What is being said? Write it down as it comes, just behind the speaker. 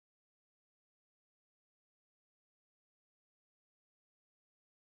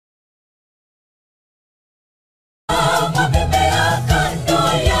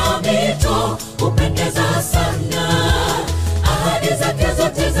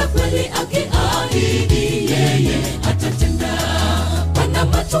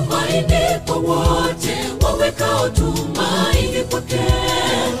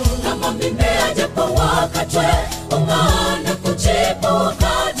wakatwe ungana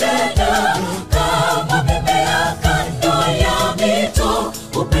kuchipuka tena kama mimea kando ya mito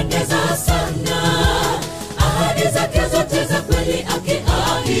upendeza sana. Ahadi zake zote za kweli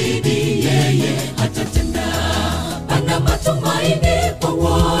akiahidi yeye atatenda. Pana matumaini kwa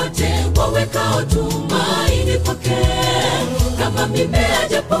wote wawekao tumaini kwake. Kama mimea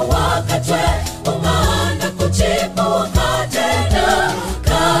japo wakatwe ungana kuchipuka tena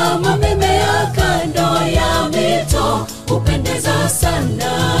kama mimea kando ya mito upendeza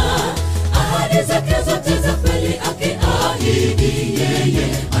sana. Ahadi zake zote za kweli akiahidi yeye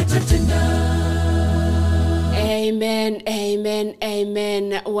atatenda. Amen, amen,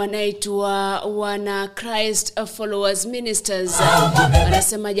 amen. Wanaitwa wana Christ Followers Ministers.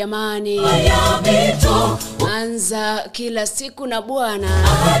 Wanasema jamani, anza kila siku na Bwana.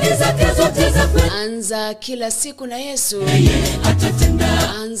 Anza kila siku na Yesu.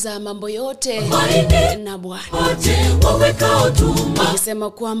 Anza mambo yote na Bwana. Wanasema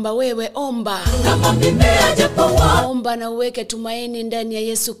kwamba wewe omba. Omba na uweke tumaini ndani ya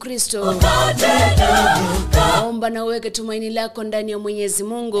Yesu Kristo. Omba na uweke tumaini lako ndani ya Mwenyezi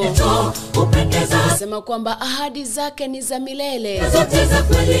Mungu. Sema kwamba ahadi zake ni za milele.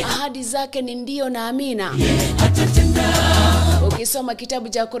 Ahadi zake ni ndio na amina. Ukisoma kitabu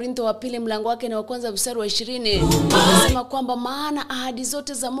cha Korintho wa pili mlango wake ni wa kwanza mstari wa 20, anasema kwamba maana ahadi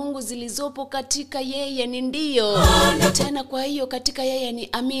zote za Mungu zilizopo katika yeye ni ndio. Tena kwa hiyo katika yeye ni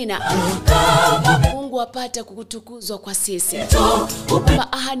amina. Mungu apate kukutukuzwa kwa sisi.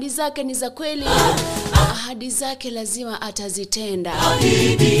 Kwamba ahadi zake ni za kweli. Ahadi zake lazima atazitenda.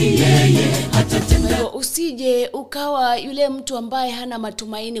 Usije ukawa yule mtu ambaye hana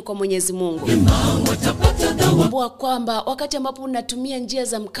matumaini kwa Mwenyezi Mungu. Kumbuka kwamba wakati ambapo unatumia njia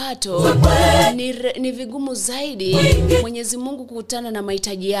za mkato ni vigumu zaidi Mwenyezi Mungu kukutana na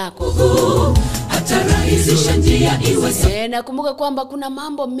mahitaji yako. Atarahisisha njia iwe. Na kumbuka kwamba kuna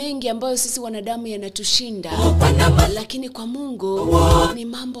mambo mengi ambayo sisi wanadamu yanatushinda, lakini kwa Mungu ni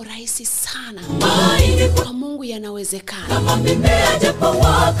mambo rahisi sana. Kwa Mungu yanawezekana. Kama mimea japo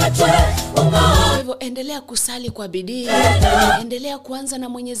wakatwe ungana. Hivyo endelea kusali kwa bidii. Endelea kuanza na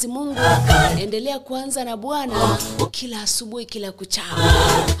Mwenyezi Mungu. Endelea kuanza na Bwana kila asubuhi kila kuchao.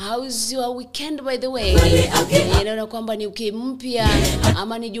 How's your weekend by the way? Inaona kwamba ni wiki mpya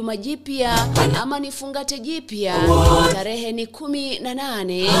ama ni juma jipya ama ni fungate jipya. Tarehe ni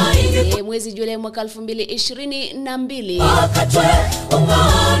 18 mwezi Julai mwaka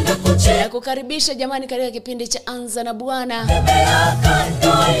 2022. Kukaribisha jamani katika kipindi cha Anza na Bwana.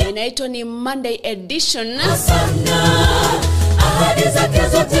 Inaitwa ni Monday edition.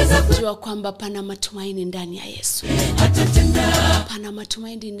 Jua kwamba pana matumaini ndani ya Yesu. Pana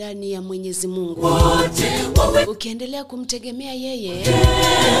matumaini ndani ya Mwenyezi Mungu. Ukiendelea kumtegemea yeye,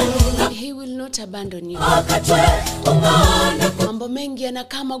 he will not abandon you. Mambo mengi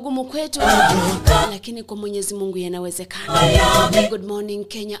yanakaa magumu kwetu, lakini kwa Mwenyezi Mungu yanawezekana. Good morning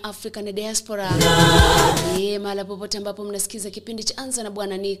Kenya, Africa na diaspora. Mahali popote ambapo mnasikiza kipindi cha Anza na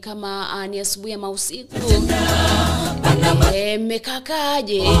Bwana, ni kama ni asubuhi ama usiku.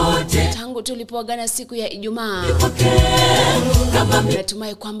 Mmekaaje tangu tulipoagana siku ya Ijumaa?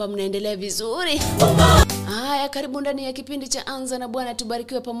 Natumai kwamba mnaendelea vizuri. Haya, karibu ndani ya kipindi cha Anza na Bwana.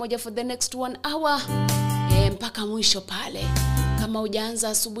 Tubarikiwe pamoja for the next 1 hour mpaka mwisho pale. Kama hujaanza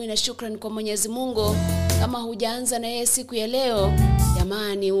asubuhi na shukrani kwa Mwenyezi Mungu, kama hujaanza na yeye siku ya leo,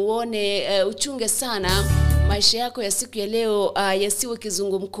 jamani uone uchunge sana maisha yako ya siku ya leo yasiwe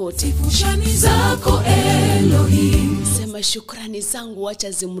kizungumkuti. Shukrani zako Elohim. Sema shukrani zangu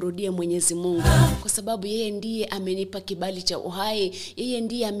acha zimrudie Mwenyezi Mungu, kwa sababu yeye ndiye amenipa kibali cha uhai. Yeye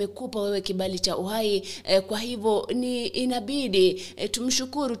ndiye amekupa wewe kibali cha uhai. Kwa hivyo ni inabidi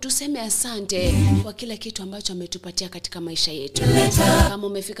tumshukuru, tuseme asante kwa kila kitu ambacho ametupatia katika maisha yetu. Kama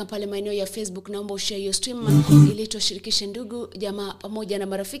umefika pale maeneo ya Facebook, naomba ushare your stream ili tushirikishe ndugu, jamaa pamoja na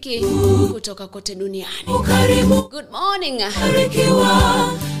marafiki kutoka kote duniani. Good morning.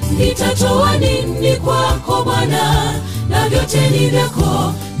 Barikiwa, nitatoa nini kwako Bwana, na vyote ni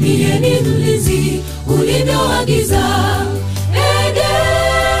vyako, mie ni mlinzi ulivyoagiza.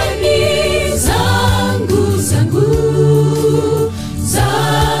 Edeni zangu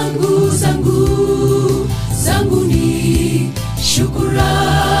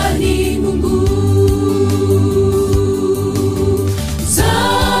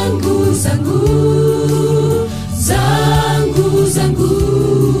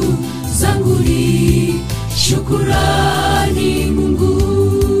ni shukurani Mungu.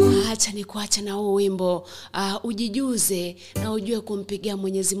 kuacha na huu wimbo, ujijuze na ujue kumpigia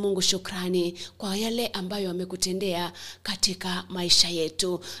Mwenyezi Mungu shukrani kwa yale ambayo amekutendea katika maisha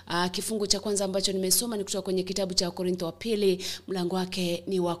yetu. Kifungu cha kwanza ambacho nimesoma ni kutoka kwenye kitabu cha Korintho wa pili, mlango wake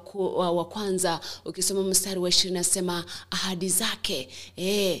ni wa kwanza, ukisoma mstari wa 20 nasema ahadi zake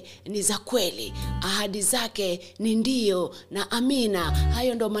ni za kweli, ahadi zake ni ndio na amina.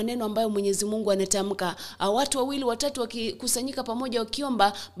 Hayo ndo maneno ambayo Mwenyezi Mungu anatamka. Watu wawili watatu wakikusanyika pamoja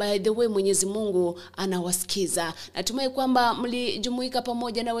wakiomba, by the way Mwenyezi Mungu anawasikiza. Natumai kwamba mlijumuika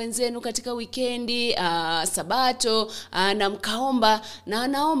pamoja na wenzenu katika weekendi, sabato, na mkaomba, na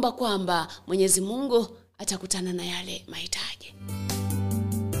anaomba kwamba Mwenyezi Mungu atakutana na yale mahitaji.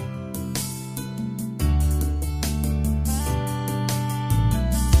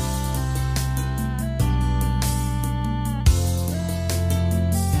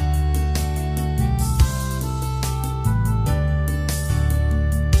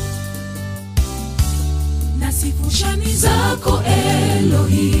 Sifushani zako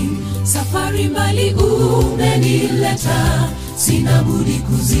Elohim, safari mbali umenileta, sina budi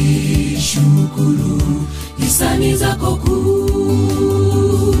kuzishukuru hisani zako kuu.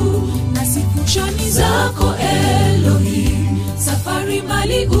 Na sifushani zako Elohim, safari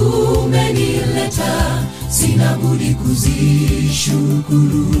mbali umenileta, sina budi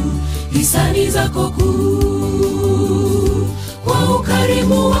kuzishukuru hisani zako kuu. Kwa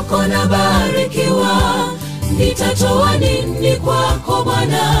ukarimu wako na barikiwa, nitatoa nini kwako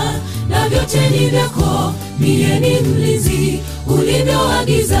Bwana, na vyote ni vyako, mie ni mlinzi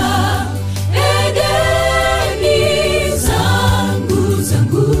ulivyoagiza. Edeni zangu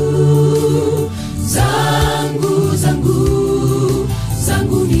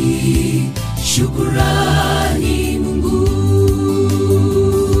ni shukrani Mungu.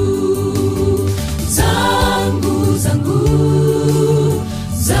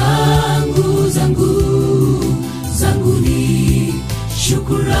 Zangu ni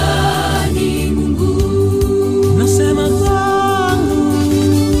shukrani Mungu. Nasema zangu.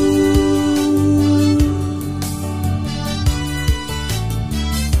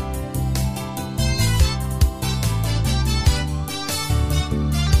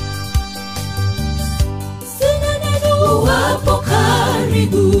 Sina neno wapo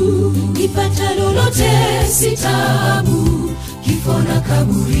karibu, nipata lolote sitabu, kifo na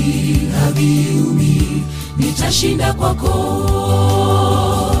kaburi haviumi, nitashinda kwako.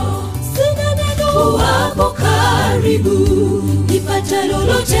 Sina neno wapo karibu, nipata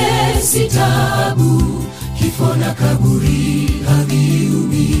lolote sitabu, kifo na kaburi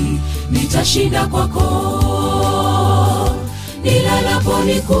haviumi, nitashinda kwako. Nilalapo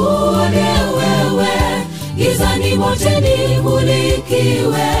nikuone wewe, gizani mote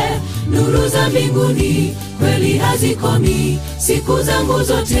nimulikiwe, nuru za mbinguni kweli hazikomi siku zangu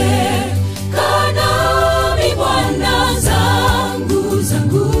zote. Kanami Bwana, zangu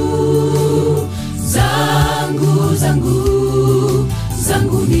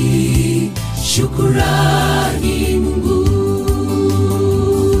ni shukrani Mungu.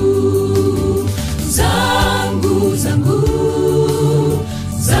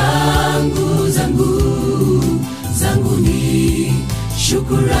 Zangu ni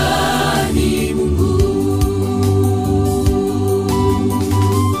shukrani Mungu.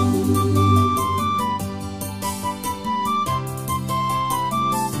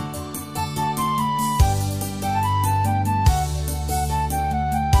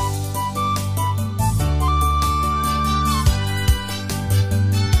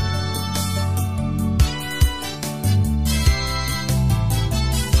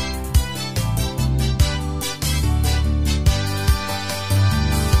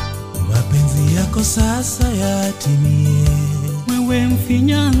 Sasa yatimie, wewe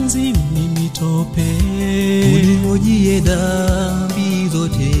mfinyanzi mimi tope, unihojie dhambi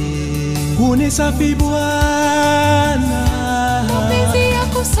zote, unisafi Bwana. Mapenzi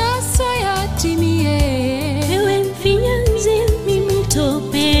yako sasa yatimie, wewe mfinyanzi mimi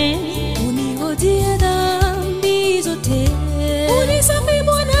tope, unihojie dhambi zote, unisafi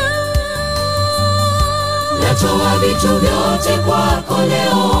Bwana. Natoa vitu vyote kwako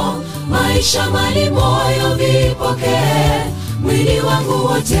leo, maisha, mali, moyo vipoke, mwili wangu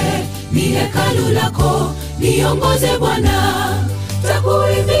wote ni hekalu lako, niongoze Bwana.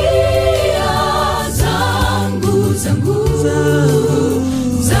 Takuimbia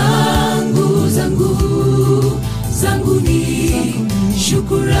zangu ni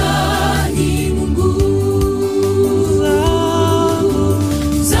shukrani Mungu.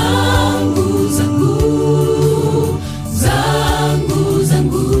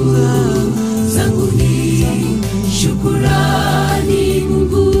 Zangu ni shukrani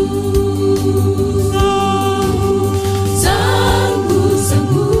Mungu.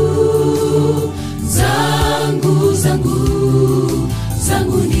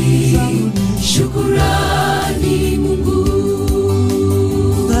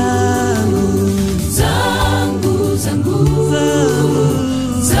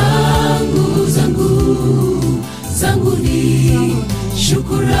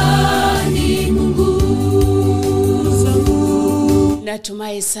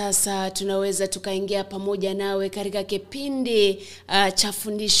 natumai sasa tunaweza tukaingia pamoja nawe katika kipindi cha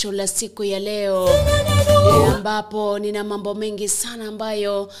fundisho la siku ya leo, ambapo nina mambo mengi sana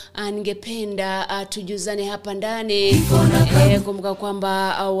ambayo ningependa tujuzane hapa ndani. Kumbuka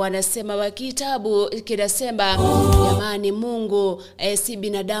kwamba wanasema wa kitabu kinasema jamani, Mungu si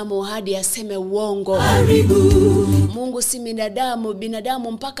binadamu hadi aseme uongo. Mungu si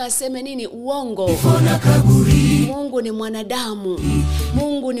binadamu mpaka aseme nini? Uongo. Mungu ni mwanadamu.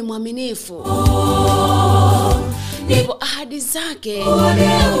 Mungu ni mwaminifu. Hivyo ahadi zake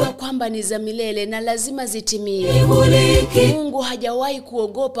kwamba ni za milele na lazima zitimie. Mungu hajawahi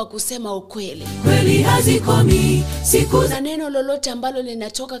kuogopa kusema ukweli. Kweli hazikomi siku na neno lolote ambalo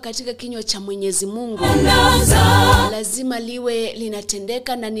linatoka katika kinywa cha Mwenyezi Mungu lazima liwe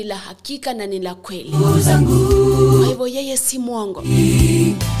linatendeka na ni la hakika na ni la kweli. Kwa hivyo yeye si mwongo.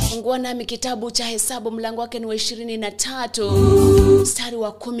 Fungua nami kitabu cha Hesabu, mlango wake ni wa 23 mstari wa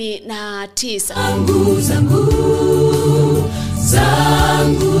 19.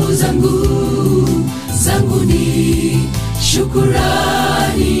 Zangu ni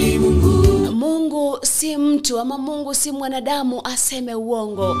shukrani Mungu. Mungu si mtu ama Mungu si mwanadamu aseme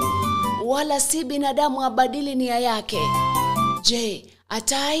uongo, wala si binadamu abadili nia yake. Je,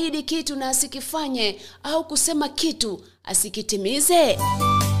 ataahidi kitu na asikifanye, au kusema kitu asikitimize?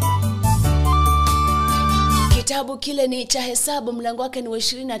 Kitabu kile ni cha Hesabu, mlango wake ni wa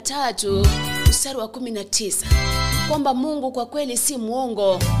 23 mstari wa 19, kwamba Mungu kwa kweli si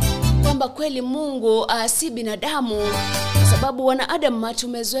muongo, kwamba kweli Mungu si binadamu. Kwa sababu wanadamu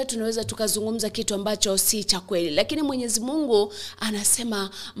tumezoea tunaweza tukazungumza kitu ambacho si cha kweli, lakini Mwenyezi Mungu anasema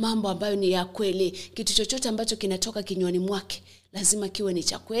mambo ambayo ni ya kweli. Kitu chochote ambacho kinatoka kinywani mwake lazima kiwe ni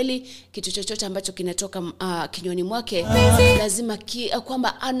cha kweli. Kitu chochote ambacho kinatoka kinywani mwake lazima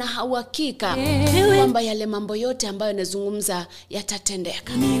kwamba ana uhakika kwamba yale mambo yote ambayo anazungumza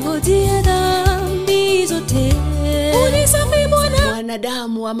yatatendeka. Ningojea dhambi zote, unisamehe Bwana.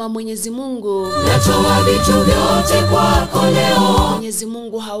 Wanadamu ama Mwenyezi Mungu, natoa vitu vyote kwako leo. Mwenyezi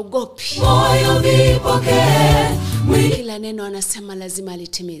Mungu haogopi. Moyo vipokee, kila neno anasema lazima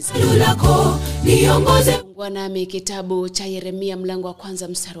litimize. Lako niongoze. Fungua nami kitabu cha Yeremia, mlango wa 1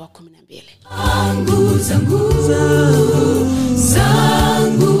 mstari wa 12.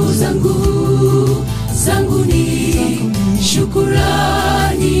 Zangu ni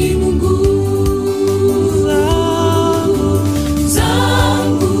shukrani Mungu.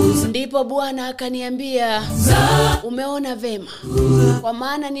 Ndipo Bwana akaniambia, umeona vema, kwa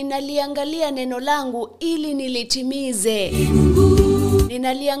maana ninaliangalia neno langu ili nilitimize.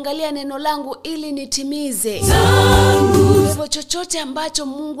 Ninaliangalia neno langu ili nitimize. Hivyo chochote ambacho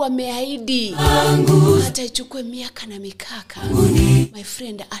Mungu ameahidi, hata ichukue miaka na mikaka, my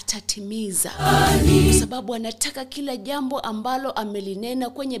friend, atatimiza. Kwa sababu anataka kila jambo ambalo amelinena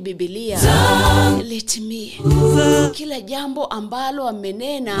kwenye Biblia litimie. Kila jambo ambalo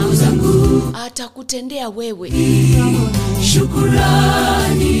amenena atakutendea wewe.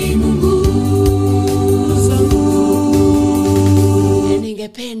 Shukrani Mungu.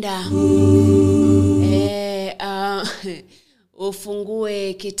 Ningependa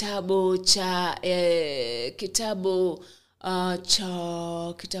ufungue kitabu cha kitabu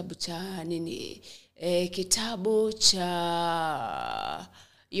cha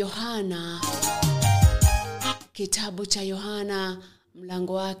Yohana. Kitabu cha Yohana,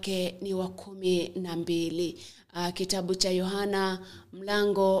 mlango wake ni wa 12. Kitabu cha Yohana,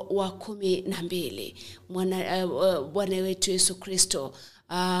 mlango wa 12. Bwana wetu Yesu Kristo,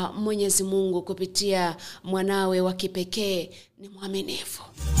 Mwenyezi Mungu kupitia mwanawe wa kipekee ni mwaminifu.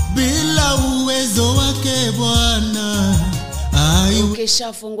 Bila uwezo wake Bwana.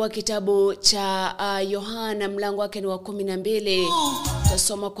 Ukishafungua kitabu cha Yohana, mlango wake ni wa 12,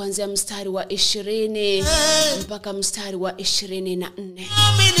 tutasoma kuanzia mstari wa 20 mpaka mstari wa 24.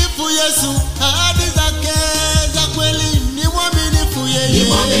 Mwaminifu Yesu, ahadi zake za kweli, ni mwaminifu yeye. Ni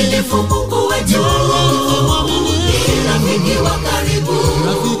mwaminifu Mungu wetu, ni rafiki wa karibu.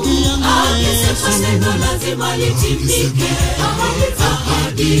 Rafiki yangu akisema neno lazima litimike.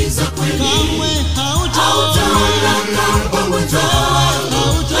 Ahadi za kweli kamwe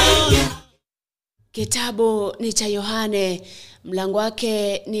Kitabu ni cha Yohane, mlango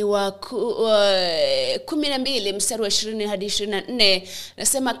wake ni wa 12 mstari wa 20 hadi 24.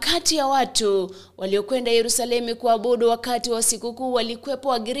 Nasema, kati ya watu waliokwenda Yerusalemu kuabudu wakati wa sikukuu walikuwepo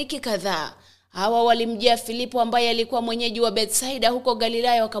Wagiriki kadhaa. Hawa walimjia Filipo ambaye alikuwa mwenyeji wa Bethsaida huko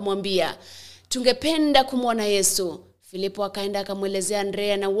Galilaya, wakamwambia, tungependa kumwona Yesu. Filipo akaenda akamwelezea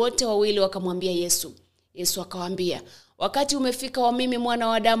Andrea, na wote wawili wakamwambia Yesu. Yesu akawaambia, wakati umefika wa mimi Mwana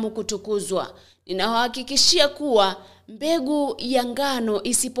wa Adamu kutukuzwa. Ninawahakikishia kuwa mbegu ya ngano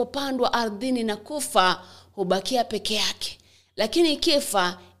isipopandwa ardhini na kufa hubakia peke yake, lakini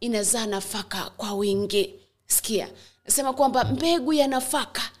ikifa inazaa nafaka kwa wingi. Sikia, nasema kwamba mbegu ya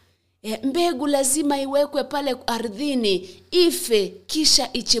nafaka, mbegu lazima iwekwe pale ardhini, ife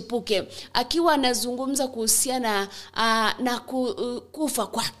kisha ichipuke. Akiwa anazungumza kuhusiana na kufa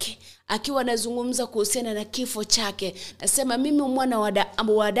kwake, akiwa anazungumza kuhusiana na kifo chake, nasema mimi mwana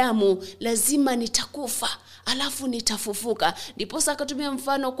wa Adamu lazima nitakufa alafu nitafufuka. Ndiposa akatumia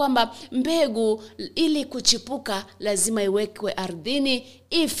mfano kwamba mbegu ili kuchipuka lazima iwekwe ardhini,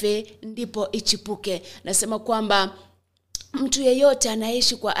 ife ndipo ichipuke. Nasema kwamba mtu yeyote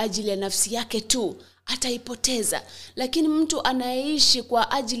anaishi kwa ajili ya nafsi yake tu ataipoteza, lakini mtu anaishi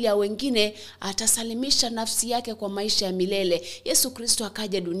kwa ajili ya wengine atasalimisha nafsi yake kwa maisha ya milele. Yesu Kristo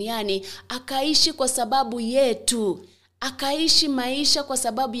akaja duniani akaishi kwa sababu yetu. Akaishi maisha kwa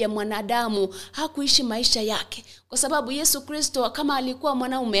sababu ya mwanadamu, hakuishi maisha yake. Kwa sababu Yesu Kristo kama alikuwa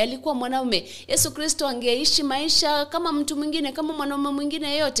mwanaume, Yesu Kristo angeishi maisha kama mtu mwingine, kama mwanaume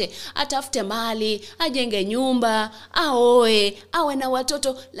mwingine yote, atafute mali, ajenge nyumba, aoe, awe na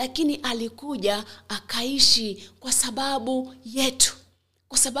watoto, lakini alikuja akaishi kwa sababu yetu,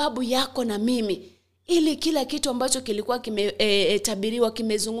 kwa sababu yako na mimi, ili kila kitu ambacho kilikuwa kimetabiriwa,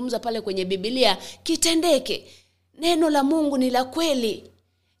 kimezungumza pale kwenye Biblia kitendeke. Neno la Mungu ni la kweli.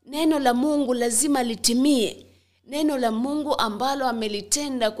 Neno la Mungu lazima litimie. Neno la Mungu ambalo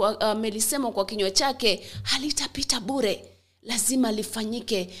amelisema kwa kinywa chake halitapita bure. Lazima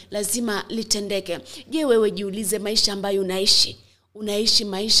lifanyike, lazima litendeke. Je, wewe jiulize, maisha ambayo unaishi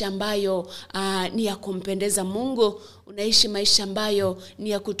maisha ambayo ni ya kumpendeza Mungu? Unaishi maisha ambayo ni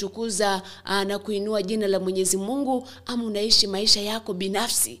ya kutukuza na kuinua jina la Mwenyezi Mungu, ama unaishi maisha yako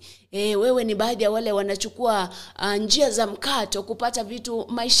binafsi? Wewe ni baadhi ya wale wanachukua njia za mkato kupata vitu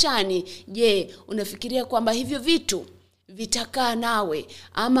maishani. Je, unafikiria kwamba hivyo vitu vitakaa nawe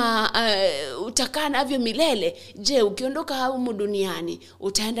ama utakaa navyo milele? Je, ukiondoka humu duniani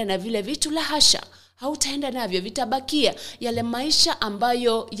utaenda na vile vitu? La hasha, hautaenda navyo, vitabakia. Yale maisha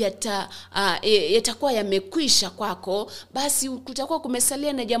ambayo yatakuwa yamekwisha kwako, basi kutakuwa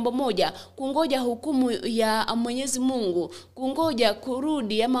kumesalia na jambo moja: kungoja hukumu ya Mwenyezi Mungu, kungoja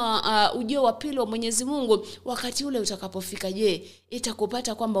kurudi ama ujio wa pili wa Mwenyezi Mungu. Wakati ule utakapofika, je,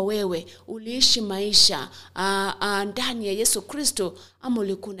 itakupata kwamba wewe uliishi maisha ndani ya Yesu Kristo, ama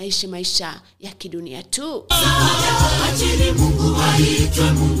ulikuwa unaishi maisha ya kidunia tu? Acheni Mungu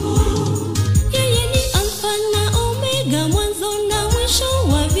aitwe Mungu. Yeye ni Alfa na Omega, mwanzo na mwisho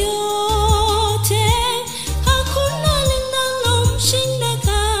wa vyote. Hakuna linalomshinda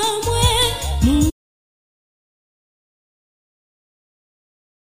kamwe.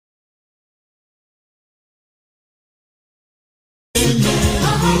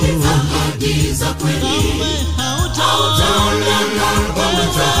 Ahadi za kweli hautaona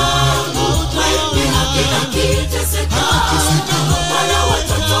pamoja. Wewe hakika kiteseka, wala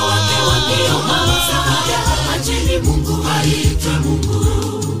watoto wake wakiomba msaada. Acheni Mungu aitwe Mungu.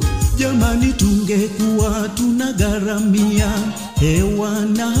 Jamani, tungekuwa tunagharamia hewa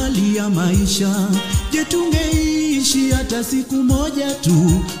na hali ya maisha, je, tungeishi hata siku moja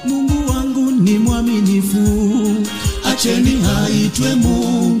tu? Mungu wangu ni mwaminifu, acheni aitwe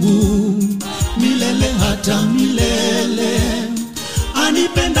Mungu milele hata milele.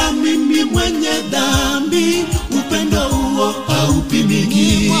 Anipenda mimi mwenye dhambi, upendo huo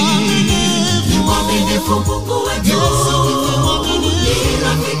haupimiki. Ni mwaminifu Mungu wetu, ni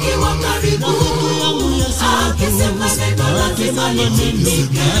rafiki wa karibu. Akisema neno lazima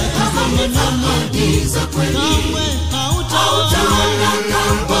litimike. Ahadi za kweli hautaona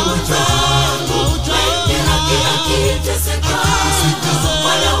pamoja. Wewe hakika kiteseka,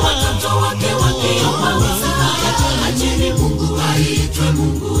 wala watoto wake wakiomba msaada. Acheni Mungu aitwe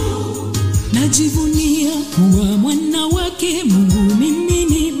Mungu. Najivunia kuwa mwana wake Mungu, mimi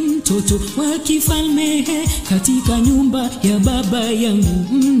ni mtoto wa kifalme. Katika nyumba ya baba yangu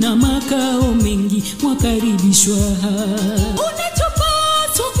mna makao mengi, mwakaribishwa.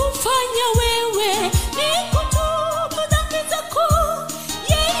 Unachopaswa kufanya wewe ni kutubu dhambi zako.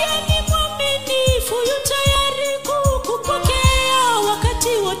 Yeye ni mwaminifu, yu tayari kukupokea wakati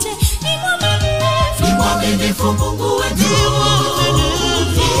wote. Ni mwaminifu Mungu wetu,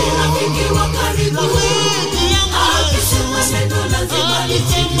 ni rafiki wa karibu. Akisema neno lazima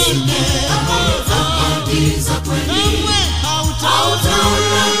litimike. Ahadi za kweli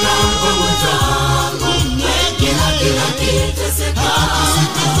hautaona pamoja. Wewe hakika kiteseka,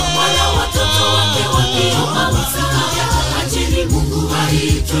 wala watoto wake wakiomba msaada. Acheni Mungu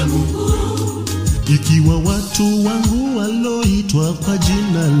aitwe Mungu. Ikiwa watu wangu waloitwa kwa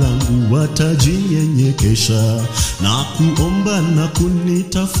jina langu watajinyenyekesha na kuomba na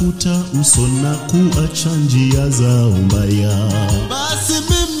kunitafuta uso na kuacha njia zao mbaya, basi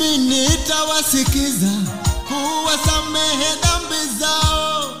mimi nitawasikiza, kuwasamehe dhambi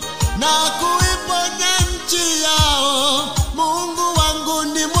zao na kuiponya nchi yao. Mungu wangu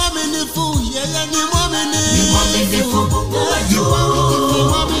ni mwaminifu, yeye ni mwaminifu. Mungu wetu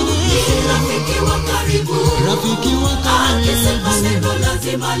ni rafiki wa karibu, akisema neno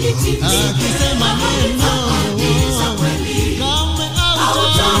lazima litimike, akisema neno za kweli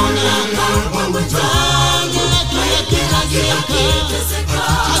hautaona kama mtaani kila kiteseka.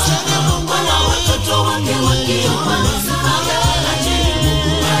 Wana watoto wake wakiomba lakini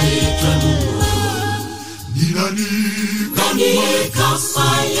Mungu aitwa Mungu. Nani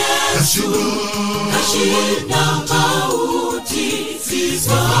kama Yesu kashinda mauti,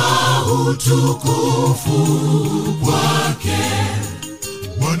 sifa utukufu kwake.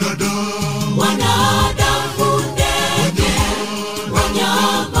 Wanadamu, ndege,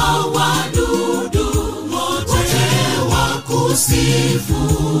 wanyama, wadudu, wote wakusifu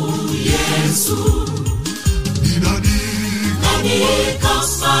Yesu. Nani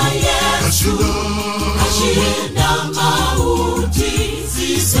kama Yesu kashinda mauti,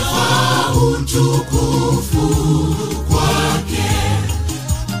 sifa utukufu kwake.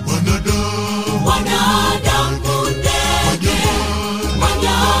 Wanadamu, ndege,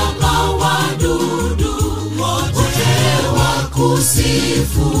 wanyama, wadudu, wote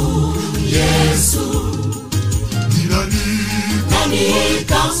wakusifu Yesu. Nani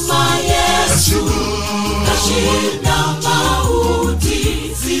kama Yesu kashinda mauti,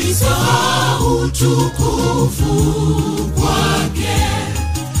 sifa utukufu kwake.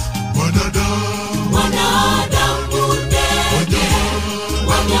 Wanadamu, ndege,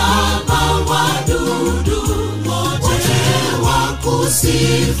 wanyama, wadudu, wote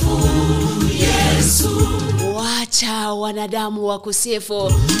wakusifu Yesu. Wacha wanadamu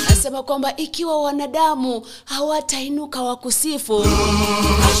wakusifu. Nasema kwamba ikiwa wanadamu hawatainuka wakusifu,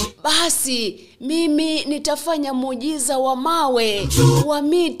 basi mimi nitafanya muujiza wa mawe, wa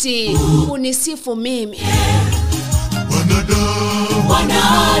miti kunisifu mimi.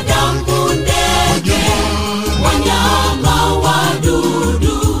 Wanadamu, ndege, wanyama,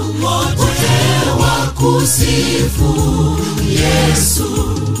 wadudu, wote wakusifu Yesu.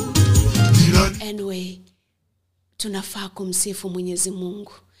 Anyway, tunafaa kumsifu Mwenyezi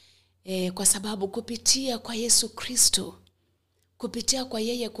Mungu kwa sababu kupitia kwa Yesu Kristo, kupitia kwa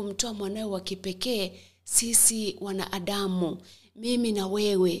yeye kumtoa mwanawe wa kipekee, sisi wanadamu, mimi na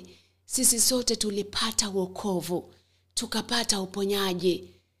wewe, sisi sote tulipata wokovu, tukapata uponyaji,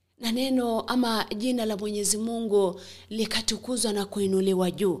 na neno ama jina la Mwenyezi Mungu likatukuzwa na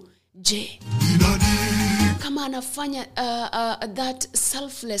kuinuliwa juu. Je, kama anafanya that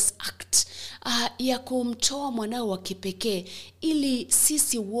selfless act ya kumtoa mwanao wa kipekee ili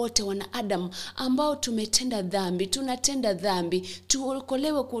sisi wote wanadamu ambao tunatenda dhambi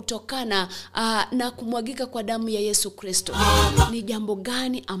tuokolewe kutokana na kumwagika kwa damu ya Yesu Kristo, ni jambo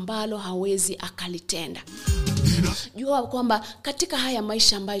gani ambalo hawezi akalitenda? Jua kwamba katika haya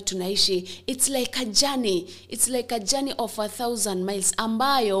maisha ambayo tunaishi, it's like a journey of 1,000 miles,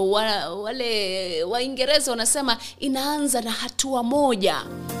 ambayo wale Waingereza wanasema inaanza na hatua moja.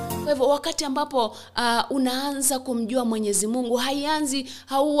 Kwa hivyo wakati ambapo unaanza kumjua Mwenyezi Mungu,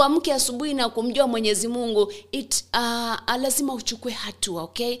 hauamke asubuhi na kumjua Mwenyezi Mungu, lazima uchukue hatua,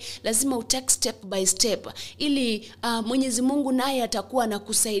 okay? Lazima utake step by step ili Mwenyezi Mungu naye atakuwa na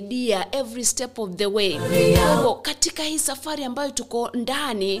kusaidia every step of the way. Kwa hivyo katika hii safari ambayo tuko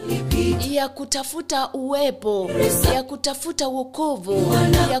ndani ya kutafuta uwepo, ya kutafuta wokovu,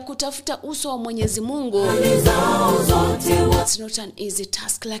 ya kutafuta uso wa Mwenyezi Mungu, it's not an easy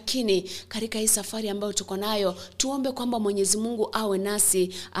task. Lakini katika hii safari ambayo tuko nayo, tuombe kwamba Mwenyezi Mungu awe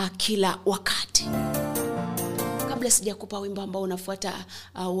nasi kila wakati. Kabla sijakupa wimbo ambao unafuata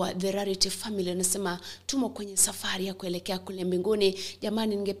wa The Rarity Family, nasema tumo kwenye safari ya kuelekea kule mbinguni.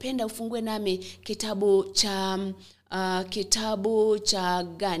 Jamani, ningependa ufungue nami kitabu cha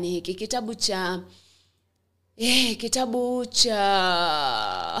gani hiki? Kitabu cha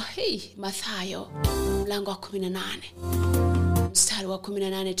Mathayo mlango wa 18. Mstari wa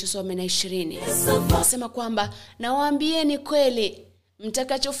 18 tusome na 20. Nasema kwamba nawaambieni kweli,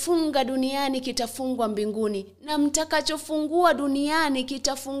 mtakachofunga duniani kitafungwa mbinguni, na mtakachofungua duniani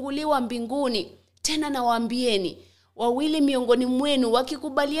kitafunguliwa mbinguni. Tena nawaambieni, wawili miongoni mwenu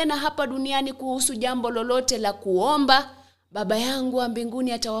wakikubaliana hapa duniani kuhusu jambo lolote la kuomba, Baba yangu wa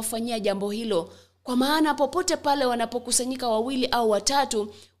mbinguni atawafanyia jambo hilo Kwa maana popote pale wanapokusanyika 2 au 3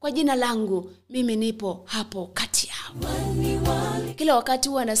 kwa jina langu, mimi nipo hapo kati yao. Kila wakati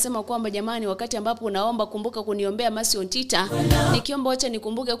huwa anasema kwamba jamani, wakati ambapo unaomba kumbuka kuniombea Masion Tita. Nikiomba acha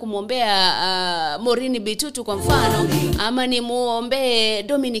nikumbuke kumuombea Morini Bitutu kwa mfano, ama ni muombe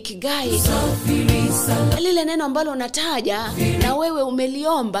Dominic Gai. Lile neno ambalo unataja na wewe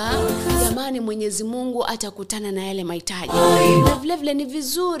umeliomba, jamani, Mwenyezi Mungu atakutana na yale mahitaji. Na vile ni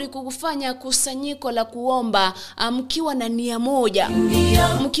vizuri kukufanya kusanyiko la kuomba mkiwa na nia moja.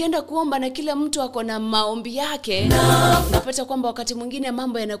 Mkienda kuomba na kila mtu ako na maombi yake, unapata kwamba wakati mwingine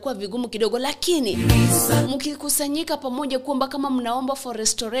mambo yanakuwa vigumu kidogo, lakini mkikusanyika pamoja kuomba kama mnaomba for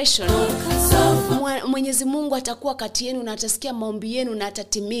restoration, Mwenyezi Mungu atakuwa kati yenu na atasikia maombi yenu na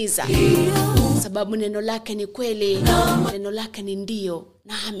atatimiza. Sababu neno lake ni kweli, neno lake ni ndio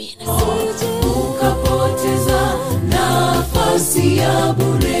na amina. Ukapoteza nafasi ya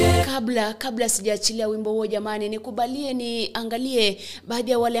bure. Kabla sijaachilia wimbo huo jamani, nikubalie niangalie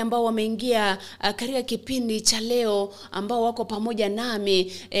baadhi ya wale ambao wameingia katika kipindi cha leo ambao wako pamoja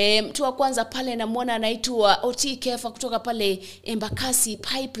nami. Mtu wa kwanza pale namuona anaitwa OTKF kutoka pale Embakasi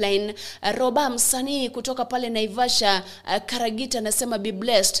Pipeline. Roba msanii kutoka pale Naivasha Karagita anasema be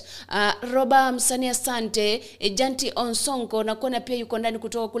blessed. Roba msanii asante. Janti Onsonko na kuona pia yuko ndani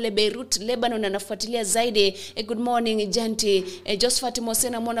kutoka kule Beirut Lebanon anafuatilia zaidi. Good morning Janti. Josephat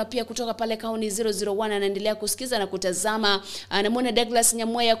Mosena muona pia kutoka pale Kauni 001 anaendelea kusikiza na kutazama. Namuona Douglas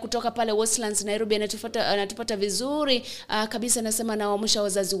Nyamoya kutoka pale Westlands Nairobi anatupata vizuri kabisa, anasema na waamsha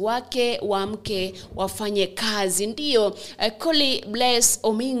wazazi wake waamke wafanye kazi. Ndio Koli Bless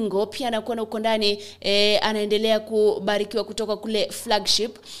Omingo pia anakuwa uko ndani anaendelea kubarikiwa kutoka kule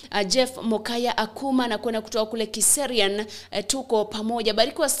Flagship. Jeff Mokaya Akuma anakuwa kutoka kule Kiserian. Tuko pamoja,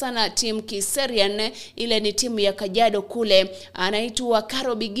 barikiwa sana team Kiserian, ile ni timu ya Kajiado kule. Anaitwa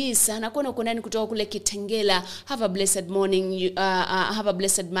Karo Bigisa anakuwa uko ndani kutoka kule Kitengela. Have a blessed morning, have a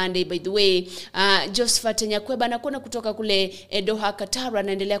blessed Monday by the way. Josephat Nyakweba anakuwa kutoka kule Doha Qatar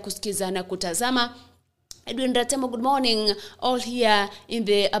anaendelea kusikiza na kutazama. Edwin Ratemo, good morning, all here in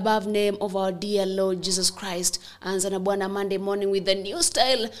the above name of our dear Lord Jesus Christ. Anza Na Bwana Monday morning with a new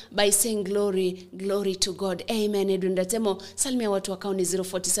style by saying glory, glory to God. Amen. Edwin Ratemo, salimia watu wa Kauni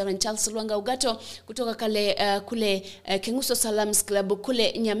 047. Charles Luanga Ugato kutoka kule Kenguso Salams Club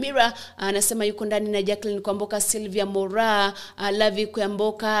kule Nyamira anasema yuko ndani na Jacqueline Kwamboka, Sylvia Mora, Lavi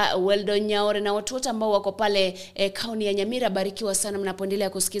Kwamboka, Weldo Nyaore na watu wote ambao wako pale Kauni ya Nyamira. Barikiwa sana mnapoendelea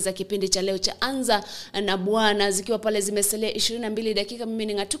kusikiza kipindi cha leo cha Anza Na Bwana, zikiwa pale zimesalia 22 dakika. Mimi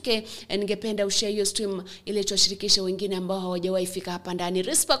ningatuke, ningependa ushare hiyo stream ili tuwashirikishe wengine ambao hawajawahi fika hapa ndani.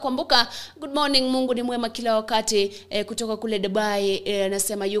 Rispa Kwamboka, good morning, Mungu ni mwema kila wakati. Kutoka kule Dubai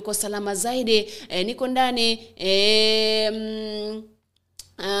anasema yuko salama zaidi. Niko ndani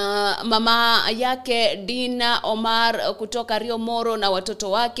mama yake Dina Omar kutoka Rio Moro na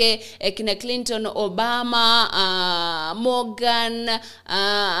watoto wake kina Clinton Obama, Morgan,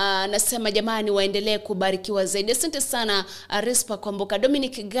 nasema jamani waendelee kubarikiwa zaidi. Asante sana Rispa Kwamboka.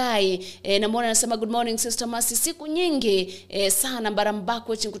 Dominic Gai namuona anasema good morning Sister Mercy, siku nyingi sana.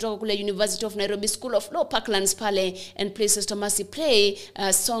 Barambako kutoka kule University of Nairobi School of Law Parklands pale, and please Sister Mercy play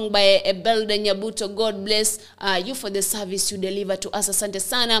a song by Belda Nyabuto. God bless you for the service you deliver to us. Asante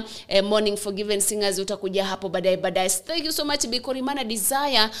sana. Morning Forgiven Singers utakuja hapo baadaye. Thank you so much. Bikorimana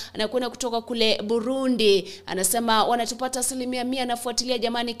Desire anakuwa kutoka kule Burundi anasema wanatupata 100% anafuatilia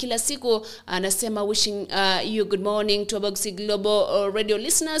jamani kila siku. Anasema wishing you good morning to Abogsi Global Radio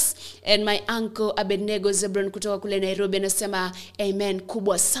listeners and my uncle Abednego Zebron kutoka kule Nairobi anasema amen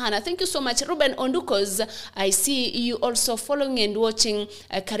kubwa sana. Thank you so much. Ruben Ondukos, I see you also following and watching.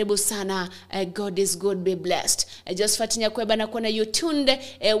 Karibu sana. God is good, be blessed. Josephat Nyakweba anakuwa na you tuned.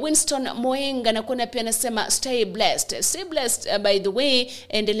 Winston Moenga na kuna pia anasema stay blessed. Stay blessed by the way,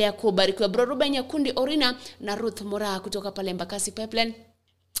 endelea kubarikiwa. Bro Ruben Nyakundi Orina na Ruth Mora kutoka pale Embakasi Pipeline.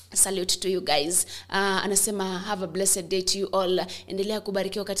 Salute to you guys. Anasema have a blessed day to you all. Endelea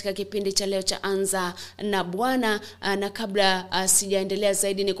kubarikiwa katika kipindi cha leo cha Anza Na Bwana. Na kabla sijaendelea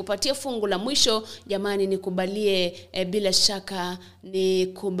zaidi ni kupatia fungu la mwisho jamani, nikubalie bila shaka ni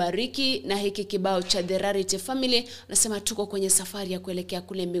kubariki na hiki kibao cha The Rarity Family. Anasema tuko kwenye safari ya kuelekea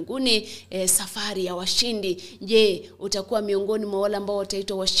kule mbinguni, safari ya washindi. Je, utakuwa miongoni mwa wale ambao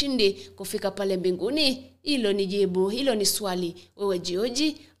wataitwa washindi kufika pale mbinguni? Hilo ni jibu, hilo ni swali. Wewe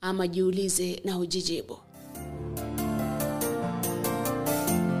jioji ama jiulize na ujijibu.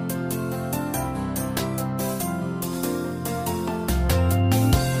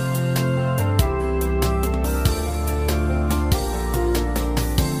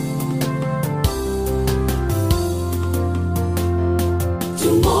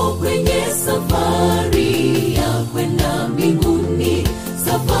 Tumo kwenye safari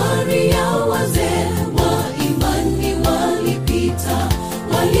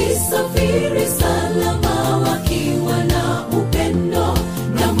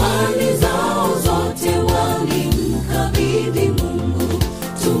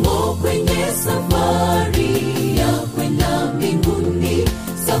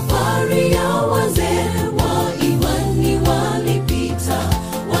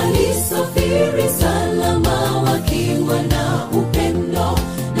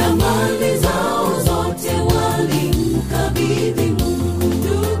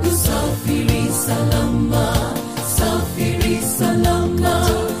salama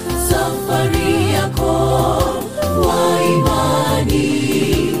safari yako wa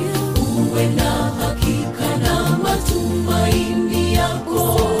imani, uwe na hakika na matumaini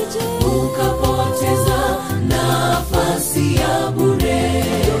yako, ukapoteza nafasi ya bure.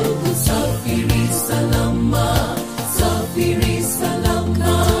 Safiri salama, safiri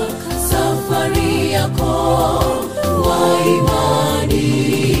salama safari yako wa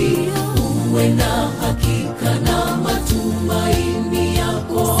imani, uwe na hakika na matumaini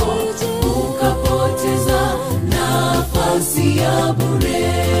yako, ukapoteza nafasi ya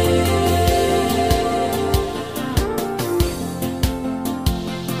bure.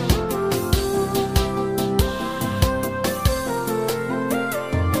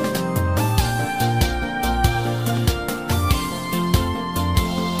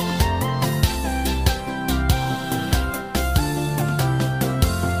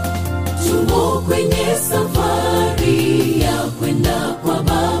 Tumo kwenye safari ya kwenda kwa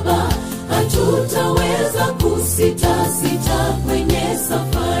Baba, hatutaweza kusita sita kwenye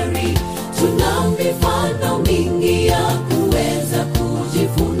safari. Tuna mifano mingi ya kuweza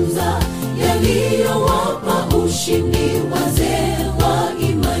kujifunza, yaliyowapa ushindi wazee wa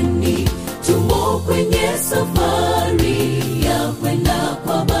imani. Tumo kwenye safari ya kwenda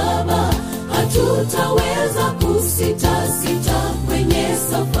kwa Baba, hatutaweza kusita sita kwenye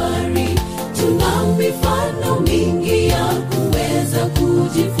safari. Tuna mifano mingi ya kuweza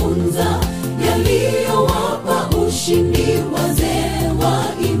kujifunza, yaliyowapa ushindi wazee wa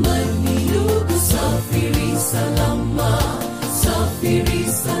imani. Ndugu, safiri salama, safiri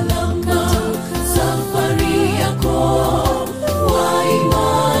salama safari yako wa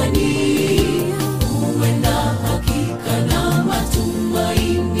imani, uwe na hakika na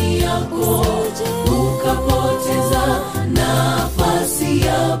matumaini yako, ukapoteza nafasi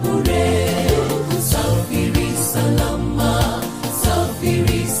ya bure. Safiri salama,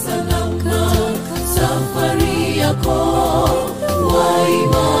 safiri salama safari yako wa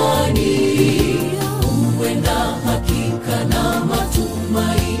imani, uwe na hakika na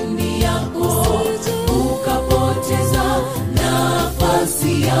matumaini yako, ukapoteza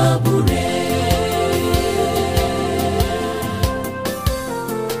nafasi ya bure.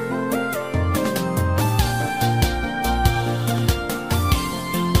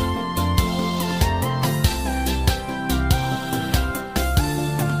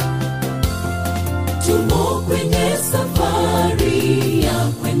 Tumo kwenye safari ya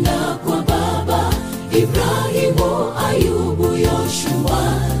kwenda kwa Baba, Ibrahimu, Ayubu, Yoshua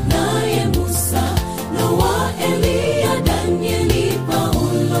naye Musa, Noa, Eliya, Danieli,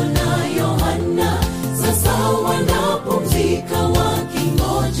 Paulo na Yohana, sasa wanapumzika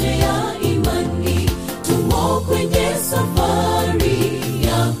wakingojea imani. Tumo kwenye safari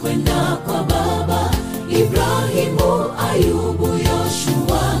ya kwenda kwa Baba, Ibrahimu, Ayubu,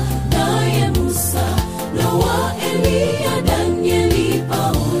 Yoshua naye Musa, Noa, Eliya, Danieli,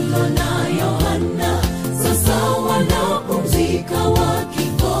 Paulo na Yohana, sasa wanapumzika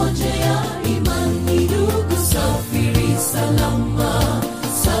wakingojea imani. Ndugu, safiri salama,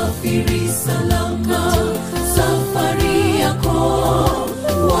 safiri salama safari yako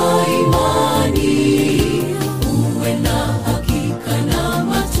wa imani, uwe na hakika na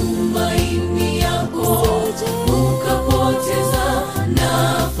matumaini yako, ukapoteza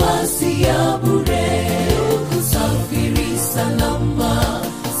nafasi ya bure. Safiri salama,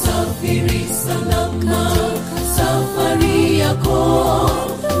 safiri salama safari yako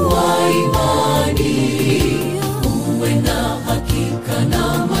wa imani, uwe na hakika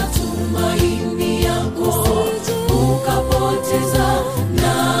na matumaini yako, ukapoteza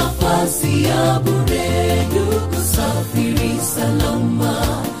nafasi ya bure. Ndugu, safiri salama,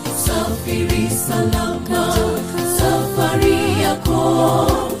 safiri salama safari yako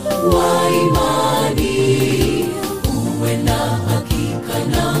wa imani, uwe na hakika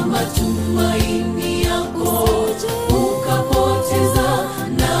na matumaini yako, ukapoteza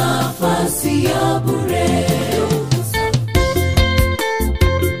nafasi ya bure.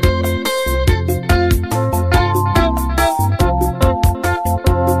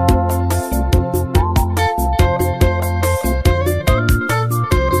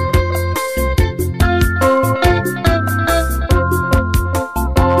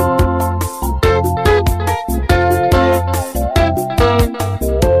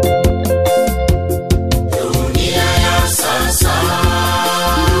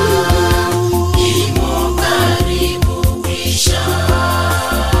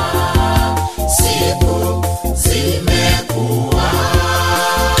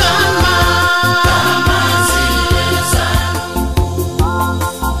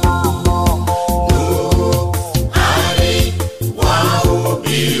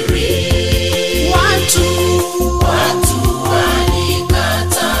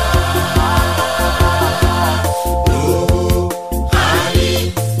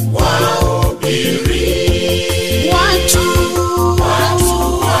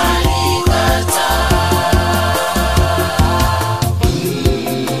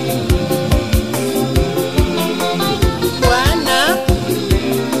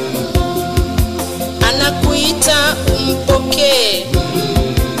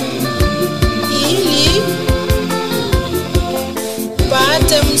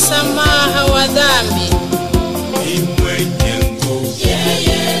 upate msamaha wa dhambi. Ni mwenye nguvu,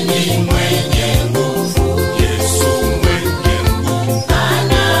 yeye ni mwenye nguvu. Yesu mwenye nguvu,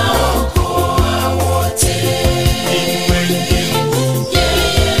 anaokoa wote. Ni mwenye nguvu,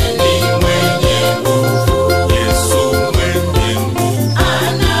 yeye ni mwenye nguvu. Yesu mwenye nguvu,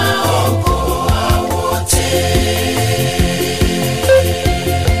 anaokoa wote.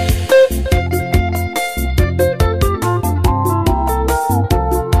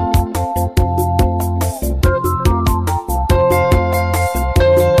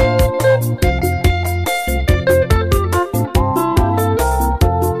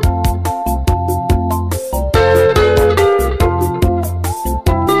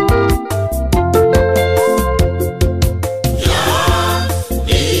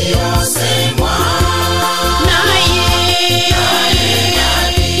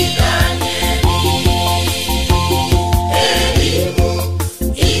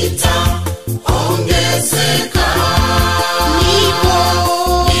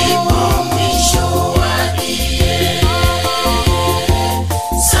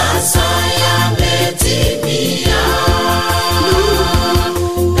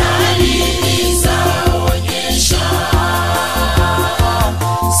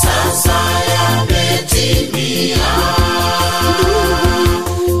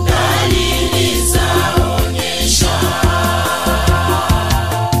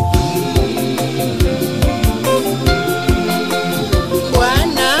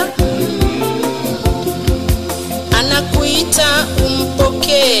 Anakuita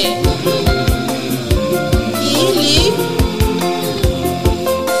umpokee ili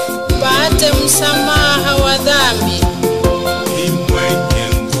upate msamaha wa dhambi. Ni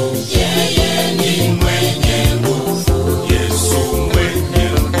mwenye nguvu, yeye ni mwenye nguvu. Yesu mwenye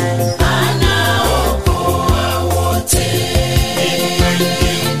nguvu, anaokoa wote. Ni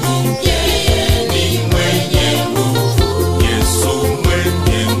mwenye nguvu, yeye ni mwenye nguvu. Yesu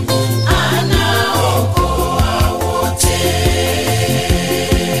mwenye nguvu, anaokoa wote.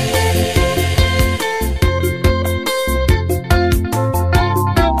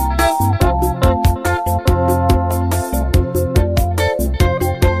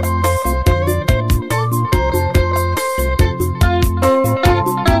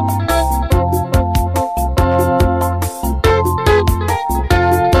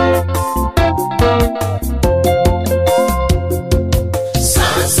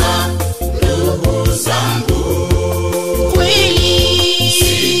 Sasa ndugu zangu, Kweli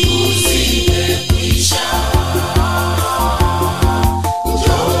siku zimekwisha.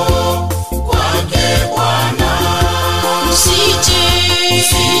 Njoo kwake Bwana, usije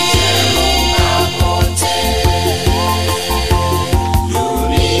ukapotee.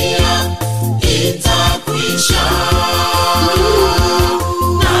 Dunia itakwisha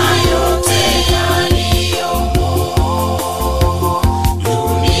na yote yaliyomo.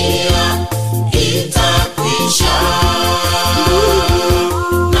 Dunia itakwisha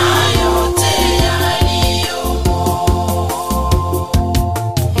na yote yaliyomo.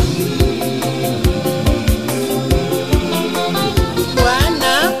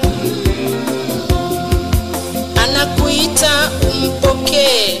 Bwana anakuita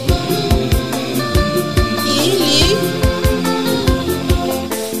umpokee ili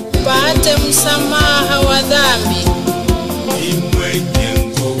upate msamaha wa dhambi. Ni mwenye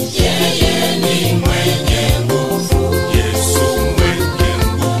nguvu, yeye ni mwenye nguvu. Yesu mwenye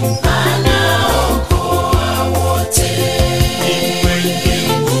nguvu, anaokoa wote. Ni mwenye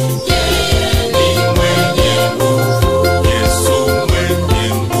nguvu, yeye ni mwenye nguvu. Yesu mwenye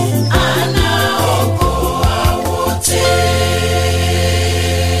nguvu, anaokoa wote.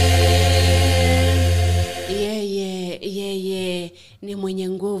 Yeye ni mwenye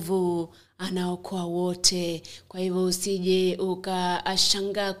nguvu, anaokoa wote. Kwa hivyo usije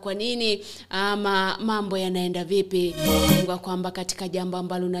ukashangaa kwa nini ama mambo yanaenda vipi. Mungu kwamba katika jambo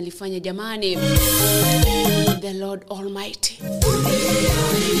ambalo unalifanya jamani, the Lord Almighty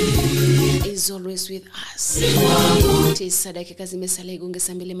is always with us. 9 dakika zimesalia gonge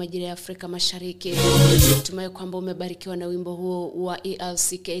saa 2 majira ya Afrika Mashariki. Tumai kwamba umebarikiwa na wimbo huo wa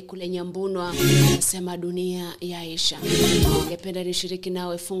ELCK kule Nyambunwa, nasema dunia yaisha. Ningependa nishiriki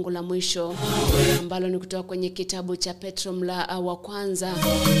nawe fungu la mwisho ambalo ni kutoka kwenye kitabu cha Petro wa kwanza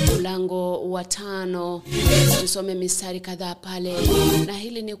mlango wa 5. Tusome mistari kadhaa pale, na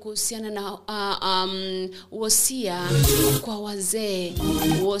hili ni kuhusiana na wosia kwa wazee,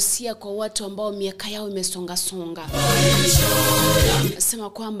 wosia kwa watu ambao miaka yao imesonga songa. Nasema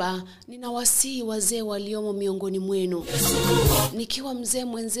kwamba ninawasihi wazee waliomo miongoni mwenu, nikiwa mzee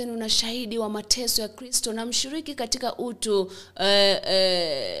mwenzenu na shahidi wa mateso ya Kristo na mshiriki katika utu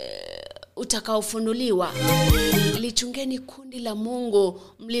utakaofunuliwa, lichungeni kundi la Mungu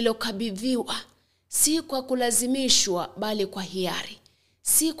mlilokabidhiwa, si kwa kulazimishwa bali kwa hiari,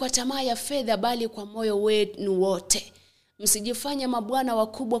 si kwa tamaa ya fedha bali kwa moyo wenu wote. Msijifanye mabwana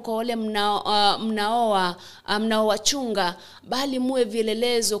wakubwa kwa wale mnaowachunga, bali muwe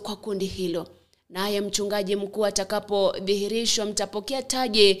vielelezo kwa kundi hilo. Naye mchungaji mkuu atakapodhihirishwa, mtapokea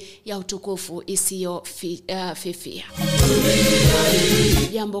taji ya utukufu isiyofifia.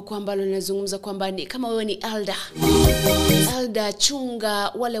 Jambo kwamba linazungumza kwamba ni kama wewe ni elder,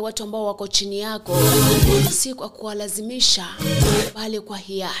 chunga wale watu ambao wako chini yako, si kwa kuwalazimisha bali kwa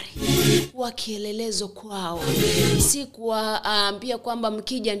hiari, kwa kielelezo kwao, si kuambia kwamba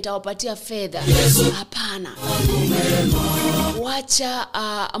mkija nitawapatia fedha. Hapana, wacha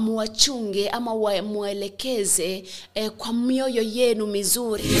muwachunge ama muelekeze kwa mioyo yenu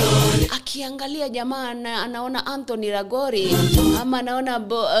mizuri. Akiangalia jamaa anaona Anthony Ragori, ama anaona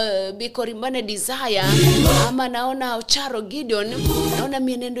Bikorimbane Desire, ama anaona Charo Gideon, anaona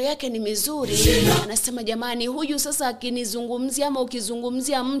mienendo yake ni mizuri, anasema jamani, huyu sasa akinizungumzia ama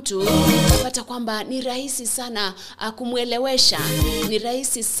ukizungumzia mtu, unapata kwamba ni rahisi sana kumuelewesha, ni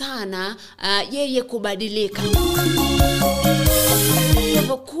rahisi sana yeye kubadilika.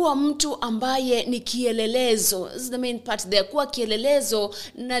 Kuwa mtu ambaye ni kielelezo, this is the main part there, kuwa kielelezo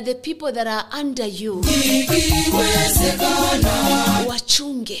na the people that are under you.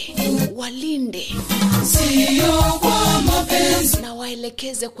 Wachunge, walinde, sio kwa mapenzi, na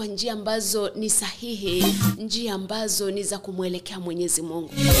waelekeze kwa njia ambazo ni sahihi, njia ambazo ni za kumwelekea Mwenyezi Mungu.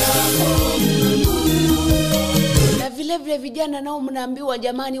 Na vile vile vijana nao mnaambiwa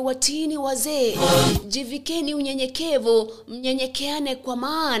jamani, watiini wazee, jivikeni unyenyekevu, mnyenyekeane, kwa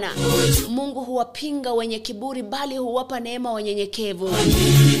maana Mungu huwapinga wenye kiburi bali huwapa neema wanyenyekevu.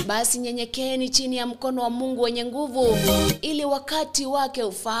 Basi nyenyekeeni chini ya mkono wa Mungu wenye nguvu, ili wakati wake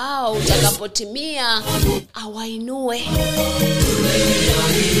ufaao utakapotimia awainue.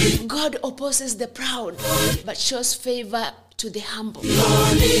 God opposes the proud but shows favor to the humble.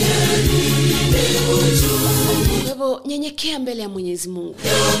 Kwa nyenyekea mbele ya Mwenyezi Mungu.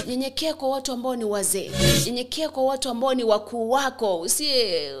 Nyenyekea kwa watu ambao ni wazee. Nyenyekea kwa watu ambao ni wakuu wako. Usi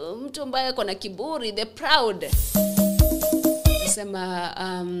mtu ambaye ako na kiburi, the proud. Nasema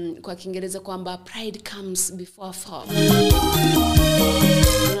kwa Kiingereza kwamba pride comes before fall.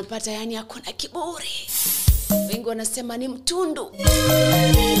 Unapata yani hakuna kiburi. Wengi wanasema ni mtundu,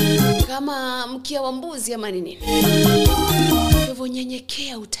 kama mkia wa mbuzi ama nini. Hivyo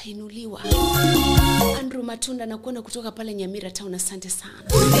nyenyekea, utainuliwa. Andrew Matunda na kuona kutoka pale Nyamira Town, asante sana.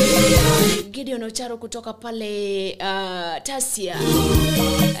 Gideon Ocharo kutoka pale Tasia,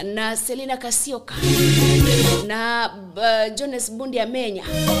 na Selina Kasioka, na Jones Bundi Amenya,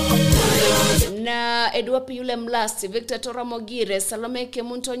 na Edwapi yule Mlasti, Victor Toramogire, Salome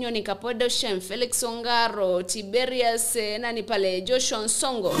Kemuntonyo, Nikapodo Shem, Felix Ongaro, Tiberius nani pale, Joshua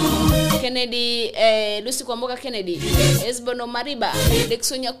Nsongo, Kennedy Lucy Kwamboka Kennedy, Esbono Mariba,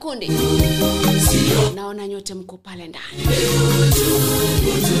 Dexo Nyakundi. Naona nyote mko pale ndani.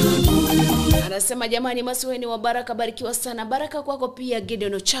 Anasema jamani, masiweni wa baraka, barikiwa sana. Baraka kwako pia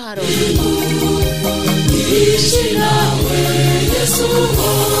Gideon Ocharo.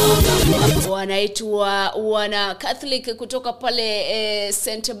 Wanaitwa wana Catholic kutoka pale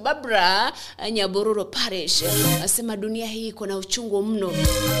St. Barbara Nyabururo Parish. Anasema dunia hii iko na uchungu mno.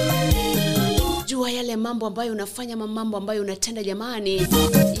 Jua yale mambo ambayo unafanya, mambo ambayo unatenda jamani,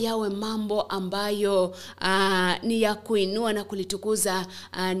 yawe mambo ambayo ni ya kuinua na kulitukuza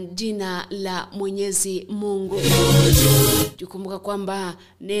jina la Mwenyezi Mungu. Tukumbuka kwamba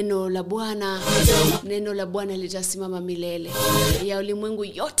neno la Bwana litasimama milele. Ya ulimwengu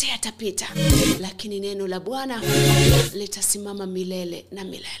yote yatapita, lakini neno la Bwana litasimama milele na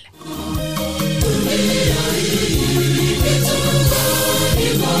milele.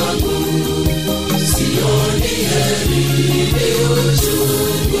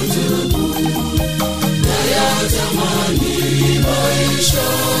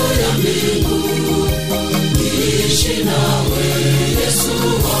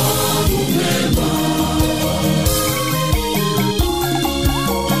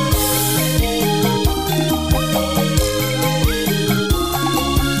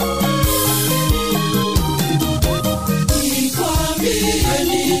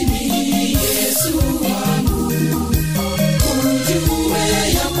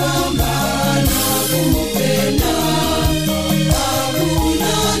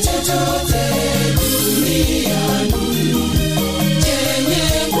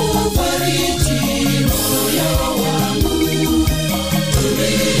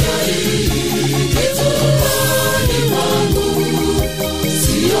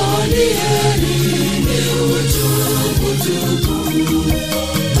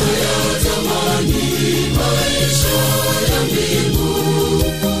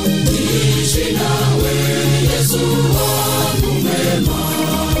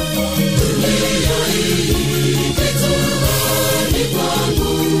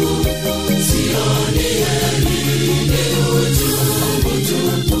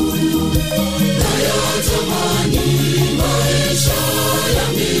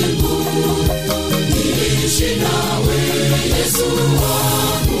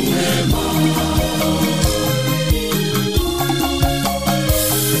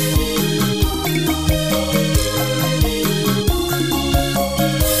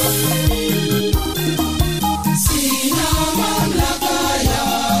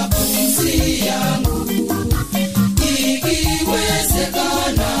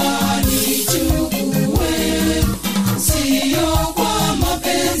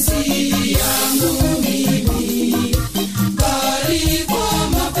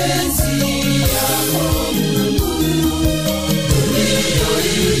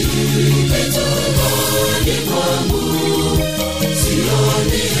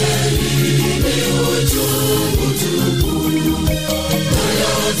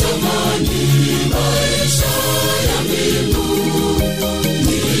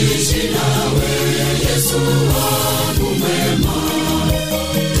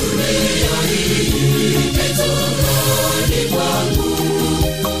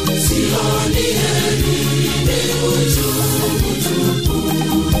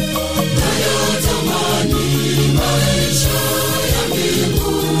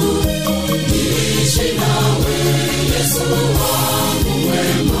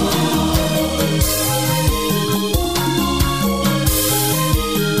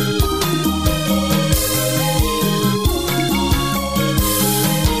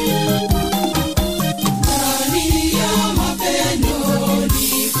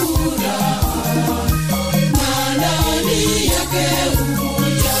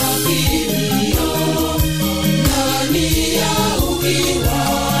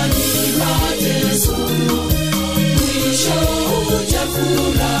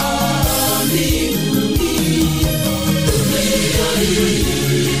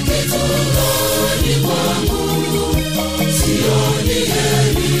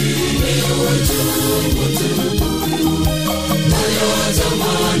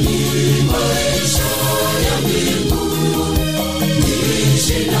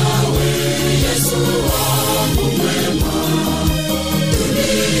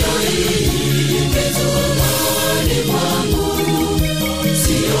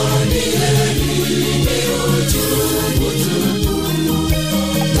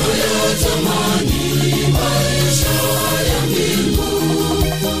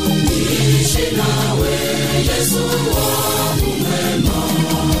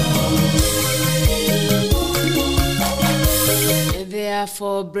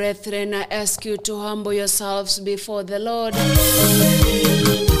 Therefore, brethren, I ask you to humble yourselves before the Lord,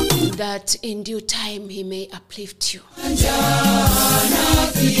 that in due time he may uplift you.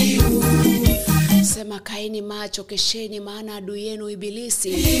 Sema kaeni macho, kesheni, maana adui yenu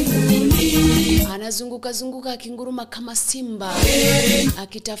ibilisi anazunguka zunguka akinguruma kama simba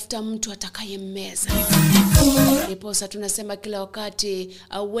akitafuta mtu atakayemmeza. Ndiposa tunasema kila wakati,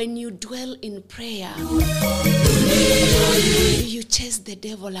 when you dwell in prayer, you chase the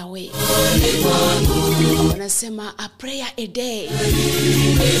devil away. Unasema a prayer a day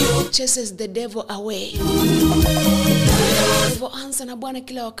chases the devil away. Hivyo anza na Bwana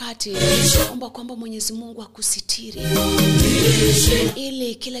kila wakati, omba kwamba Mwenyezi Mungu akusitiri,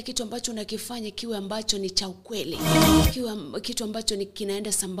 ili kila kitu ambacho unakifanya kiwe ambacho ni cha ukweli, kiwe kitu ambacho ni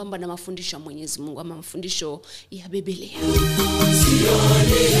kinaenda sambamba na mafundisho ya Mwenyezi Mungu ama mafundisho ya Biblia.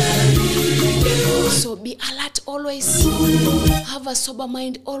 So be alert always, have a sober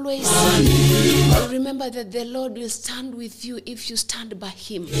mind always. Remember that the Lord will stand with you if you stand by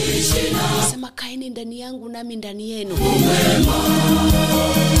him. Sema kaeni ndani yangu nami ndani yenu.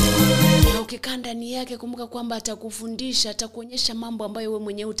 Na ukikaa ndani yake, kumbuka kwamba atakufundisha, atakuonyesha mambo ambayo wewe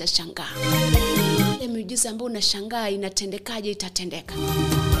mwenyewe utashangaa. Ile miujiza ambayo unashangaa inatendekaje, itatendeka.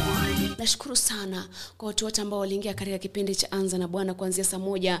 Nashukuru sana kwa watu wote ambao waliingia katika kipindi cha Anza na Bwana kuanzia saa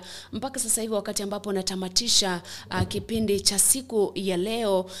 1 mpaka sasa hivi, wakati ambapo natamatisha kipindi cha siku ya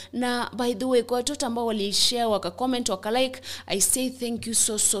leo. Na by the way, kwa watu wote ambao walishare, wakacomment, wakalike, I say thank you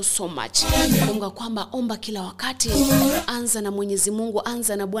so much. Kumbuka kwamba omba kila wakati, anza na Mwenyezi Mungu,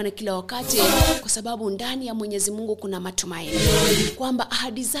 anza na Bwana kila wakati, kwa sababu ndani ya Mwenyezi Mungu kuna matumaini kwamba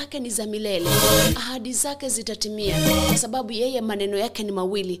ahadi zake ni za milele, ahadi zake zitatimia, kwa sababu yeye maneno yake ni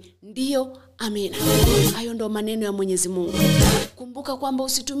mawili, ndio amina. Hayo ndo maneno ya Mwenyezi Mungu. Kumbuka kwamba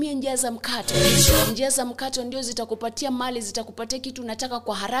usitumie njia za mkato. Njia za mkato ndio zitakupatia mali, zitakupatia kitu unataka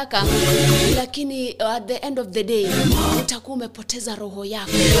kwa haraka, lakini at the end of the day utakuwa umepoteza roho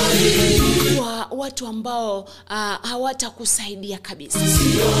yako kwa watu ambao hawatakusaidia kabisa.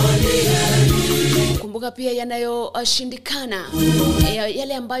 Kumbuka pia yanayoshindikana,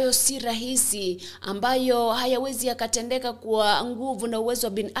 yale ambayo si rahisi, ambayo hayawezi yakatendeka kwa nguvu na uwezo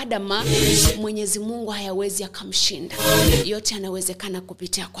wa binadamu, Mwenyezi Mungu hayawezi akamshinda. Yote yanawezekana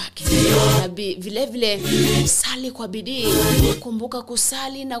kupitia kwake. Na vile vile sali kwa bidii. Kumbuka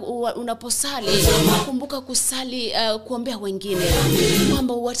kusali, na unaposali kumbuka kusali kuombea wengine,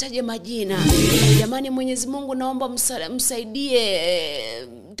 kwamba uwataje majina. Jamani, Mwenyezi Mungu naomba msaidie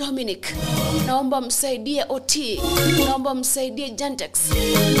Dominic, naomba msaidie Oti, naomba msaidie Jantex,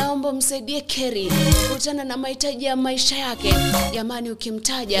 naomba msaidie Kerry kutana na mahitaji ya maisha yake. Jamani,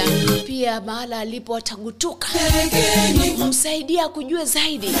 ukimtaja pia mahala alipo atagutuka. Msaidia kujua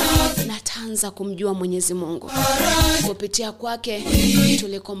zaidi, na ataanza kumjua Mwenyezi Mungu. Kupitia kwake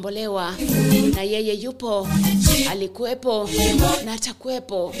tulikombolewa, na yeye yupo, alikuwepo na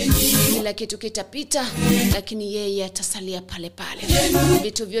atakuwepo. Kila kitu kitapita, lakini yeye atasalia pale pale.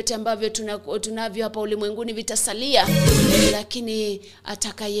 Vitu vyote ambavyo tunavyo hapa ulimwenguni vitasalia, lakini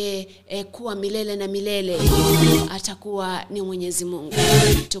atakaye kuwa milele na milele atakuwa ni Mwenyezi Mungu.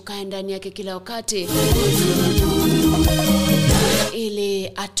 Tukae ndani yake kila wakati,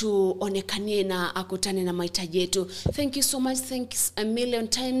 ili atuonekanie na akutane na mahitaji yetu. Thank you so much. Thanks a million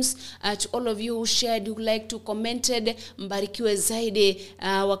times to all of you who shared, who like to commented. Mbarikiwe zaidi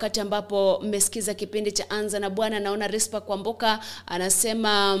wakati ambapo mmesikiza kipindi cha Anza na Bwana. Naona Respa Kwamboka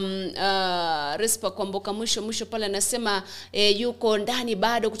anasema Respa Kwamboka mwisho pale anasema yuko ndani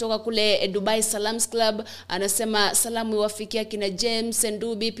bado kutoka kule Dubai Salams Club. Anasema salamu iwafikia kina James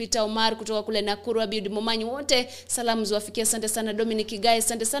Ndubi, Peter Omar kutoka kule Nakuru, Abudi Momanyi, wote salamu ziwafikia. Asante sana Dominic Guy,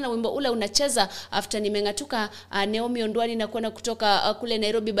 asante sana. Wimbo ule unacheza after nimengatuka. Naomi Ondwani na kuona kutoka kule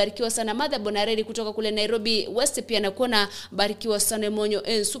Nairobi, barikiwa sana. Mother Bonareri kutoka kule Nairobi West pia na kuona, barikiwa sana. Monyo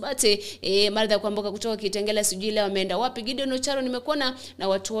Subate Martha Kwamboka kutoka Kitengela, sijui leo ameenda wapi. Gideon Ocharo nimekuona, na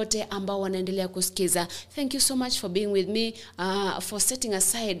watu wote ambao wanaendelea kusikiza. Thank you so much for being with me, for setting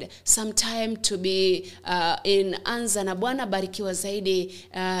aside some time to be in Anza Na Bwana. Barikiwa zaidi,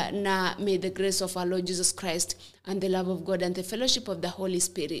 na may the grace of our Lord Jesus Christ and the love of God and the fellowship of the Holy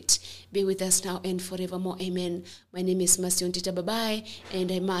Spirit be with us now and forevermore. Amen. My name is Mercy Ontita. Bye-bye,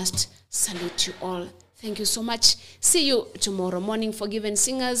 and I must salute you all. Thank you so much. See you tomorrow morning. Forgiven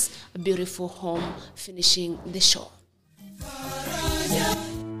Singers, a beautiful home, finishing the show.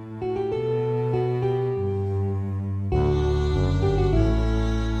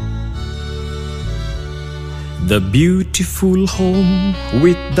 The beautiful home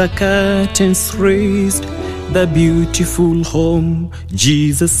with the curtains raised, the beautiful home,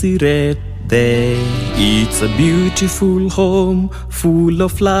 Jesus is right there. It's a beautiful home full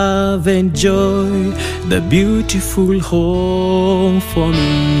of love and joy, the beautiful home for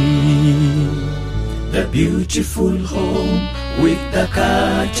me. The beautiful home with the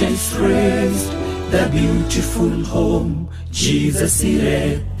curtains raised, the beautiful home, Jesus is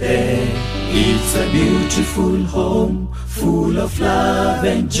right there. It's a beautiful home full of love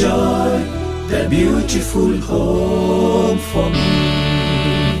and joy, the beautiful home for me.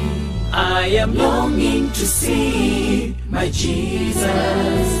 I am longing to see my Jesus.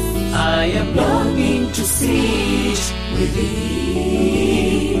 I am longing to sit with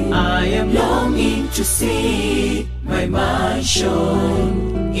Him. I am longing to see my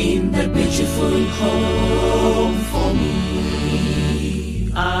mansion in the beautiful home for me.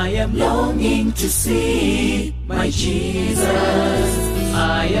 I am longing to see my Jesus.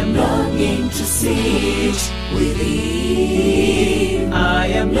 I am longing to sit with Him. I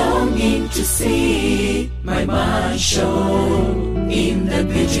am longing to see my mansion in the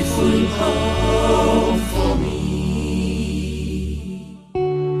beautiful home for me.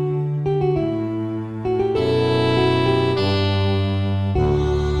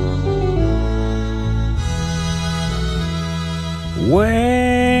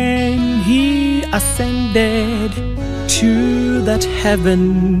 When He ascended to that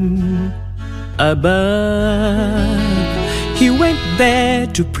heaven above, He went there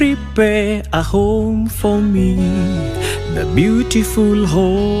to prepare a home for me, the beautiful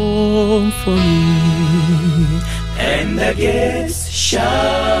home for me. And the gates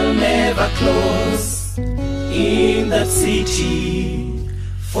shall never close in that city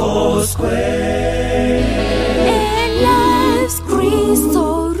four square.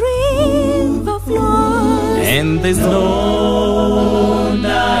 Crystal river flows, and there's no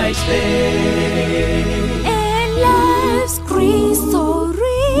night there. And life's crystal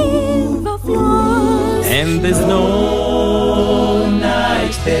river flows, And there's no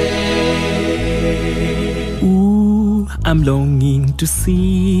night there. Ooh, I'm longing to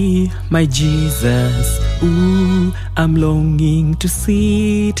see my Jesus. Ooh, I'm longing to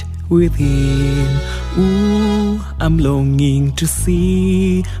sit with Him. Ooh, I'm longing to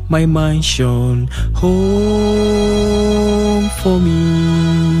see my mansion home for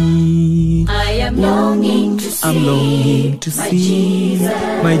me. I am longing to see, I'm longing to see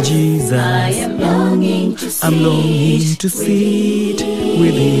my Jesus. I am longing to see, I'm longing to sit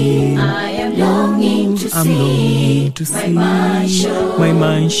with Him. I am longing to I'm longing to see my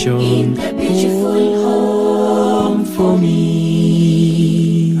mansion in the beautiful home for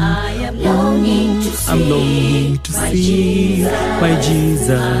me. I am longing to see, I'm longing to see my Jesus.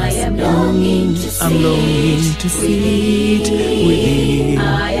 I am longing to see, I'm longing to sit with Him.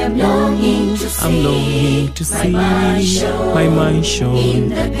 I am longing to see, I'm longing to see my mansion in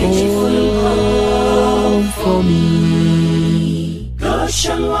the beautiful home for me. God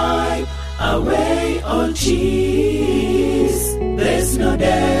shall wipe away all tears. There's no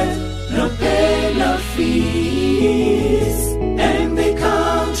death, no pain, no fears, and they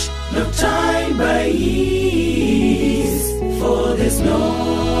count no time by years, for there's no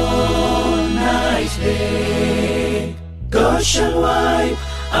night there. God shall wipe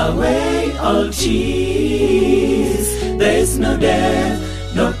away all tears. There's no death,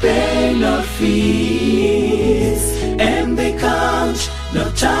 no pain, no fears, and they count no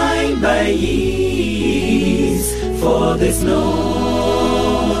time by years, for there's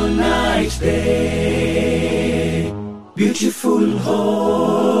no night there. Beautiful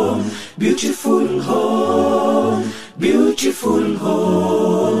home, beautiful home, beautiful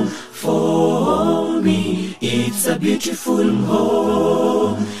home for me. It's a beautiful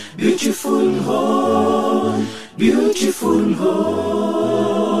home, beautiful home, beautiful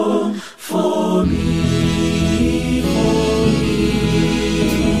home for me.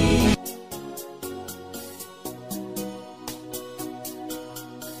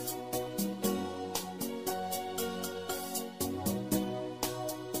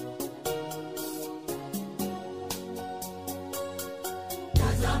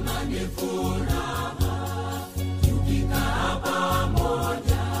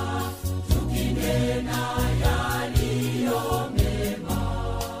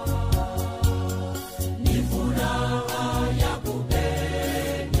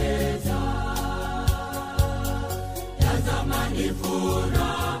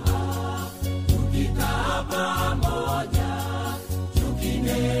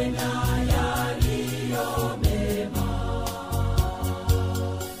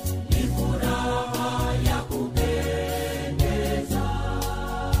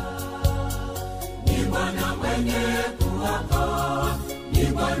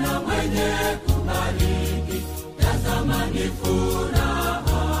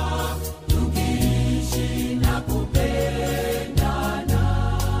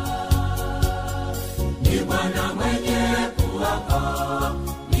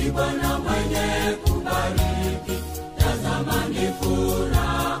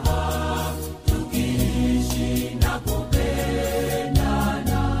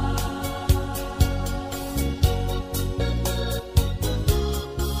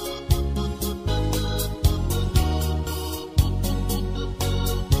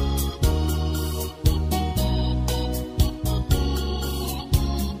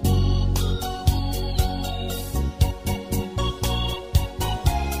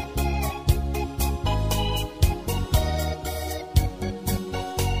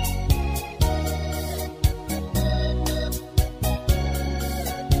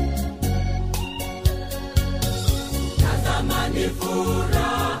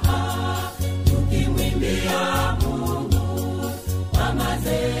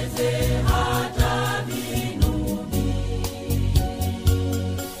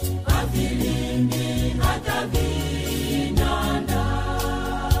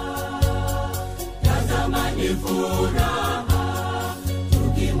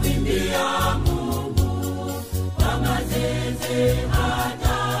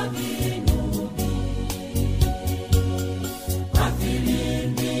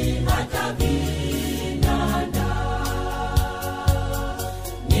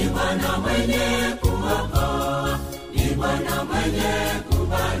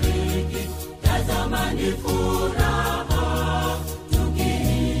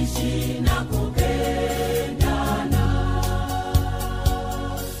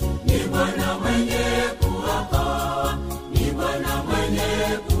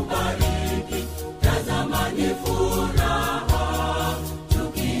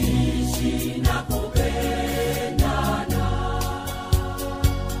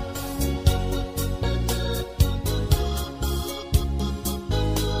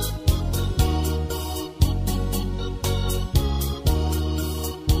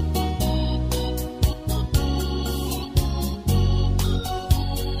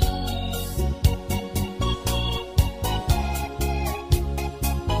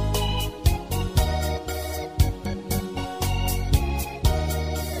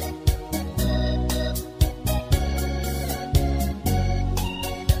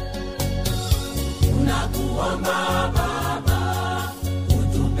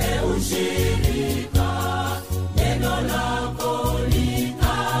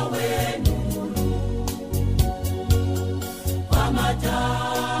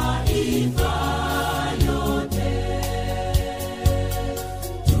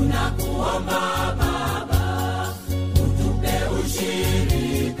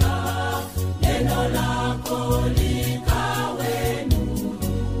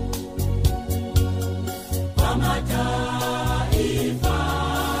 Kwa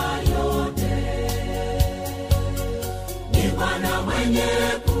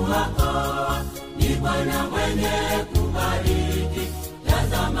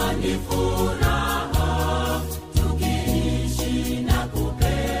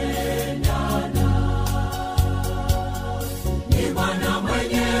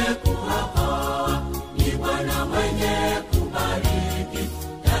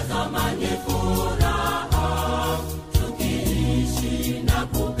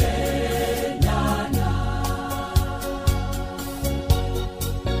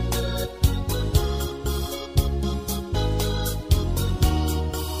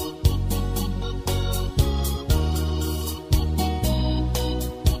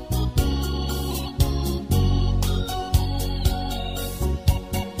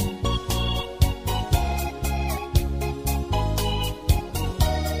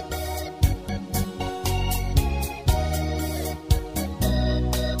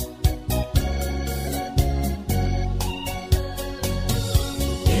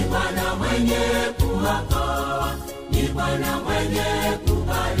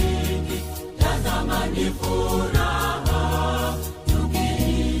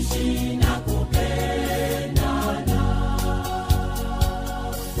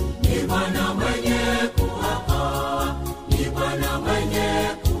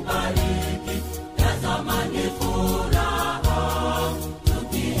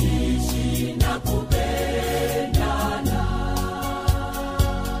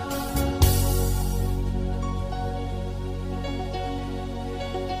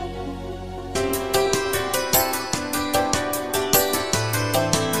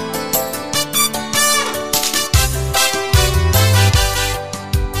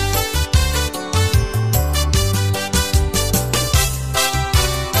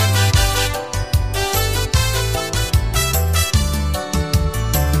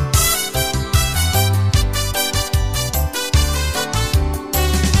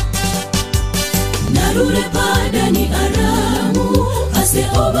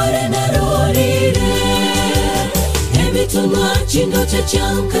chindo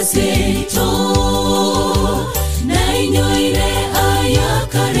chachanka seito na inyoire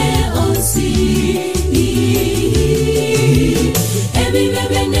ayakare onsi ebi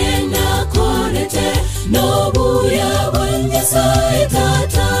bebene na korete nobuya bwanya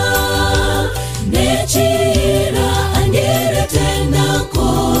saitata nechira anderete na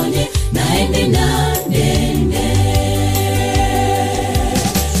konye na ende na nene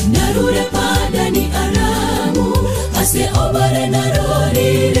narure pada ni aramu ase obare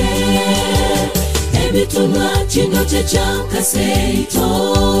narorire ebituma chindo chachanka seito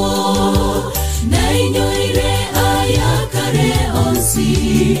na inyoire ayakare onsi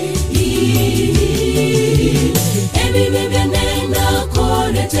ebi bebene na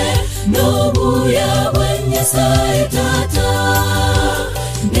korete nobuya bwanya saitata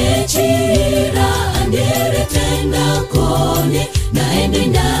nechira anderete na konye na ende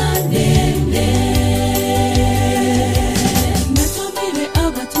na nene natomire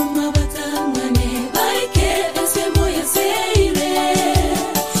abatuma batangane baike esemo ya seire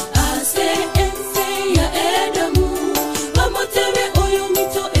ase ense ya edamu bamotebe oyo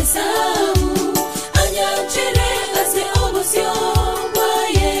mito esau anyachere ase obosyo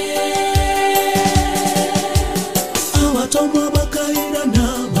baye abatoma bakaira na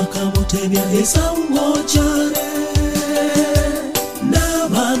bakamutebya esau ngochare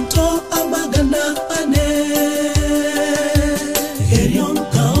nabanto amagana ane erion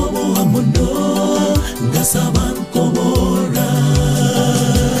kaobo amundo ngasaban komora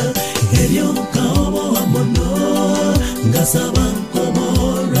erion kaobo amundo ngasaban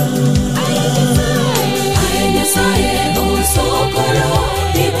komora ayenya saye osokoro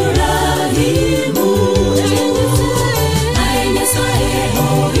Ibrahimu ayenya saye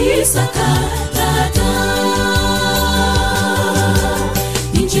Isaka tata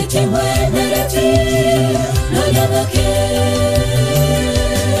injete mwenereti no yabake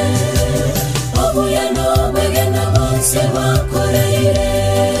obuya no begena bonse wakoreire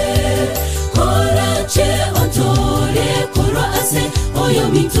korache ontore koro ase oyo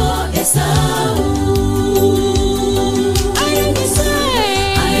mito esau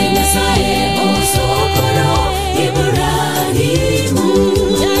ayenya saye osokoro Ibrahimu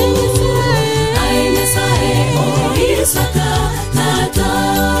ayenya saye Isaka tata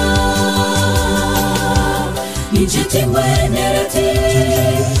injete mwenereti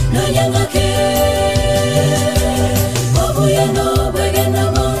no yangake obuya no begena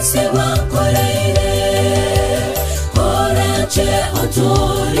bonse wakoreire korache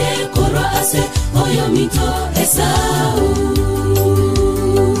ontore koro ase oyo mito esau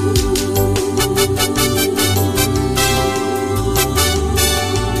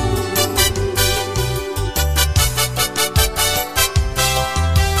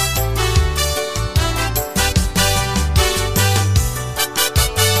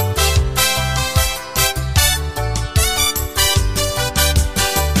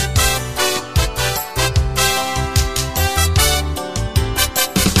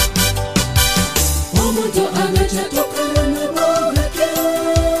omuntu agachatoka na bogake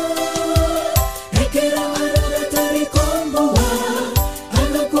ekera aratari komboa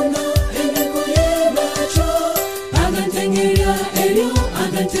agakona enengo yebacho agantengeria elio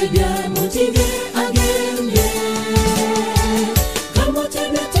agantebya mutige agende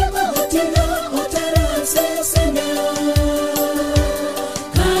kamotebeteba hotina otarasesena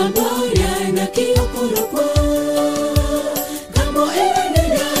kamboria na kiyokorokwa kamo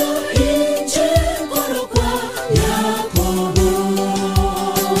enenea inche korokwa Yakobo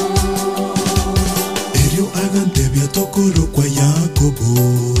erio agantebya tokoro kwa Yakobo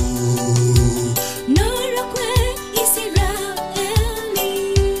norokwe Israeli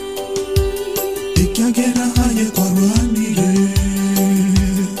ikiagera haye kwa rwanire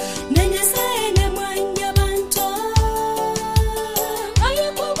nenyasaye ne mwanya banto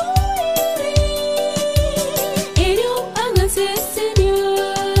ayakoboiri elio agasesenyo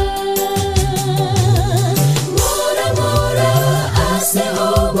mora ase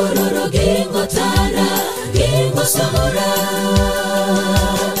obororo gingo tara gingo samora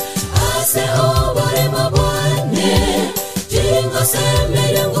ase obore mabwane gingo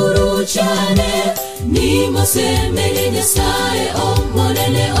semele nguru chane nimo semele nyasaye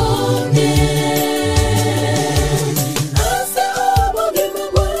omonene one ase oboge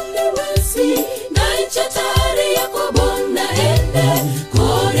mabwane wesi naichatari yakobona ende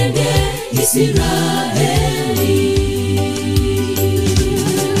korende Israeli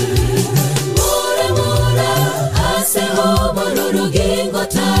mora ase obororo gingo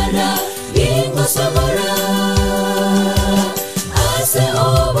tara gingo samora ase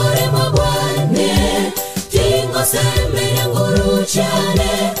obore mabwane gingo semele nguru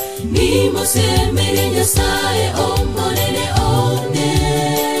Osemere Nyasaye omonene one.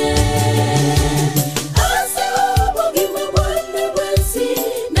 Ase obogima Bwana bwensi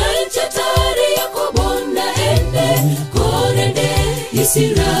na nchatari yakobona ende korende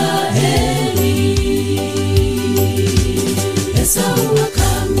Israeli. Esau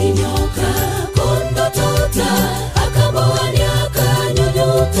akaminyoka kondo tota akaboani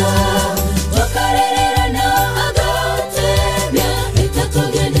akanyonyota tokarerera na agatebya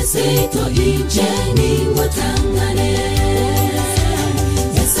etatogende seito injeni watangane.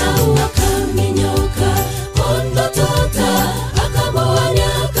 Esau akaminyoka kondo tota akaboani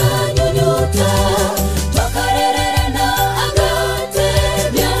akanyonyota tokarerera na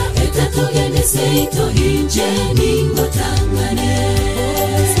agatebya etatogende seito injeni watangane.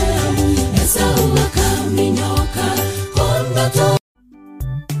 Esau akaminyoka kondo tota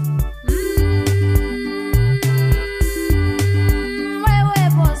wewe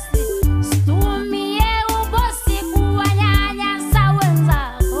bosi, stumie ubosi kuwanyanyasa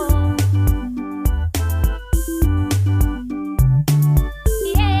wenzako.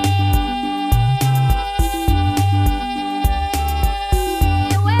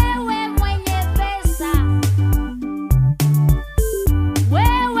 Wewe mwenye pesa,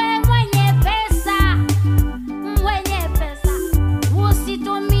 wewe mwenye pesa,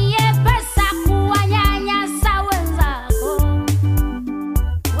 usitumie pesa kuwanyanyasa wenzako.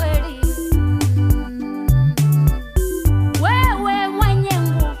 Kweli. Wewe mwenye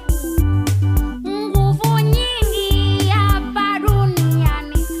nguvu nyingi hapa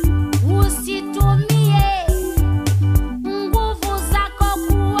duniani, usitumie nguvu zako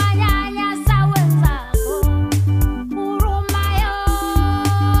kuwanyanyasa wenzako. Huruma yo,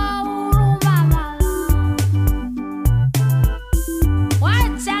 huruma mama.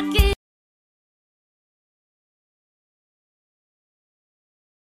 Wacha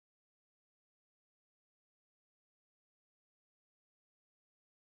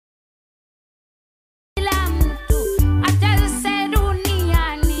kila mtu atese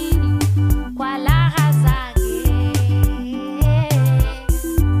duniani kwa raha zake.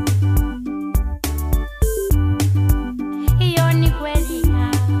 Hiyo ni kweli,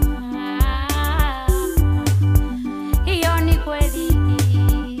 hiyo ni kweli,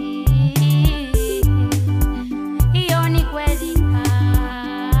 hiyo ni kweli,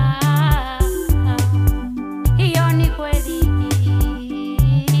 hiyo ni kweli,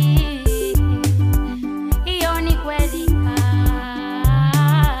 hiyo ni kweli,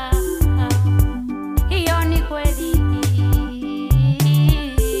 hiyo ni kweli,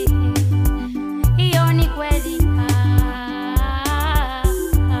 hiyo ni kweli.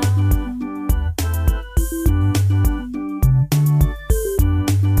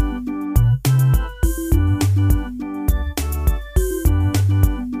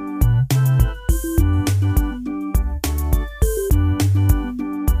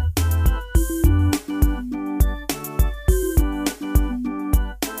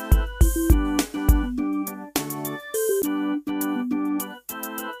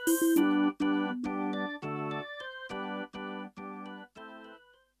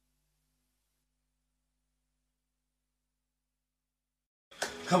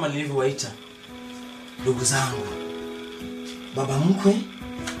 Kama nilivyowaita ndugu zangu, baba mkwe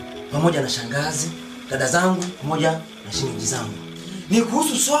pamoja na shangazi, dada zangu pamoja na shemeji zangu, ni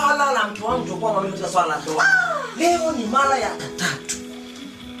kuhusu swala la mke wangu tulikuwa mwamini katika swala la ndoa. Leo ni mara ya 3.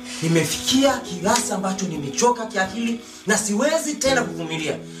 Nimefikia kiasi ambacho nimechoka kiakili na siwezi tena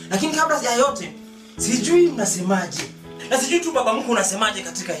kuvumilia. Lakini kabla ya yote, sijui mnasemaje. Na sijui tu baba mkwe unasemaje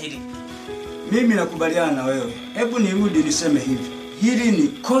katika hili. Mimi nakubaliana na wewe. Hebu nirudi niseme hivi. Hili ni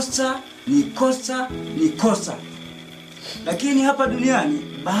kosa, ni kosa, ni kosa. Lakini hapa duniani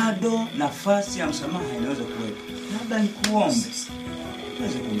bado nafasi ya msamaha inaweza kuwepo. Labda nikuombe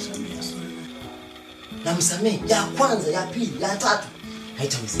uweze kumsamehe. Na msamehe ya kwanza, ya pili, ya 3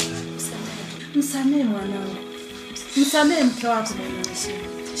 haitawezekana. Msamehe mwanangu. Msamehe mke wako mwanangu.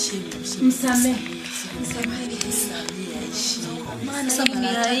 Msamehe. Maana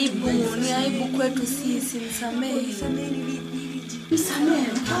ni aibu kwetu sisi. Msamehe. Msamehe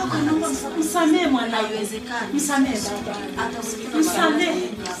mke wako, naomba msamehe mwanangu. Haiwezekani. Msamehe baba. Msamehe.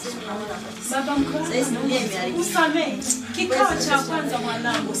 Baba mke wako. Sasa dunia imeharibu. Msamehe. Kikao cha kwanza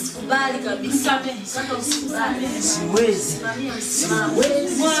mwanangu. Sikubali kabisa. Msamehe. Sasa usikubali. Siwezi.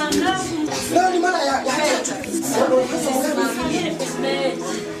 Siwezi. Mwanangu. Leo ni mara ya 3.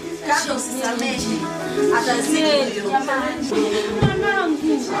 Kaka usisamehe. Atazidi mwanangu.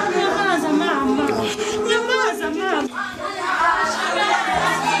 Nyamaza mama. Nyamaza mama.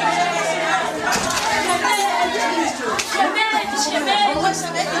 Shemeji.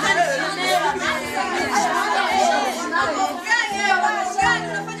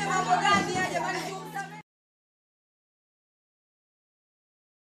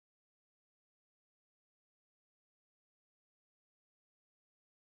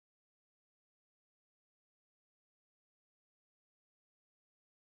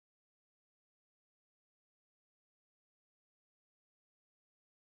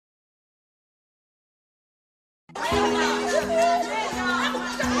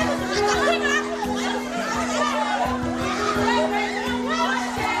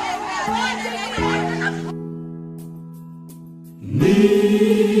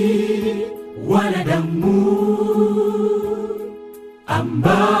 Ni wanadamu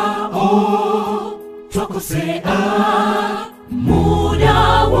ambao twakosea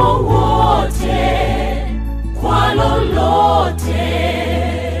muda wowote kwa lolote,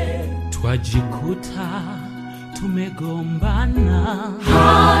 twajikuta tumegombana.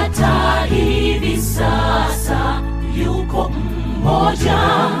 Hata hivi sasa yuko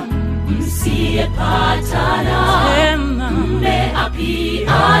mmoja msiyepatana,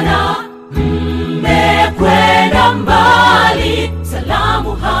 mmeapiana, mmekwenda mbali,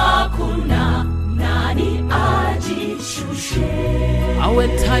 salamu hakuna, nani ajishushe? Awe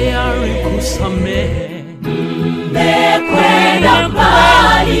tayari kusamehe. Mmekwenda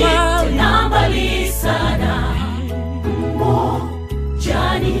mbali, tena mbali sana,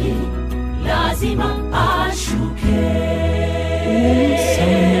 mmojani lazima ashuke.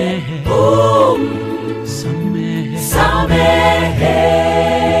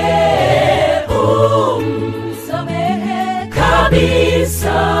 Samehe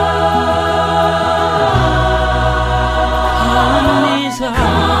kabisa.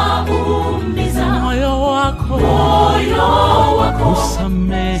 Kaumiza moyo wako,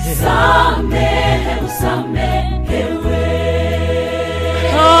 usamehe, usamehewe.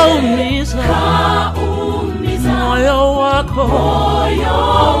 Kaumiza moyo wako,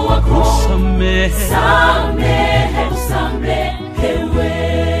 usamehe, usamehewe.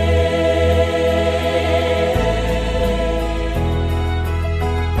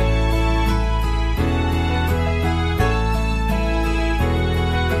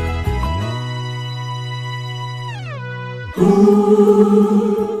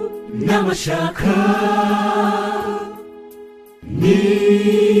 Na mashaka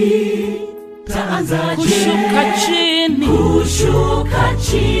nitaanzaje kushuka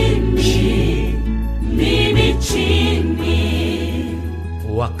chini, mimi chini,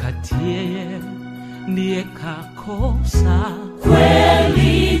 wakati yeye ndiye kakosa.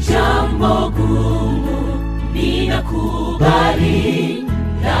 Kweli jambo gumu ninakubali,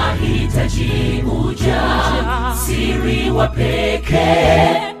 nahitaji ujasiri wa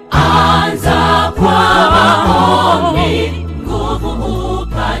pekee. Anza kwa maombi, nguvu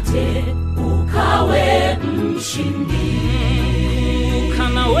upate, ukawe mshindi.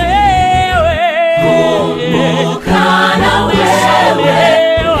 Kana wewe, kana wewe,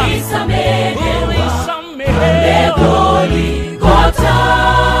 ulisamehewa pale Goligota.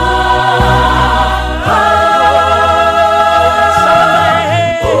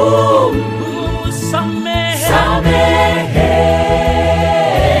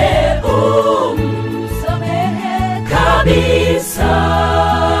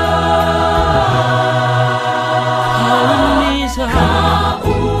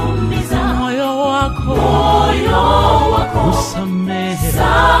 Kaumiza moyo wako, usamehe,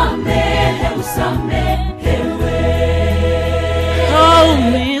 usamehewe.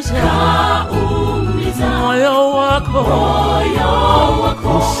 Kaumiza moyo wako,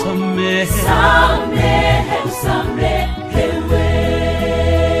 usamehe, usamehewe.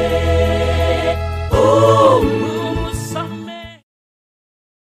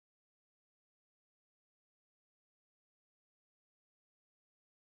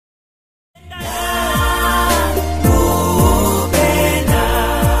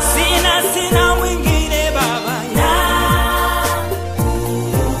 Sina mwingine baba ya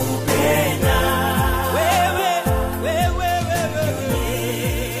wewe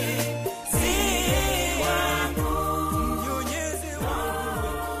si wangu, mnyonyezi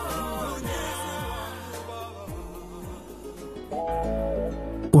wangu.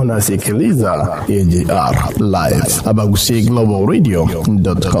 Unasikiliza AGR Live,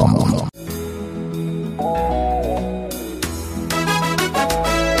 abaguseglobalradio.com.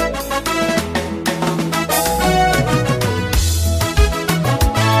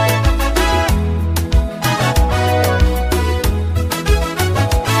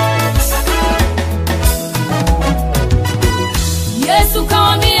 Yesu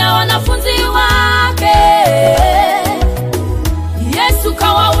kawaambia wanafunzi wake, Yesu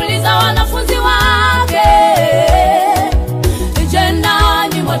kawauliza wanafunzi wake, je,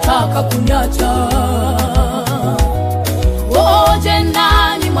 nanyi mwataka kuniacha? Oh, je,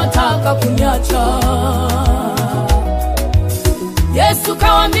 nanyi mwataka kuniacha? Yesu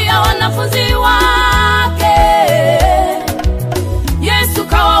kawaambia wanafunzi wake, Yesu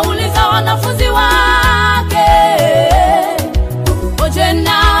kawauliza wanafunzi wake, je,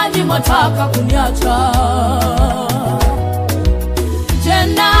 nanyi mwataka kuniacha? Je,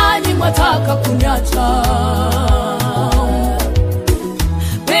 nanyi mwataka kuniacha?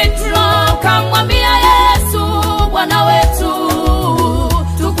 Petro kamwambia Yesu, Bwana wetu,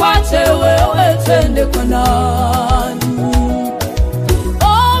 tukwache wewe twende kwa nani?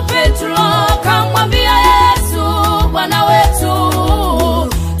 Oh, Petro kamwambia Yesu, Bwana wetu,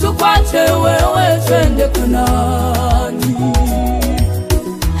 tukwache wewe twende kwa nani?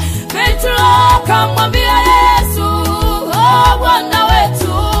 Petro kamwambia Yesu, oh, Bwana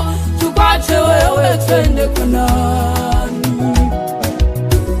wetu, tukwache wewe twende kwa nani?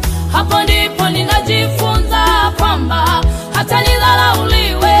 Hapo ndipo ninajifunza kwamba hata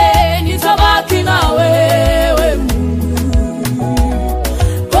nidharauliwe nitabaki na wewe Mungu.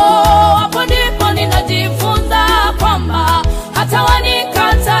 Oh, hapo ndipo ninajifunza kwamba hata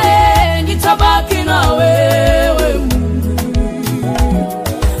wanikatae nitabaki na wewe Mungu.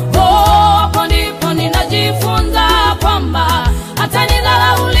 Oh, hapo ndipo ninajifunza kwamba hata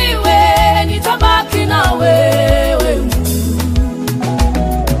nidharauliwe nitabaki na wewe Mungu.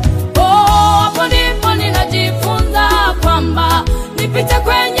 Oh, hapo ndipo ninajifunza kwamba nipite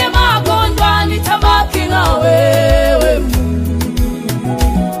kwenye magonjwa nitabaki na wewe Mungu.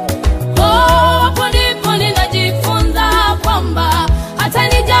 Oh, hapo ndipo ninajifunza kwamba hata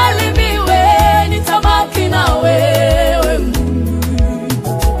nijaribiwe nitabaki na wewe Mungu.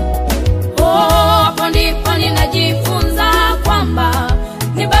 Oh, hapo ndipo ninajifunza kwamba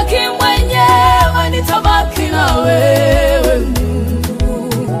nibaki mwenyewe nitabaki na wewe Mungu.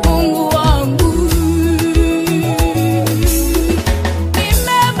 Mungu wangu,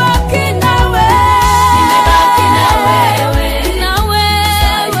 nimebaki na wewe, na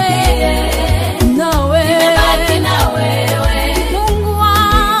wewe, na wewe, nimebaki na wewe. Mungu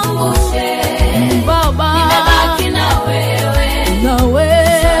wangu, Baba, nimebaki na wewe, na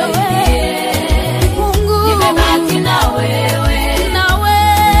wewe. Mungu, nimebaki na wewe, na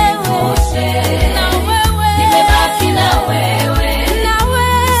wewe, na wewe, nimebaki na wewe, na wewe.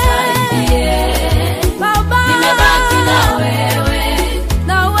 Baba, nimebaki na wewe,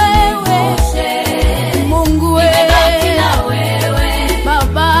 na wewe. Mungu, nimebaki na wewe,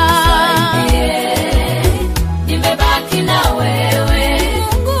 Baba, nimebaki na wewe.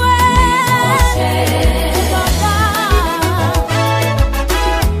 Mungu,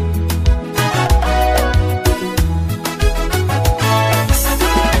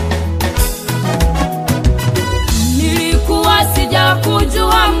 nilikuwa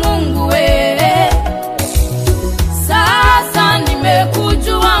sijakujua Mungu sasa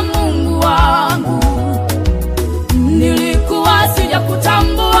nimekujua Mungu wangu. Nilikuwa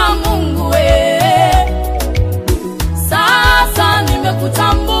sijakutambua Mungu sasa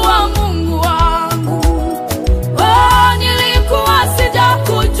nimekutambua Mungu wangu. Oh, nilikuwa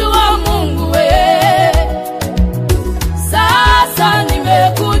sijakujua Mungu sasa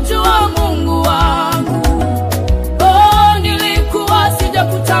nimekujua Mungu wangu. Oh, nilikuwa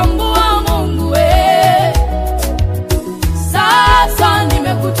sijakutambua Mungu sasa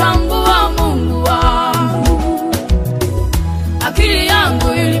nimekutambua Mungu wangu. Akili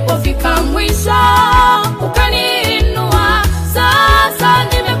yangu ilipofika mwisho ukaniinua, sasa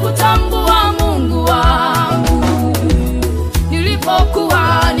nimekutambua Mungu wangu.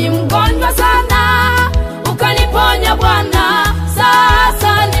 Nilipokuwa ni mgonjwa sana ukaniponya Bwana,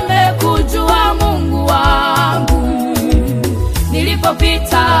 sasa nimekujua Mungu wangu.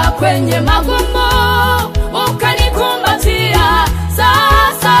 Nilipopita kwenye magumu ukanikumbatia,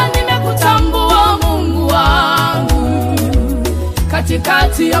 sasa nimekutambua Mungu wangu.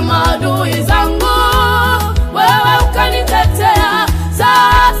 Katikati ya maadui zangu wewe ukanitetea,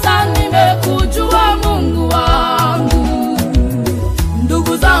 sasa nimekujua Mungu wangu.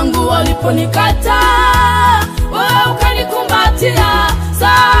 Ndugu zangu waliponikataa wewe ukanikumbatia,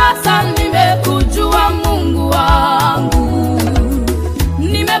 sasa nimekujua Mungu wangu.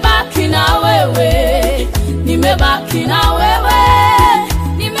 Nimebaki na wewe, nimebaki na wewe,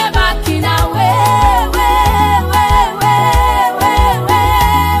 nimebaki na wewe, wewe, wewe,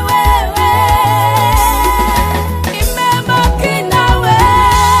 wewe. Nimebaki na wewe,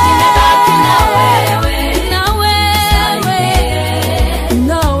 nimebaki na wewe, na wewe,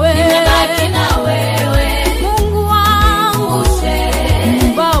 na wewe, nimebaki na wewe. Mungu wangu,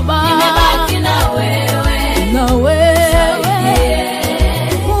 Baba, nimebaki na wewe, na wewe.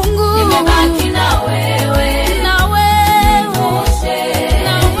 Mungu, nimebaki na wewe, na wewe.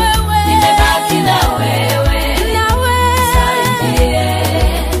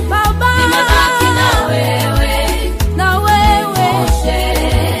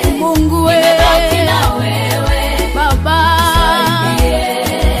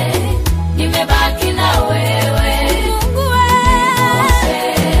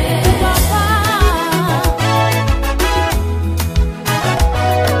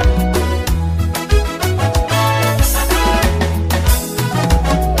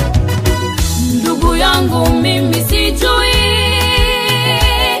 wangu mimi sijui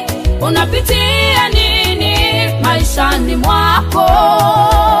unapitia nini maishani mwako.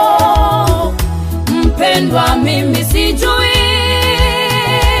 Mpendwa, mimi sijui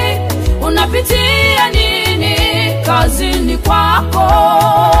unapitia nini kazini kwako.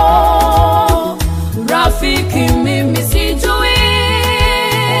 Rafiki, mimi sijui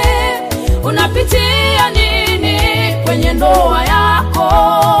unapitia nini kwenye ndoa yako.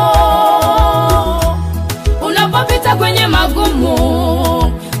 Unapopita kwenye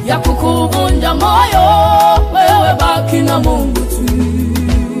magumu ya kukuvunja moyo, wewe baki na Mungu tu.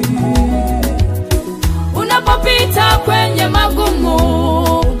 Unapopita kwenye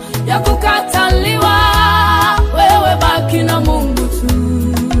magumu ya kukataliwa, wewe baki na Mungu tu.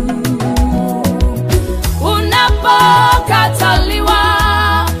 Unapokataliwa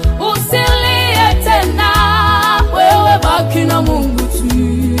usilie tena, wewe baki na Mungu tu.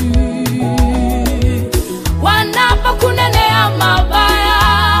 Wanapokunenea mabaya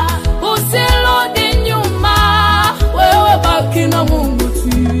usirudi nyuma, wewe baki na Mungu tu.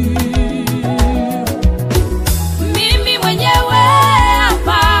 Mimi mwenyewe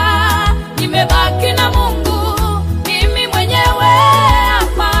hapa nimebaki na Mungu. Mimi mwenyewe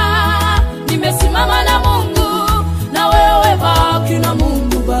hapa nimesimama na Mungu, na wewe baki na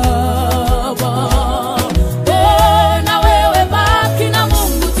Mungu Baba. Na wewe baki na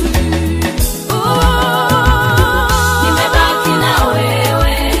Mungu tu. Nimebaki na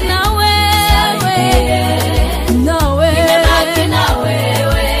wewe, na wewe, na wewe, nimebaki na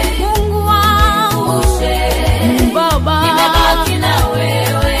wewe Mungu wangu Baba. Nimebaki na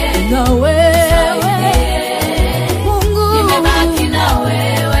wewe, na wewe Mungu. Nimebaki na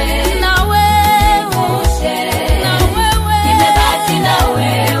wewe, na wewe, na wewe. Nimebaki na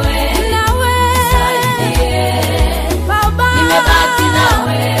wewe, na wewe Baba. Nimebaki na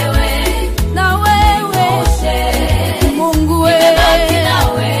wewe, na wewe Mungu. Nimebaki na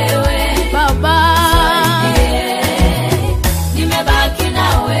wewe Baba. Nimebaki na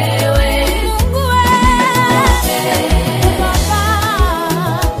wewe Mungu Baba.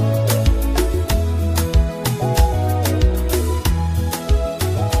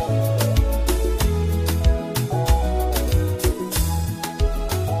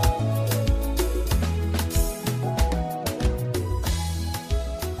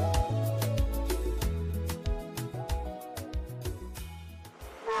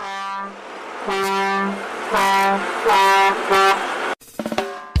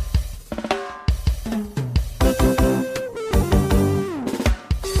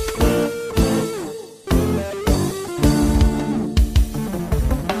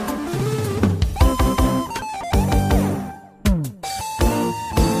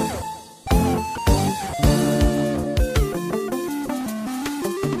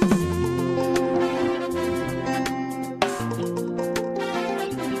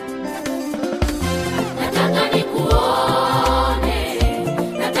 Nataka nikuone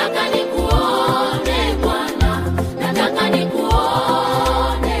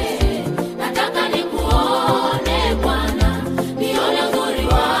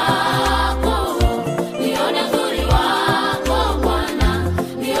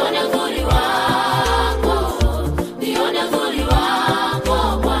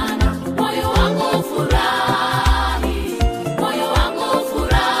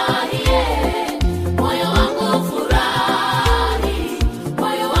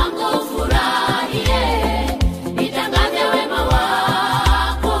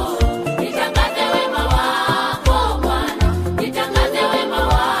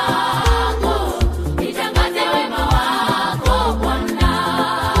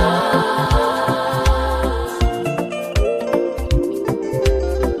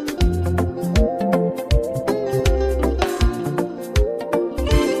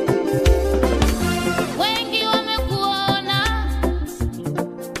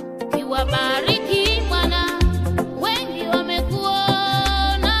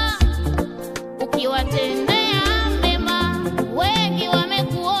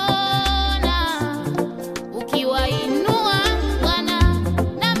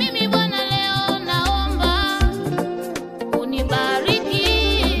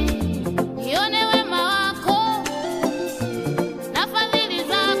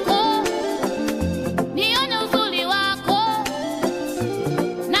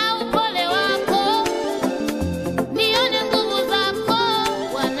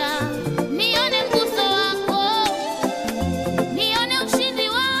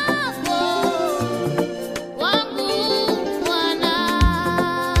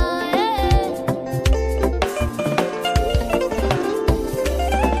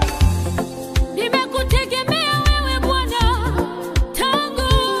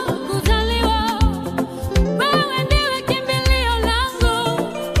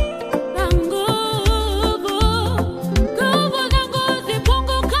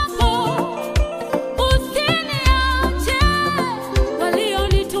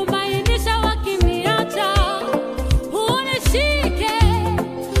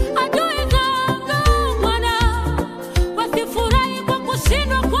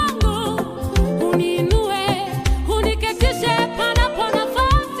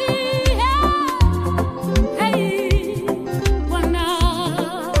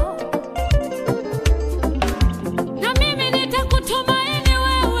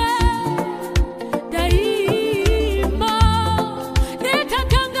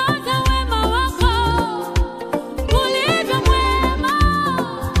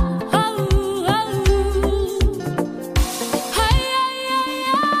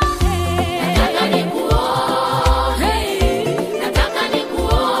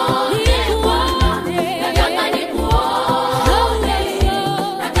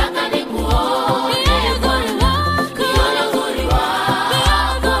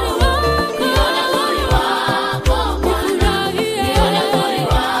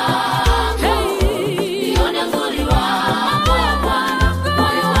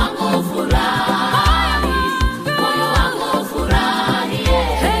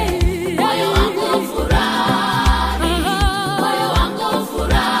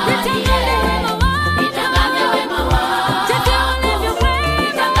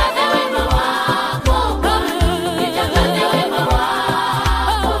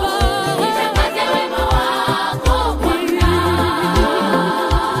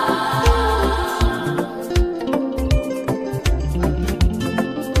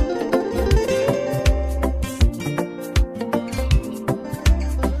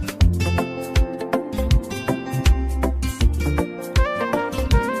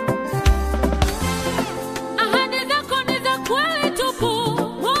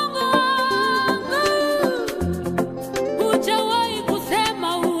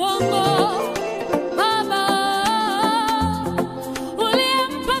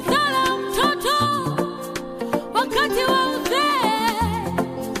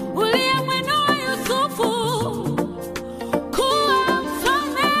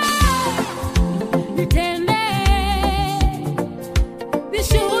Ananipenda,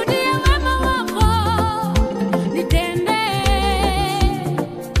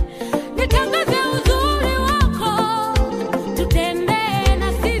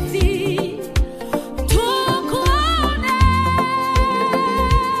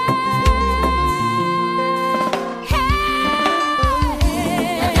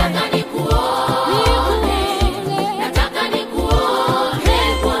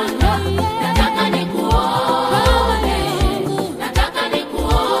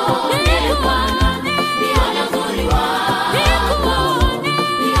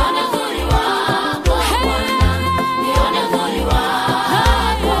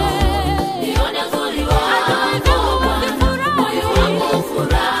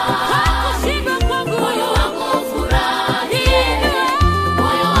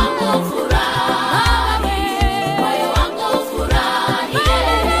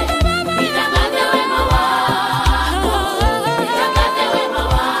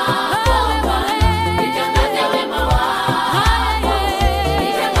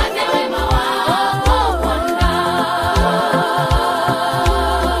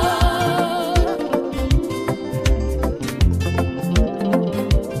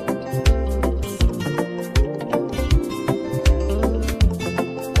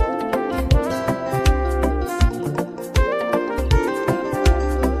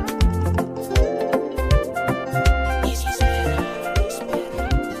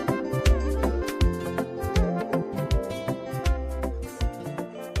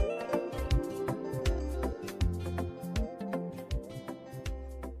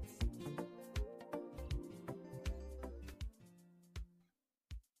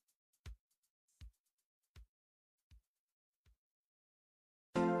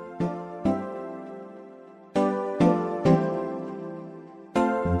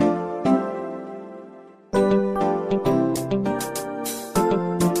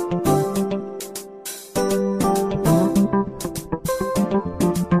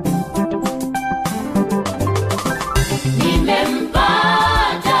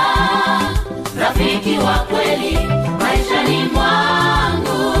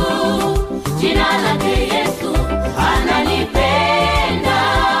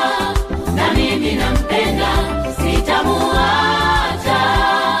 na mimi nampenda,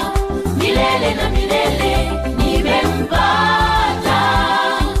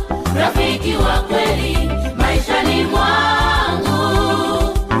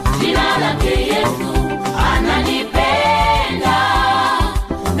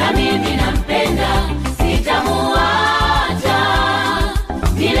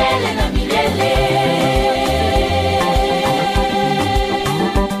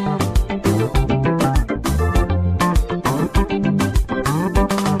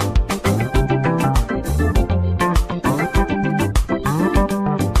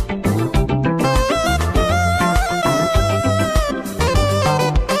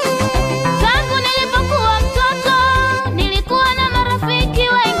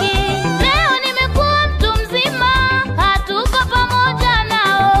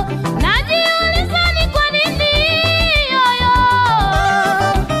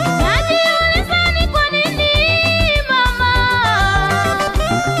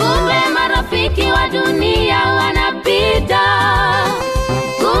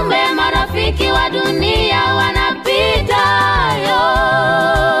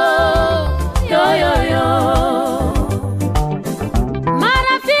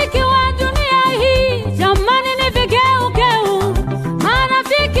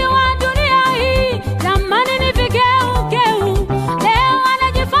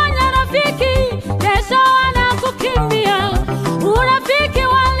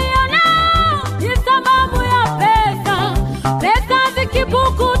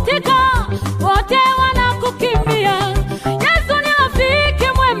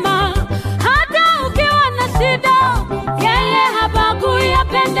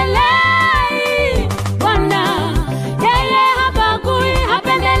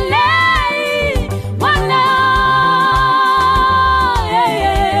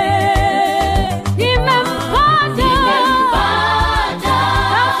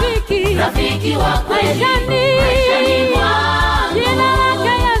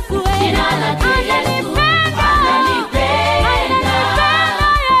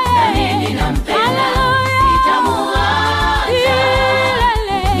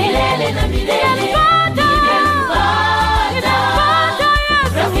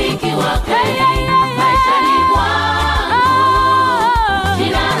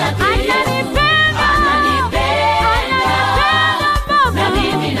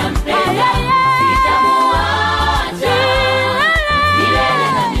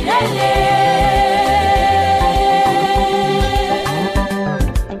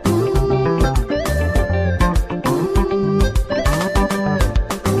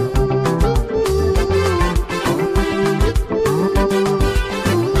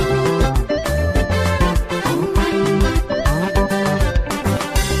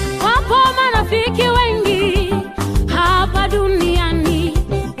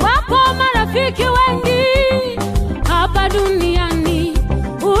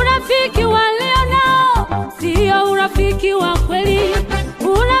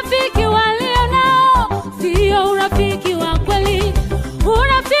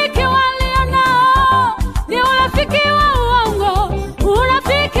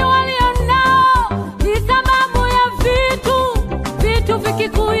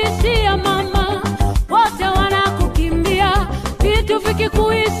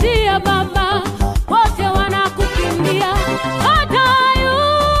 ukikuishia Baba, wote wanakukimbia. Hata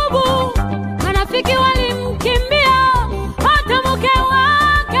Ayubu marafiki walimkimbia, hata mke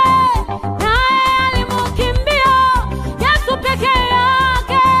wake naye alimkimbia. Yesu peke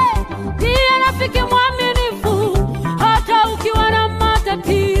yake ndiye rafiki mwaminifu, hata ukiwa na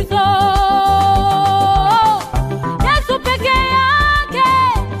matatizo. Yesu peke yake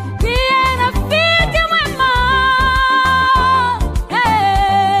ndiye rafiki mwema.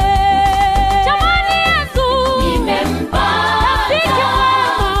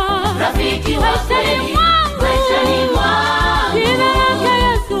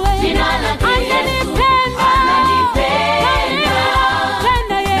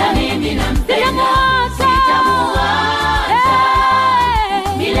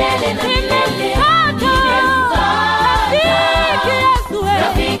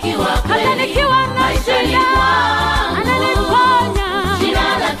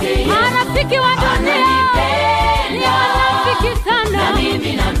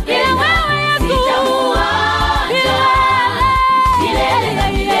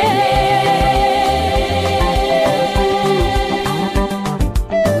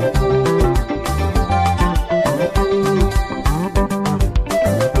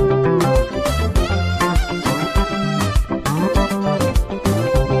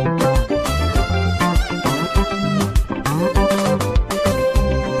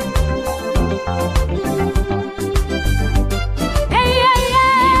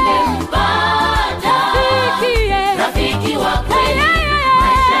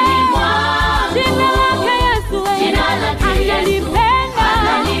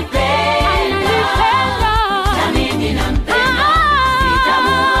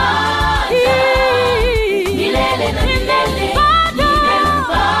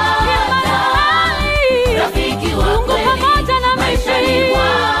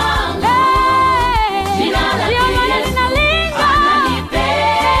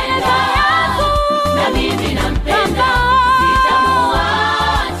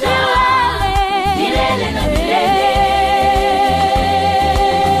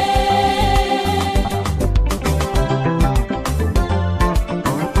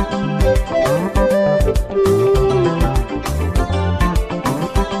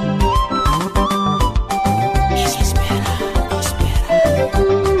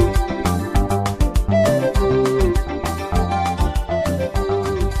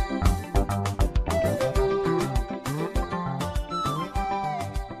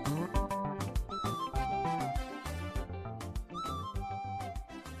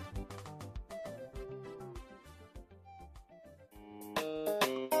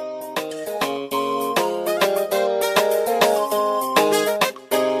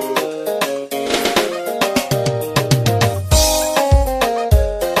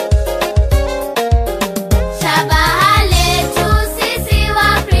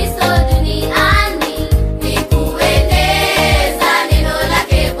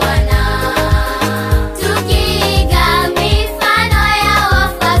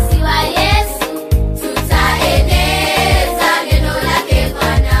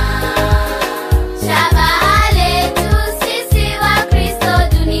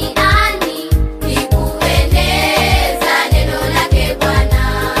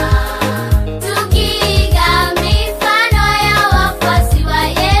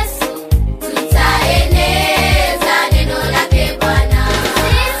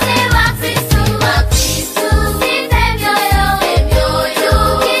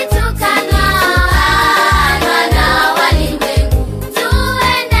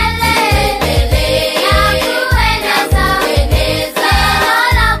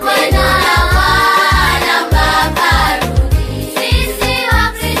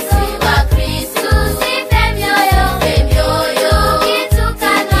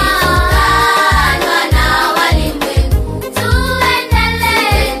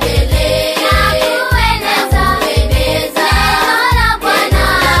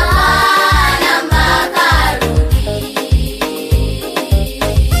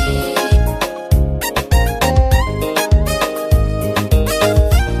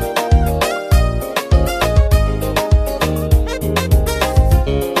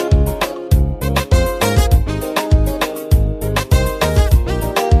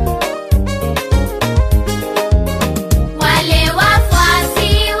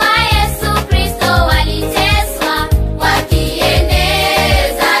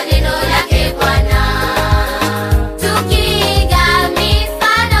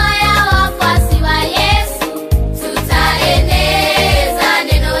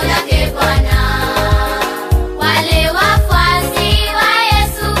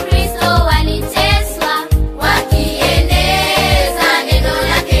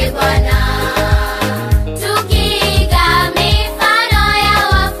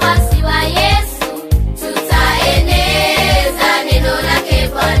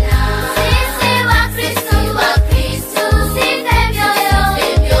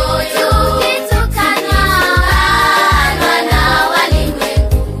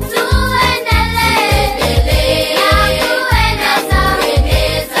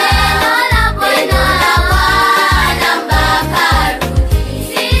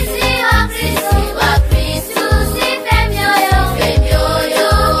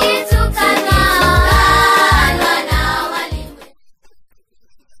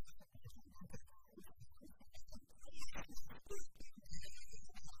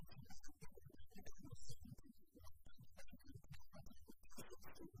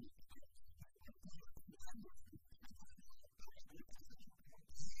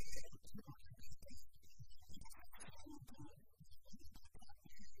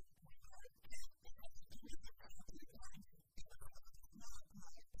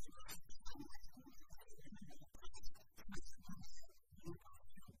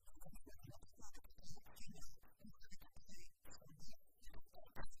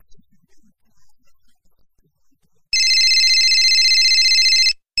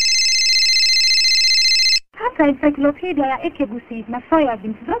 Sasa encyclopedia ya Ekebusi na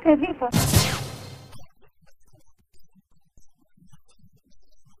soybeans zote zipo.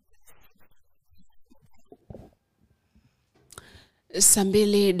 Saa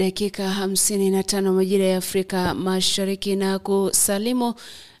 2:55 majira ya Afrika Mashariki, na kusalimu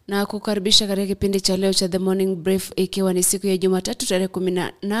na kukaribisha katika kipindi cha leo cha The Morning Brief, ikiwa ni siku ya Jumatatu tarehe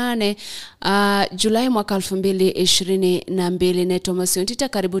 18 Julai mwaka 2022. Na Thomas Untita,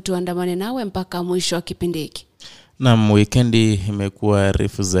 karibu tuandamane nawe mpaka mwisho wa kipindi hiki. Naam, weekendi imekuwa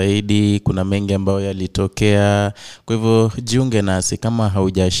refu zaidi, kuna mengi ambayo yalitokea. Kwa hivyo jiunge nasi, kama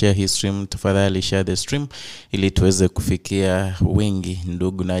haujashare hii stream, tafadhali share the stream ili tuweze kufikia wengi,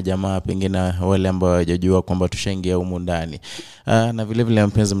 ndugu na jamaa, pengine wale ambao hawajajua kwamba tushaingia humu ndani. Na vile vile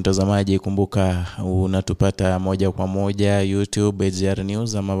mpenzi mtazamaji, kumbuka unatupata moja kwa moja YouTube AGR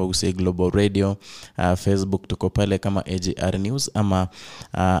News ama Abagusi Global Radio, Facebook tuko pale kama AGR News ama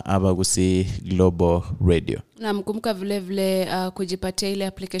Abagusi Global Radio. Na mkumbuka vile vile kujipatia ile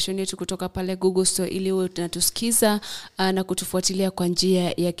application yetu kutoka pale Google Store ili uwe unatusikiza na kutufuatilia kwa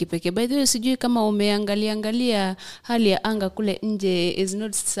njia ya kipekee. By the way, sijui kama umeangalia hali ya anga kule nje, is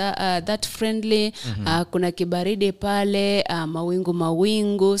not that friendly. Kuna kibaridi pale,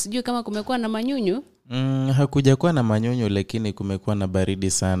 mawingu. Sijui kama kumekuwa na manyunyu. Hakuja kuwa na manyunyu, lakini kumekuwa na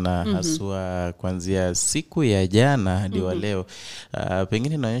baridi sana, haswa kuanzia siku ya jana hadi wa leo.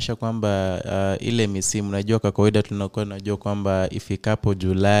 Pengine inaonyesha kwamba ile misimu, unajua kwa kawaida tunakuwa tunajua kwamba ifikapo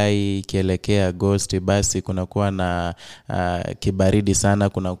Julai ikielekea Agosti basi kunakuwa na kibaridi sana,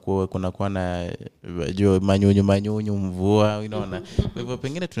 kunakuwa na manyunyu, mvua, unaona. Kwa hivyo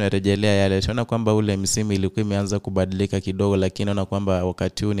pengine tunarejelea yale, tunaona kwamba ule misimu ilikuwa imeanza kubadilika kidogo, lakini naona kwamba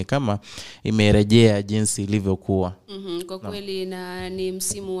wakati huu ni kama imerejea jinsi ilivyokuwa. Kwa kweli, na ni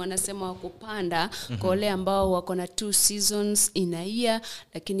msimu wanasema wa kupanda kwa wale ambao wako na 2 seasons in a year,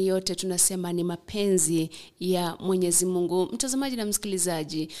 lakini yote tunasema ni mapenzi ya Mwenyezi Mungu. Mtazamaji na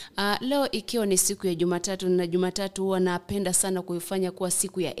msikilizaji, leo ikiwa ni siku ya Jumatatu, na Jumatatu huwa napenda sana kuifanya kuwa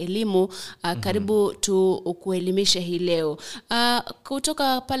siku ya elimu. Karibu kuelimisha hii leo.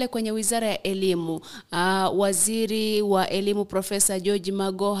 Kutoka pale kwenye Wizara ya Elimu, Waziri wa Elimu Profesa George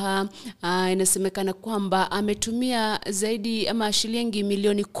Magoha inasemekana kwamba ametumia zaidi ama shilingi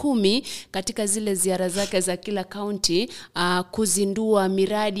milioni 10 katika zile ziara zake za kila kaunti kuzindua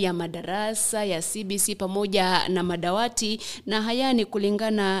miradi ya madarasa ya CBC pamoja na madawati. Na haya ni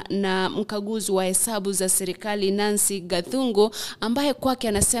kulingana na mkaguzi wa hesabu za serikali Nancy Gathungu, ambaye kwake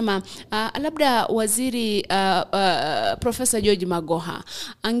anasema labda waziri Profesa George Magoha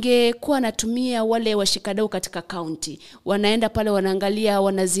angekuwa anatumia wale washikadau katika kaunti, wanaenda pale wanaangalia,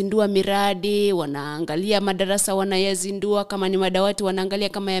 wanazindua miradi, wanaangalia madarasa wanayazindua, kama ni madawati wanaangalia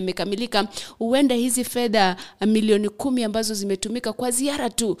kama yamekamilika, huenda hizi fedha milioni 10 ambazo zimetumika kwa ziara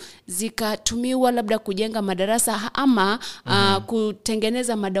tu zikatumiwa labda kujenga madarasa ama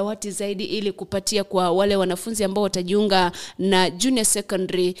kutengeneza madawati zaidi, ili kupatia kwa wale wanafunzi ambao watajiunga na junior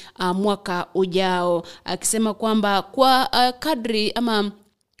secondary mwaka ujao. Akisema kwamba kwa kadri ama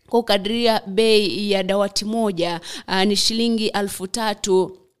kwa kadiria bei ya dawati moja ni shilingi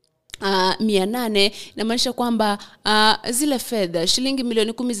 3,800, inamaanisha kwamba zile fedha shilingi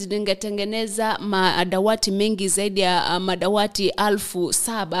milioni 10 zingetengeneza madawati mengi zaidi ya madawati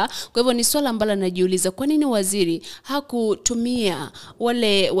 7,000. Kwa hivyo ni swala ambalo najiuliza, kwa nini waziri hakutumia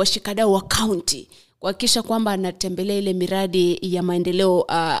wale washikadau wa county kuhakikisha kwamba anatembelea ile miradi ya maendeleo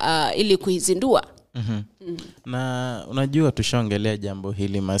ili kuizindua? Na unajua tushaongelea jambo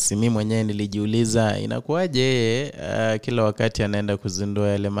hili masi, mimi mwenyewe nilijiuliza inakuaje kila wakati anaenda kuzindua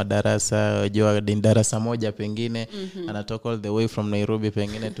yale madarasa. Unajua darasa moja pengine anatoka all the way from Nairobi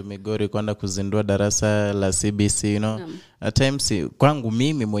pengine to Migori kwenda kuzindua darasa la CBC, you know. At times kwangu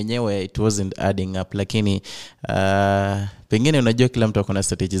mimi mwenyewe it wasn't adding up, lakini pengine unajua kila mtu akona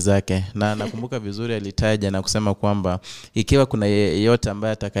strategy zake, na nakumbuka vizuri alitaja na kusema kwamba ikiwa kuna yeyote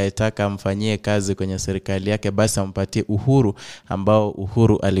ambaye atakayetaka amfanyie kazi kwenye serikali yake, basi ampatie uhuru ambao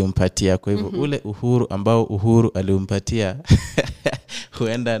Uhuru alimpatia. Kwa hivyo ule uhuru ambao Uhuru alimpatia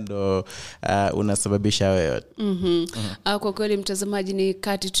huenda ndo unasababisha wewe. Kwa kweli mtazamaji, ni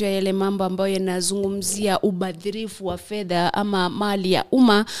kati tu ya yale mambo ambayo yanazungumzia ubadhirifu wa fedha ama mali ya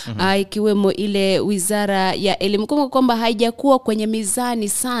umma, ikiwemo ile Wizara ya Elimu. Kumbuka kwamba haijakuwa kwenye mizani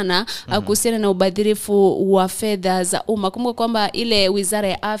sana kuhusiana na ubadhirifu wa fedha za umma. Kumbuka kwamba ile Wizara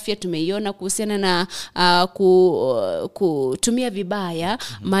ya Afya tumeiona kuhusiana na kutumia vibaya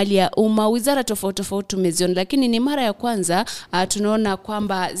mali ya umma. Wizara tofauti tumeziona, lakini ni mara ya kwanza tunaona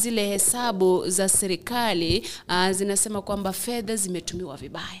kwamba zile hesabu za serikali zinasema kwamba fedha zimetumiwa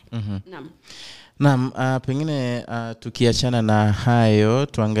vibaya. Naam, pengine tukiachana na hayo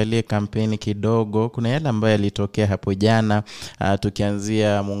tuangalie kampeni kidogo. Kuna yale ambayo yalitokea hapo jana,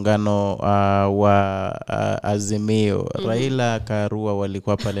 tukianzia muungano wa Azimio. Raila Karua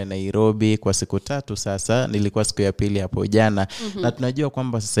walikuwa pale Nairobi kwa siku 3 sasa, nilikuwa siku ya pili hapo jana. Na tunajua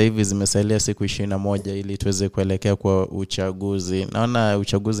kwamba sasa hivi zimesalia siku 21 ili tuweze kuelekea kwa uchaguzi. Naona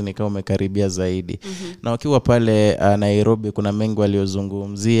uchaguzi ni kama umekaribia zaidi. Na wakiwa pale Nairobi kuna mengi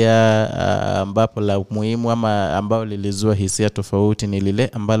waliozungumzia, ambapo la muhimu ama ambao lilizua hisia tofauti ni lile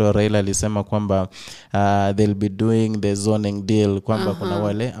ambalo Raila alisema kwamba they'll be doing the zoning deal, kwamba kuna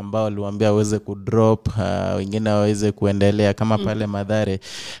wale ambao waliwaambia waweze kudrop, wengine waweze kuendelea kama pale Mathare.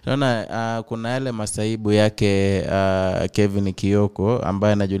 Naona kuna yale masaibu yake Kevin Kioko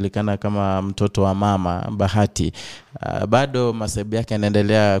ambaye anajulikana kama mtoto wa mama Bahati. Bado masaibu yake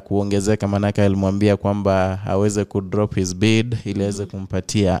yanaendelea kuongezeka, manaka alimwambia kwamba aweze kudrop his bid ili aweze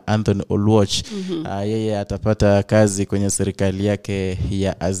kumpatia Anthony Oluoch. Yeye atapata kazi kwenye serikali yake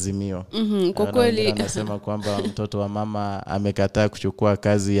ya Azimio. Kwa kweli anasema kwamba mtoto wa mama amekataa kuchukua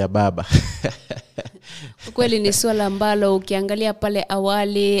kazi ya baba. Kweli ni swala ambalo ukiangalia pale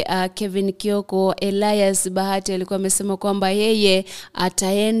awali Kevin Kioko, Elias Bahati alikuwa amesema kwamba yeye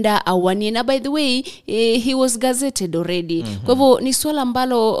ataenda awanie, na by the way he was gazetted already. Kwa hivyo ni swala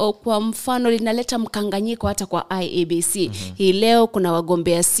ambalo kwa mfano linaleta mkanganyiko hata kwa IEBC. Hii leo kuna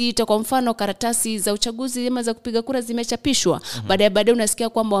wagombea 6, kwa mfano karatasi za uchaguzi ama za kupiga kura zimechapishwa. Baadaye unasikia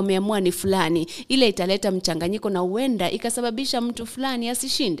kwamba wameamua ni fulani. Ile italeta mchanganyiko na huenda ikasababisha mtu fulani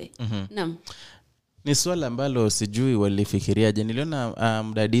asishinde. Naam. Ni swala ambalo sijui walifikiriaje. Niliona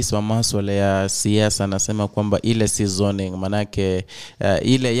mdadisi wa masuala ya siasa anasema kwamba ile si zoning, manake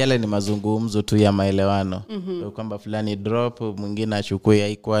ile yale ni mazungumzo tu ya maelewano. Kwamba fulani drop, mwingine achukue,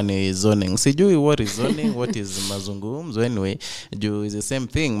 haikuwa ni zoning. Sijui what is zoning, what is mazungumzo. Anyway, is the same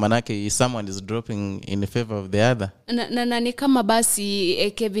thing, manake someone is dropping in favor of the other. Na ni kama basi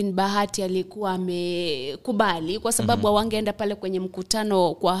Kevin Bahati alikuwa amekubali kwa sababu wangeenda pale kwenye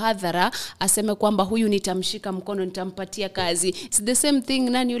mkutano kwa hadhara aseme kwamba huyu nitamshika mkono, nitampatia kazi. It's the same thing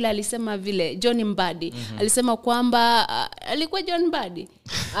nani yule alisema vile, John Mbadi. Alisema kwamba alikuwa John Mbadi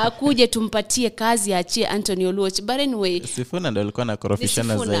akuje tumpatie kazi, aachie Anthony Oluoch. But anyway, Sifuna ndio alikuwa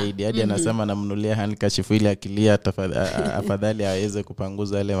anakorofishana zaidi. Hadi anasema namnunulia handkerchief ili akilia afadhali aweze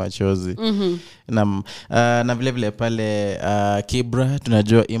kupanguza yale machozi. Na vile vile pale Kibra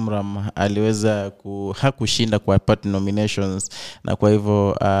tunajua Imram aliweza hakushinda kwa party nominations, na kwa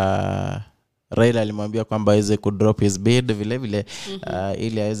hivyo Raila alimwambia kwamba aweze kudrop his bid vile vile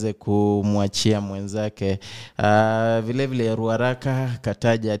ili aweze kumwachia mwenzake. Vile vile Ruaraka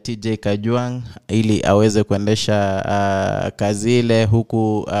kataja TJ Kajwang ili aweze kuendesha kazi ile,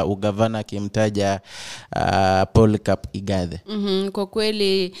 huku ugavana akimtaja Paul Kap Igathe. Kwa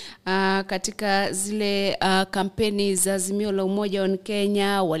kweli katika zile kampeni za Azimio la Umoja wa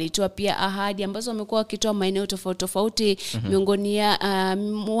Kenya walitoa pia ahadi ambazo wamekuwa wakitoa maeneo tofauti miongoni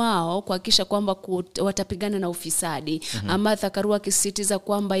wao kuhakikisha kwamba watapigana na ufisadi. Martha Karua akisisitiza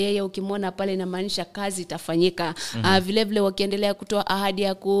kwamba yeye ukimwona pale inamaanisha kazi itafanyika. Vile vile wakiendelea kutoa ahadi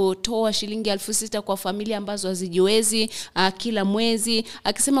ya kutoa shilingi 6,000 kwa familia ambazo hazijiwezi kila mwezi,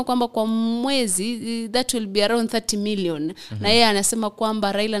 akisema kwamba kwa mwezi that will be around 30 million. Na yeye anasema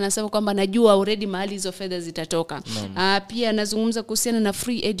kwamba Raila anasema kwamba najua already mahali hizo fedha zitatoka. Pia anazungumza kuhusiana na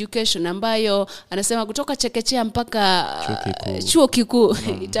free education ambayo anasema kutoka chekechea mpaka chuo kikuu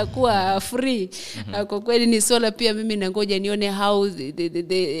itakuwa free. Kwa kweli ni swala pia mimi nangoja nione how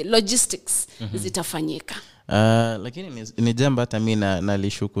the logistics zitafanyika. Lakini ni jambo hata mimi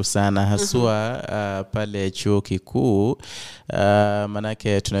nalishuku sana haswa pale chuo kikuu,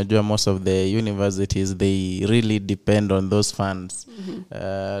 manake tunajua most of the universities they really depend on those funds.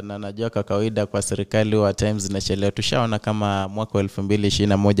 Na najua kwa kawaida kwa serikali wa times zinachelewa. Tushaona kama mwaka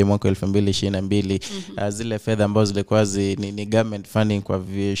 2021 mwaka 2022 zile fedha ambazo zilikuwa ni government funding kwa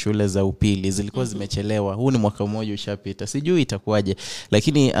shule za upili zilikuwa zimechelewa. Huu ni mwaka mmoja ushapita, sijui itakuwaje.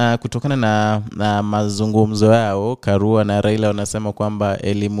 Lakini kutokana na mazungumzo yao, Karua na Raila wanasema kwamba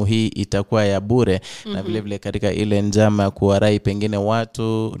elimu hii itakuwa ya bure. Na vile vile katika ile njama ya kuwarai pengine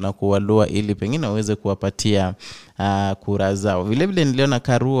watu na kuwalua ili pengine waweze kuwapatia kura zao. Vile vile niliona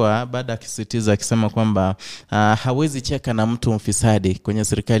Karua baada akisisitiza akisema kwamba hawezi cheka na mtu mfisadi kwenye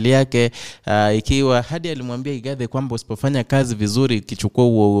serikali yake, ikiwa hadi alimwambia Igathe kwamba usipofanya kazi vizuri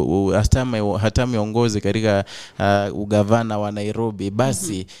kichukua hatamu ya uongozi katika ugavana wa Nairobi,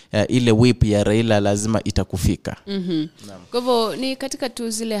 basi ile whip ya Raila lazima itakufika. Kwa hivyo ni katika tu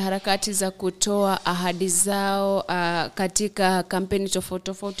zile harakati za kutoa ahadi zao katika kampeni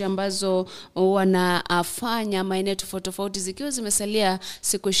tofauti ambazo wanafanya maeneo maeneo tofauti zikiwa zimesalia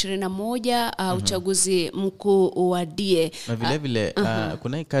siku 21 uchaguzi mkuu uadie. Na vile vile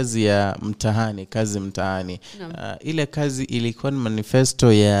kuna kazi ya kazi mtaani. Ile kazi ilikuwa ni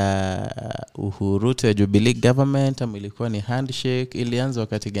manifesto ya Uhuru ya Jubilee government ama ilikuwa ni handshake? Ilianza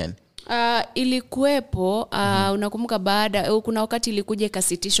wakati gani? Ilikuwepo unakumbuka kuna wakati ilikuja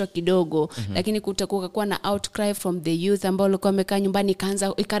ikasitishwa kidogo, lakini kutakuwa na outcry from the youth ambao walikuwa wamekaa nyumbani,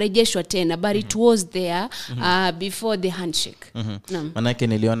 ikarejeshwa tena, but it was there before the handshake. Manake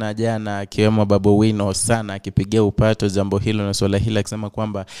niliona jana kiwemo Babu Wino sana akipigia upato jambo hilo na swala hili, akisema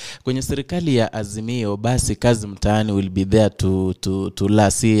kwamba kwenye serikali ya Azimio basi kazi mtaani will be there to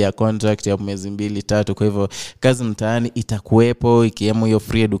last ya contract ya miezi 2-3. Kwa hivyo kazi mtaani itakuwepo, ikiwemo hiyo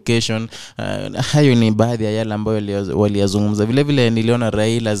free education. Hayo ni baadhi ya yale ambayo waliyazungumza. Vile vile niliona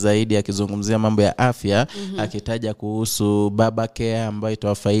Raila zaidi akizungumzia mambo ya afya, akitaja kuhusu baba care ambayo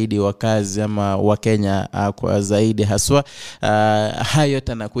itawafaidi wakazi ama Wakenya kwa zaidi haswa. Hayo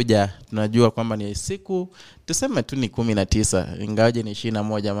tanakuja, tunajua kwamba ni siku tuseme tu ni 19, ingawaje ni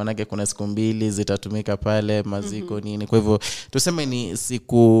 21, maana kuna siku 2 zitatumika pale maziko nini. Kwa hivyo tuseme ni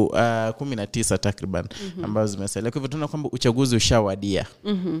siku 19 takriban ambazo zimesalia. Kwa hivyo tunaona kwamba uchaguzi ushawadia.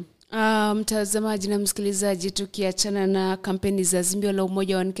 Mtazamaji na msikilizaji, tukiachana na kampeni za Azimio la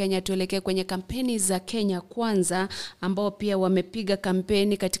Umoja wa Kenya, tuelekee kwenye kampeni za Kenya Kwanza ambao pia wamepiga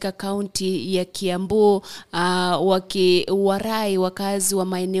kampeni katika kaunti ya Kiambu, wakiwarai wakazi wa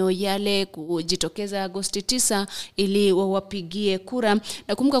maeneo yale kujitokeza Agosti 9 ili wawapigie kura.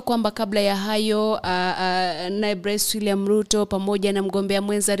 Nakumbuka kwamba kabla ya hayo naibu rais William Ruto pamoja na mgombea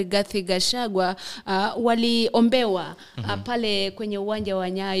mwenza Rigathi Gachagua waliombewa pale kwenye uwanja wa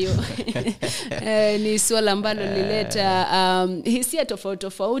Nyayo. Ni swala ambalo lileta hisia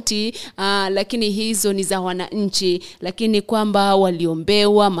tofauti, lakini hizo ni za wananchi, lakini kwamba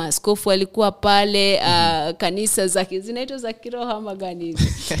waliombewa, maaskofu walikuwa pale, kanisa zinaitwa za kiroho ama gani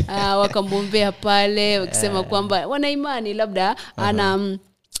wakamwombea pale wakisema kwamba wana imani labda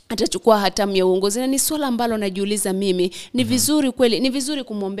atachukua hatamu ya uongozi. Na ni swala ambalo najiuliza mimi, ni vizuri kweli, ni vizuri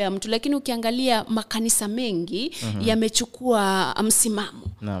kumwombea mtu, lakini ukiangalia makanisa mengi yamechukua msimamo.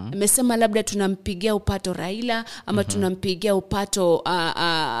 Amesema labda tunampigia upato Raila ama tunampigia upato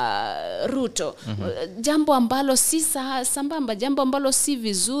Ruto. Jambo ambalo si sambamba, jambo ambalo si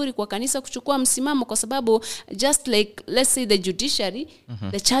vizuri kwa kanisa kuchukua msimamo, kwa sababu just like let's say the judiciary,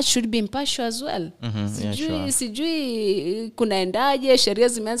 the church should be impartial as well. Sijui kunaendaje, sheria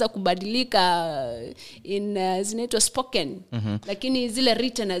zimeanza kubadilika zinaitwa spoken, lakini zile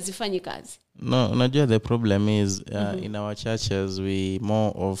written hazifanyi kazi. No, unajua the problem is in our churches we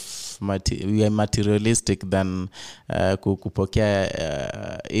are materialistic than kupokea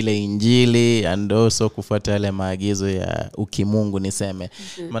ile injili and also kufuata yale maagizo ya ukimungu niseme.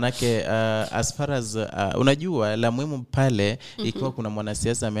 Manake as far as unajua la muhimu pale ikiwa kuna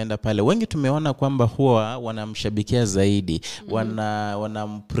mwanasiasa ameenda pale, wengi tumeona kwamba huwa wanamshabikia zaidi,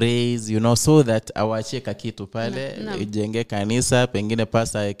 wanampraise so that awacheka kitu pale, ijenge kanisa, pengine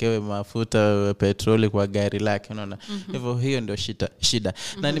pasa awekewe mafuta petroli kwa gari lake, unaona. Hivyo hiyo ndio shida.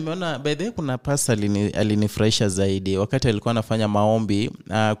 Na nimeona by the way kuna pasa alinifurahisha zaidi wakati alikuwa anafanya maombi.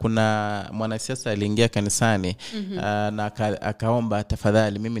 Kuna mwanasiasa aliingia kanisani na akaomba,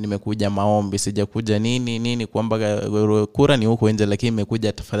 tafadhali mimi nimekuja maombi, sijakuja nini kuomba kura ni huko nje, lakini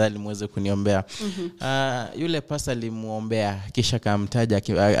nimekuja tafadhali muweze kuniombea. Yule pasa alimuombea kisha kamtaja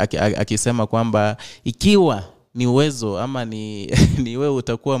akisema kwamba ikiwa ni uwezo ama ni wewe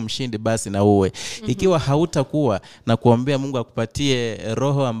utakuwa mshindi basi na uwe. Ikiwa hautakuwa, na kuombea Mungu akupatie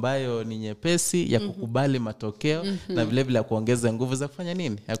roho ambayo ni nyepesi ya kukubali matokeo na vile vile kuongeza nguvu za kufanya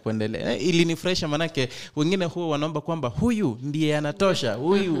nini, ya kuendelea. Ilinifurahisha manake wengine huwa wanaomba kwamba huyu ndiye anatosha,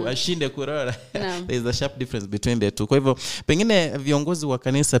 huyu ashinde kurora. There is a sharp difference between the two. Kwa hivyo pengine viongozi wa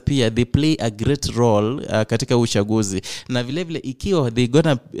kanisa pia they play a great role katika uchaguzi, na vile vile ikiwa they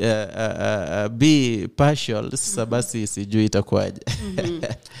gonna be partial, sasa basi sijui itakuwaje.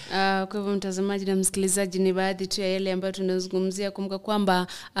 Kwa hivyo mtazamaji na msikilizaji, ni baadhi tu ya yale ambayo tunazungumzia. Kumbuka kwamba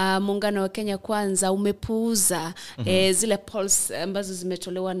muungano wa Kenya Kwanza umepuuza zile polls ambazo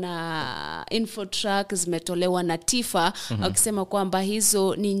zimetolewa na Infotrack, zimetolewa na Tifa, wakisema kwamba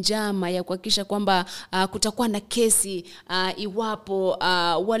hizo ni njama ya kuhakikisha kwamba kutakuwa na kesi iwapo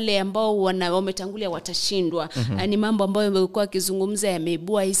wale ambao wametangulia watashindwa. Ni mambo ambayo yamekuwa kizungumza,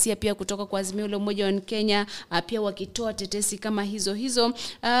 yameibua hisia pia kutoka kwa Azimio la Umoja wa Kenya, pia wakitoa tetesi kama hizo.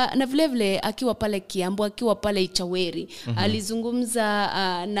 na vile akiwa pale Kiambu, akiwa pale Ichaweri, alizungumza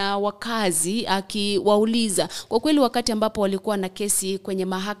na wakazi akiwauliza kwa kweli wakati ambapo walikuwa na kesi kwenye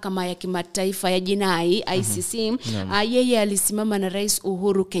mahakama ya kimataifa ya jinai ICC, yeye alisimama na Rais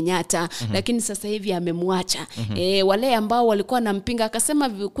Uhuru Kenyatta, lakini sasa hivi amemwacha. Wale ambao walikuwa nampinga akasema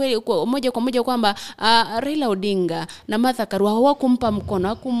kweli moja kwa moja kwamba Raila Odinga na Martha Karua hawakumpa mkono,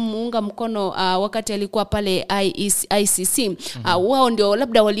 hakumuunga mkono wakati alikuwa pale ICC. Wao ndio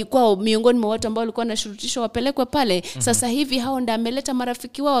labda walikuwa miongoni mwa watu ambao walikuwa wanashurutishwa wapelekwe pale. Sasa hivi hao ndio ameleta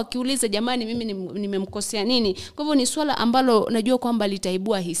marafiki wao wakiuliza jamani mimi nimemkosea nini? Kwa hivyo ni swala ambalo najua kwamba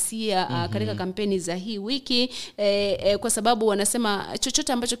litaibua hisia katika kampeni za hii wiki, kwa sababu wanasema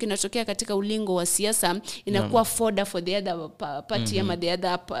chochote ambacho kinatokea katika ulingo wa siasa inakuwa fodder for the other party ama the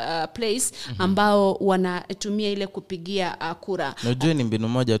other place ambao wanatumia ile kupigia kura. Najua ni mbinu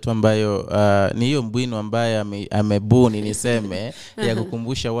moja tu ambayo ni hiyo mbinu ambayo amebuni niseme ya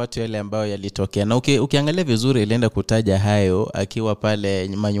kukumbusha watu yale ambayo yalitokea. Na ukiangalia vizuri ilienda kutaja hayo akiwa pale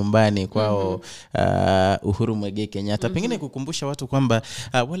manyumbani kwao Uhuru Muigai Kenyatta. Pengine kukumbusha watu kwamba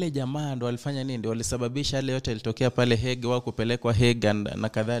wale jamaa ndo walifanya nini, ndio walisababisha yale yote yalitokea pale Hague, wao kupelekwa Hague na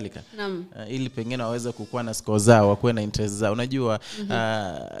kadhalika. Ili pengine waweze kukua na score zao, wakuwe na interest zao. Unajua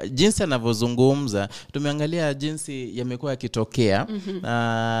jinsi anavyozungumza, tumeangalia jinsi yamekuwa yakitokea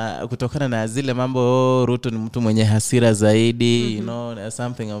kutokana na zile mambo Ruto ni mtu mwenye hasira zaidi, you know,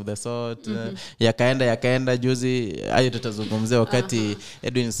 something of the sort. Yakaenda juzi hayo tutazungumzia wakati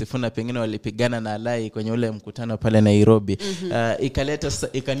Edwin Sifuna pengine walipigana na Alai kwenye ule mkutano pale Nairobi.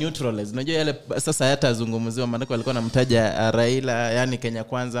 Ikaleta neutralize. Unajua yale sasa yatazungumziwa maana walikuwa namtaja Raila yani Kenya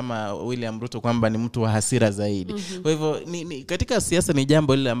Kwanza ama William Ruto kwamba ni mtu wa hasira zaidi. Kwa hivyo katika siasa ni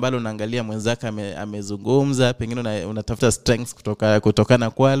jambo lile ambalo unaangalia mwenzako amezungumza, pengine unatafuta strengths kutokana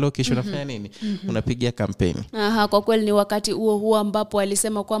kwalo, kisha unafanya nini? Unapigia kampeni. Kwa kweli ni wakati huo ambapo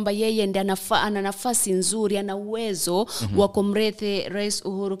alisema kwamba yeye ndiye ana nafasi nzuri, ana uwezo wa kumrithi Rais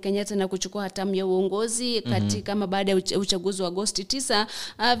Uhuru Kenyatta na kuchukua hatamu ya uongozi katika baada ya uchaguzi wa Agosti 9.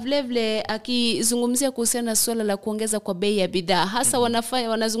 Vile akizungumzia kuhusiana na swala la kuongeza kwa bei ya bidhaa, hasa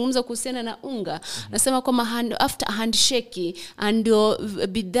wanazungumza kuhusiana na unga. Nasema kwamba after handshake ndio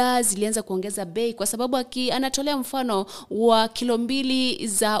bidhaa zilianza kuongeza bei, kwa sababu anatolea mfano wa kilo 2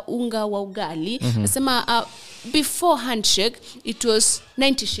 za unga wa ugali. Nasema before handshake it was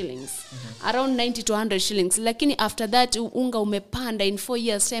 90 shillings, around 90 to 100 shillings, lakini after that unga umepanda in 4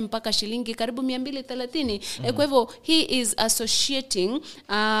 years time mpaka shilingi karibu 230. Kwa hivyo he is associating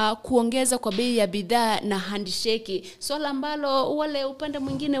kuongeza kwa bei ya bidhaa na handshake, swala ambalo wale upande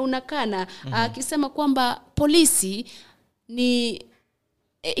mwingine unakana, akisema kwamba polisi ni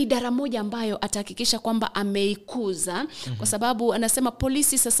idara moja ambayo atahakikisha kwamba ameikuza, kwa sababu anasema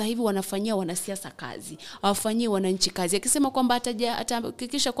polisi sasa hivi wanafanyia wanasiasa kazi, hawafanyii wananchi kazi. Akisema kwamba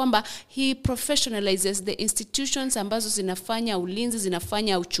atahakikisha kwamba he professionalizes the institutions ambazo zinafanya ulinzi,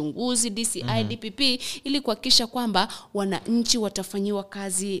 zinafanya uchunguzi, DCI, DPP, ili kuhakikisha kwamba wananchi watafanyiwa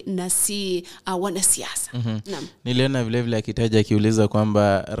kazi na si wanasiasa. Niliona vile akitaja akiuliza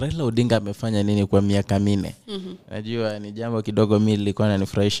kwamba Raila Odinga amefanya nini kwa miaka 4. Najua ni jambo kidogo mimi nilikuwa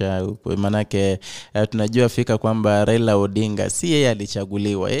nifurahisha, manake tunajua fika kwamba Raila Odinga si yeye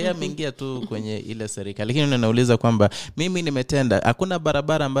alichaguliwa, yeye ameingia tu kwenye ile serikali. Lakini unauliza kwamba mimi nimetenda, hakuna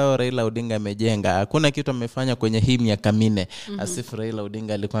barabara ambayo Raila Odinga amejenga, hakuna kitu amefanya kwenye hii miaka 4 asifu Raila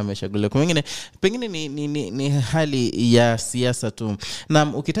Odinga alikuwa ameshaguliwa. Pengine ni hali ya siasa tu.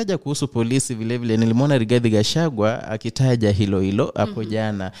 Na ukitaja kuhusu polisi vile nilimwona Rigathi Gachagua akitaja hilo hapo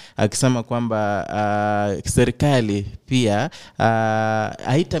jana, akisema kwamba serikali pia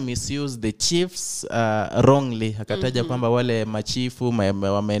haita misuse the chiefs wrongly. Akataja kwamba wale machifu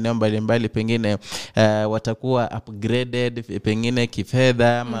wa maeneo mbalimbali pengine watakuwa upgraded pengine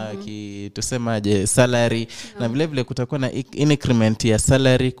kifedha ama tusemaje salary, na vile kutakuwa na increment ya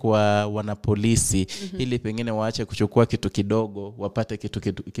salary kwa wanapolisi ili pengine waache kuchukua kitu kidogo wapate kitu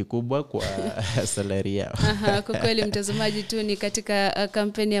kikubwa kwa salary yao. Kwa kweli mtazamaji tu ni katika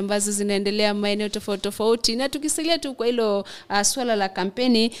kampeni ambazo zinaendelea maeneo tofauti, na tukisalia tu kwa hilo swala la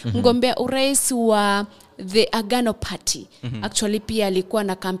kampeni, mgombea urais wa the Agano Party actually pia alikuwa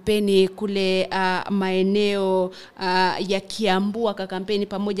na kampeni kule maeneo ya Kiambu, akampeni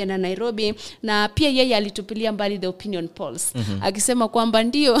pamoja na Nairobi, na pia yeye alitupilia mbali the opinion polls, akisema kwamba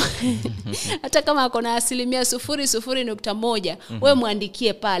ndio hata kama ako na 0.1 wewe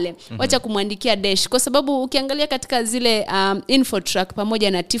muandikie pale, wacha kumwandikia dash, kwa sababu ukiangalia katika zile Infotrack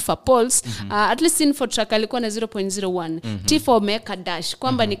pamoja na Tifa polls, at least Infotrack alikuwa na 0.01, Tifa umeweka dash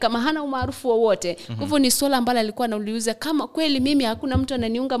kwamba ni kama hana umaarufu wowote. Kwa hivyo ni ni swala ambalo alikuwa anauliza kama kweli mimi hakuna mtu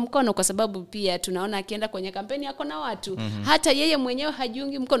ananiunga mkono, kwa sababu pia tunaona akienda kwenye kampeni yako na watu hata yeye mwenyewe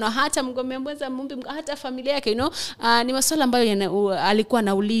hajiungi mkono, hata mgombea mwenza hata familia yake, ni maswala ambayo alikuwa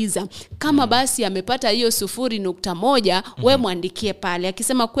anauliza kama basi amepata hiyo 0.1 wewe muandikie pale,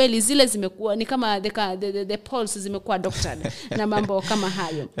 akisema kweli zile zimekuwa ni kama the polls zimekuwa doctored na mambo kama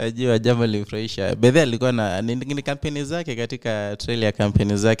hayo. Ajua jambo lilifurahisha. Bedhe alikuwa na ni kampeni zake katika trail ya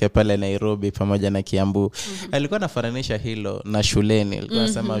kampeni zake pale Nairobi pamoja na Kiambu. Alikuwa anafananisha hilo na shuleni. Alikuwa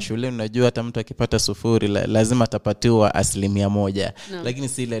anasema shuleni unajua hata mtu akipata 0 lazima atapatiwa 100%. Lakini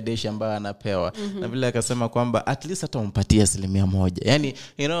si ile dish ambayo anapewa. Na vile akasema kwamba at least hata umpatie 100%. Yani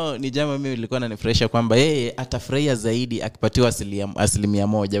ni jambo mimi nilikuwa nanifurahisha kwamba yeye atafurahia zaidi akipatiwa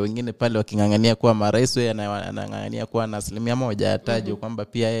 100%. Wengine pale wakingangania kuwa marais, yeye anangangania kuwa na 100%, ataje kwamba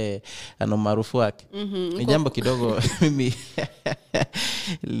pia yeye ana maarufu wake. Ni jambo kidogo mimi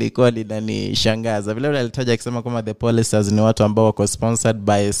lilikuwa linanishangaza. Vile alitaja akisema kwamba the pollsters ni watu ambao wako sponsored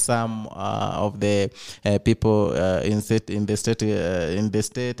by some of the people in the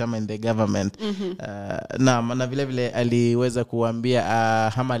state ama in the government. Na vile aliweza kuambia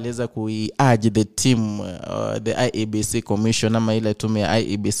ama aliweza kuiurge the team the IEBC commission ama ile tume ya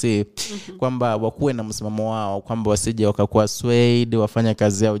IEBC kwamba wakuwe na msimamo wao, kwamba wasije wakakuwa swayed, wafanya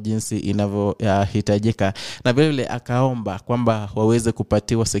kazi yao jinsi inavyohitajika. Na vile akaomba kwamba waweze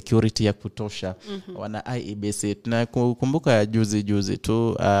kupatiwa security ya kutosha wana IEBC. Tunakumbuka juzi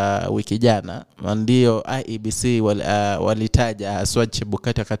tu wiki jana ndio IEBC walitaja Swatch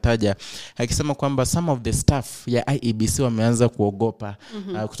Bukati akataja akisema kwamba some of the staff ya IEBC wameanza kuogopa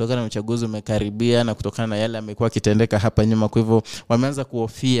kutokana na uchaguzi umekaribia na kutokana na yale amekuwa kitendeka hapa nyuma. Kwa hivyo wameanza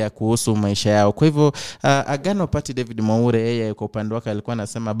kuhofia kuhusu maisha yao. Kwa hivyo Agano Party David Mwaure yeye kwa upande wake alikuwa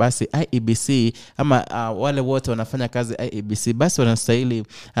anasema basi IEBC ama wale wote wanafanya kazi IEBC basi wanastahili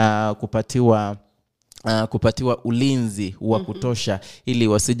kupatiwa ulinzi wa kutosha ili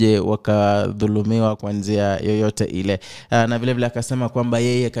wasije wakadhulumiwa kwa njia yoyote ile. Na vile akasema kwamba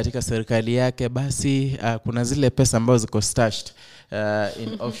yeye katika serikali yake basi kuna zile pesa ambazo ziko stashed in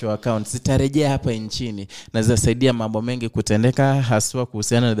offshore accounts zitarejea hapa nchini na zitasaidia mambo mengi kutendeka, haswa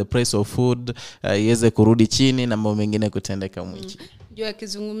kuhusiana na the price of food iweze kurudi chini na mambo mengine kutendeka mwichi. Jua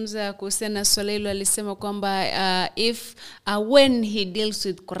akizungumza kuhusiana na swala hilo alisema kwamba when he deals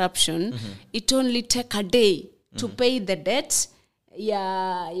with corruption it only take a day to pay the debt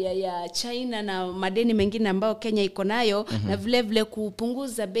ya China na madeni mengine ambayo Kenya iko nayo na vile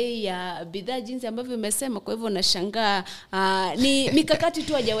kupunguza bei ya bidhaa jinsi ambavyo umesema. Kwa hivyo nashangaa ni mikakati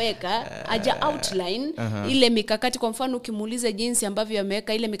tu hajaweka, haja outline ile mikakati. Kwa mfano ukimuuliza jinsi ambavyo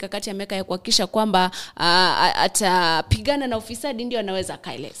ameweka ile mikakati ameweka ya kuhakikisha kwamba atapigana na ufisadi, ndio anaweza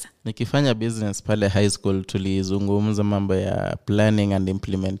kaeleza. Nikifanya business pale high school tulizungumza mambo ya planning and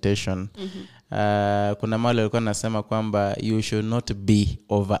implementation. Kuna mahali alikuwa anasema kwamba you should not be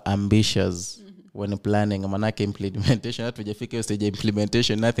over ambitious when planning, manake implementation hata hujafika hiyo stage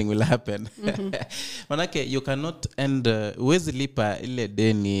implementation nothing will happen. Manake you cannot end uwezi lipa ile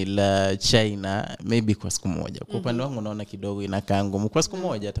deni la China maybe kwa siku moja. Kwa upande wangu naona kidogo inakaa ngumu kwa siku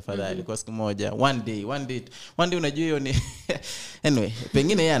moja. Tafadhali kwa siku moja, one day unajua hiyo ni anyway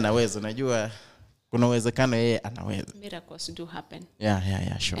pengine yeye anaweza, unajua kuna uwezekano yeye anaweza. Miracles do happen.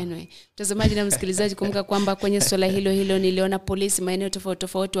 Yeah, sure. Anyway, mtazamaji na msikilizaji, kumbuka kwamba kwenye swala hilo niliona polisi maeneo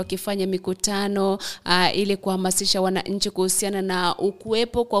tofauti wakifanya mikutano ili kuhamasisha wananchi kuhusiana na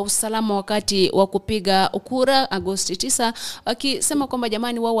ukuwepo kwa usalama wakati wa kupiga kura Agosti 9, wakisema kwamba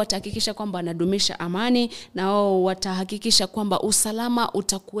jamani wao watahakikisha kwamba wanadumisha amani na wao watahakikisha kwamba usalama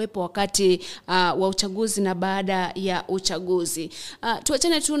utakuwepo wakati wa uchaguzi na baada ya uchaguzi.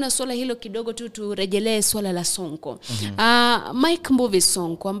 Tuachane tu na swala hilo kidogo tu rejelee swala la Sonko. Mike Mbuvi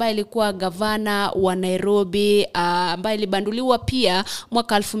Sonko ambaye alikuwa gavana wa Nairobi, ambaye alibanduliwa pia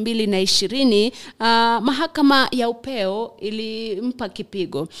mwaka 2020, mahakama ya upeo ilimpa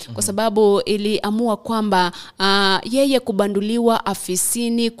kipigo kwa sababu iliamua kwamba yeye kubanduliwa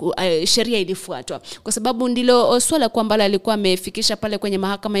afisini sheria ilifuatwa, kwa sababu ndilo swala kwamba alikuwa amefikisha pale kwenye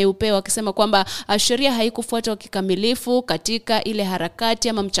mahakama ya upeo akisema kwamba sheria haikufuatwa kikamilifu katika ile harakati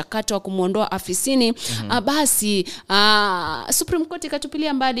ama mchakato wa kumuondoa afisini. Basi Supreme Court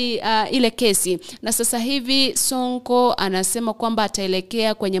ikatupilia mbali ile kesi, na sasa hivi Sonko anasema kwamba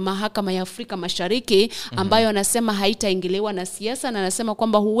ataelekea kwenye mahakama ya Afrika Mashariki ambayo anasema haitaingiliwa na siasa, na anasema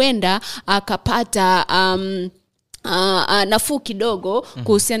kwamba huenda akapata nafuu kidogo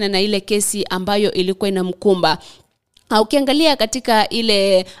kuhusiana na ile kesi ambayo ilikuwa inamkumba. Ukiangalia katika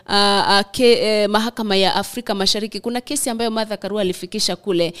ile mahakama ya Afrika Mashariki kuna kesi ambayo Martha Karua alifikisha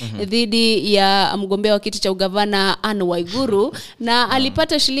kule dhidi ya mgombea wa kiti cha ugavana Anne Waiguru na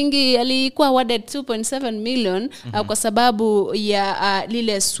alipata alikuwa awarded 2.7 million kwa sababu ya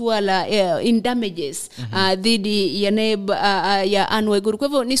lile swala in damages dhidi ya ya Anne Waiguru. Kwa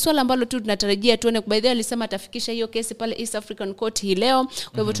hivyo ni swala ambalo tu tunatarajia tuone. By the way alisema atafikisha hiyo kesi pale East African Court hii leo.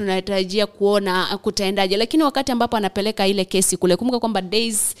 Kwa hivyo tunatarajia kuona kutaendaje, lakini wakati ambapo anapeleka ile kesi kule, kumbuka kwamba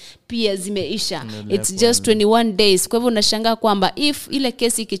days pia zimeisha. It's just 21 days. Kwa hivyo unashangaa kwamba if ile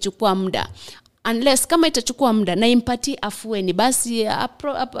kesi ikichukua muda, unless kama itachukua muda na impati afueni, basi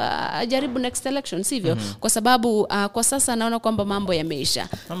ajaribu next election, sivyo? Kwa sababu kwa sasa naona kwamba mambo yameisha.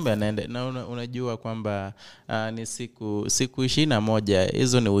 Mambo yanaenda na unajua kwamba ni siku 21,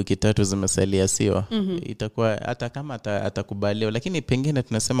 hizo ni wiki 3 zimesalia, sio? Itakuwa hata kama atakubaliwa, lakini pengine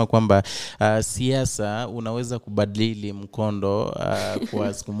tunasema kwamba siasa unaweza kubadili mkondo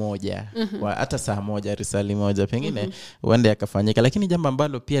kwa siku moja, kwa hata saa moja, risali moja pengine uende akafanyika. Lakini jambo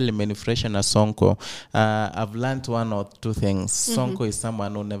ambalo pia limenifresha na Sonko, I've learned one or two things. Sonko is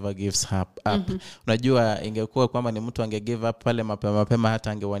someone who never gives up. Unajua ingekuwa kwamba ni mtu ange give up pale mapema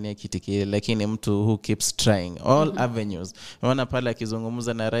hata angewania kiti kile, lakini mtu who keeps trying all avenues. Unaona pale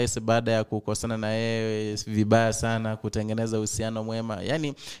akizungumza na rais baada ya kukosana na yeye vibaya sana, kutengeneza uhusiano mwema.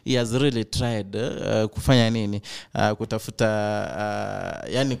 Yani he has really tried kufanya nini, kutafuta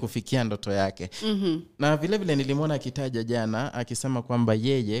yani kufikia ndoto yake. Na vile vile nilimwona akitaja jana akisema kwamba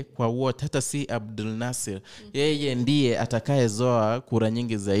yeye kwa wote, hata si Abdul Nasir, yeye ndiye atakayezoa kura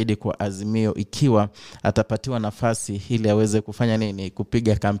nyingi zaidi kwa Azimio ikiwa atapatiwa nafasi ili aweze kufanya nini,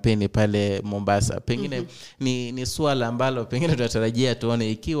 kupiga kampeni pale Mombasa. Pengine ni swala ambalo pengine tunatarajia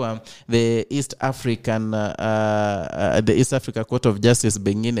tuone ikiwa the East Africa Court of Justice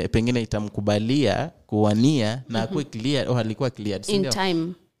pengine itamkubalia kuwania na kuwa clear, alikuwa cleared in time.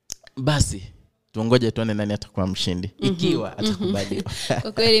 Basi tuongoje tuone nani atakuwa mshindi ikiwa atakubaliwa.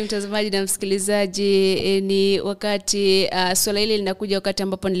 Kwa kweli mtazamaji na msikilizaji, ni wakati swala hili linakuja wakati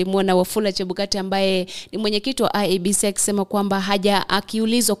ambapo nilimuona Wafula Chebukati ambaye ni mwenyekiti wa IEBC akisema kwamba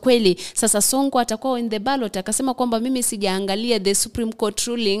akiulizwa kweli sasa Sonko atakuwa in the ballot, akasema kwamba mimi sijaangalia the Supreme Court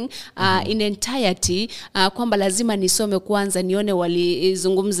ruling in entirety, kwamba lazima nisome kwanza nione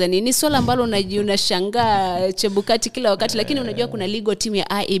walizungumza nini. Swala ambalo unashangaa Chebukati kila wakati, lakini unajua kuna legal team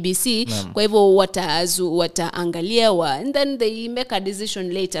ya IEBC, kwa hivyo wataangalia and then they make a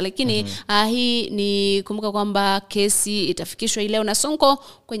decision later. Lakini hii ni kumbuka kwamba kesi itafikishwa leo na Sonko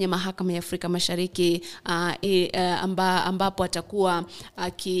kwenye mahakama ya Afrika Mashariki, ambapo atakuwa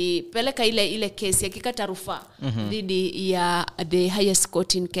akipeleka ile kesi akikata rufaa dhidi ya the highest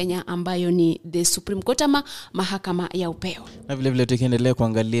court in Kenya ambayo ni the Supreme Court ama mahakama ya upeo. Na vile vile tukiendelea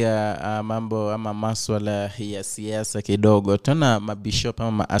kuangalia mambo ama masuala ya siasa kidogo, tuna mabishop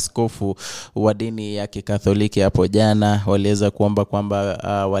ama maaskofu wa dini ya Kikatholiki hapo jana waliweza kuomba kwamba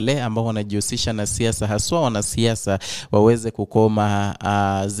wale ambao wanajihusisha na siasa, haswa wanasiasa, waweze kukoma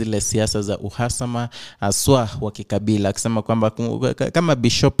zile siasa za uhasama haswa wa kikabila, akisema kwamba kama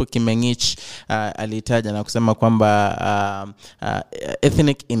Bishop Kimengich alitaja na kusema kwamba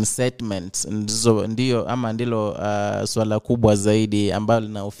ethnic incitement ndilo swala kubwa zaidi ambalo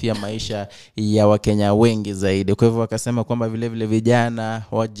linahofia maisha ya Wakenya wengi zaidi. Kwa hivyo akasema kwamba vile vile vijana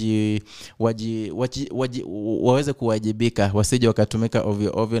waweze kuwajibika, wasije wakatumika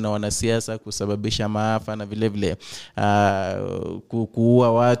ovyo na wanasiasa kusababisha maafa na vile vile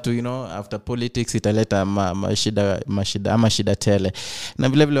kuua watu, after politics italeta shida tele. Na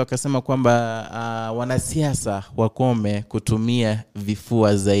vile vile wakasema kwamba wanasiasa wakome kutumia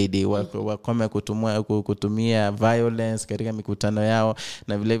vifua zaidi, wakome kutumia violence katika mikutano yao,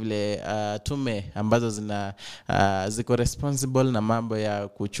 na vile vile tume ambazo ziko responsible na mambo ya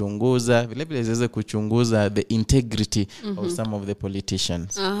kuchunguza vile vile ziweze kuchunguza the integrity of some of the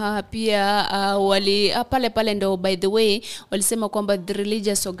politicians. Pia pale ndo by the way walisema kwamba the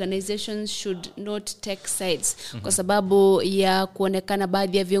religious organizations should not take sides, kwa sababu ya kuonekana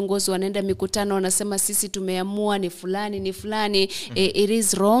baadhi ya viongozi wanaenda mikutano wanasema sisi tumeamua ni fulani. It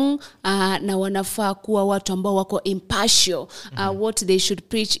is wrong, na wanafaa kuwa watu ambao wako impartial. What they should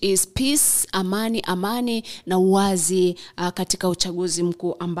preach is peace, amani na uwazi katika uchaguzi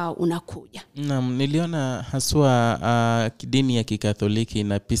mkuu ambao unakuja. pamoja. Naam, niliona haswa dini ya Kikatoliki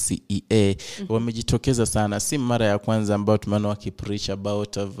na PCEA wamejitokeza sana. Si mara ya kwanza ambao tumeona wakipreach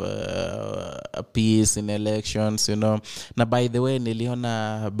about of peace in elections, you know. Na by the way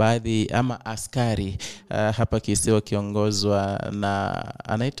niliona baadhi ama askari hapa Kisii wakiongozwa na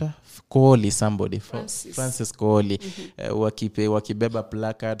anaitwa Kooli somebody Francis Kooli wakibeba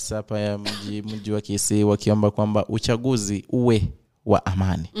placards hapa ya mji wa Kisii wakiomba kwamba uchaguzi uwe wa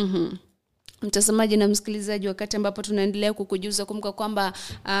amani. Mtazamaji na msikilizaji, wakati ambapo tunaendelea kukujuza kumbuka kwamba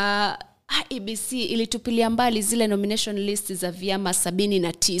IEBC ilitupilia mbali zile nomination list za vyama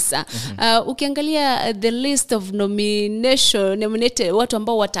 79. Ukiangalia the list of nominated watu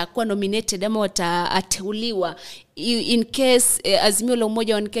ambao watakuwa nominated ama watateuliwa in case Azimio la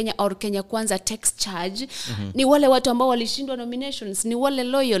Umoja wa Kenya au Kenya Kwanza takes charge, ni wale watu ambao walishindwa nominations, ni wale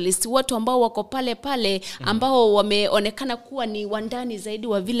loyalists, watu ambao wako pale ambao wameonekana kuwa ni wandani zaidi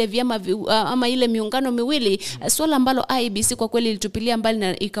wa vile vyama ama ile miungano miwili. Swala ambalo IEBC kwa kweli ilitupilia mbali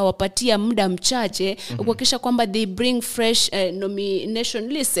na ikawapatia muda mchache kuhakikisha kwamba they bring fresh nomination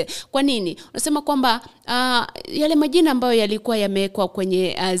list. Kwa nini? Unasema kwamba yale majina ambayo yalikuwa yamewekwa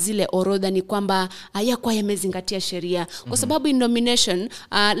kwenye zile orodha ni kwamba hayakuwa yamezingatia sheria. Kwa sababu in nomination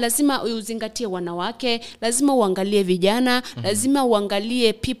lazima uzingatie wanawake, lazima uangalie vijana, lazima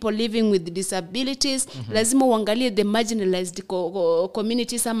uangalie people living with disabilities, lazima uangalie the marginalized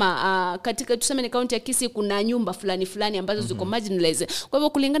communities ama katika tuseme ni kaunti ya Kisii kuna nyumba fulani ambazo ziko marginalized. Kwa hivyo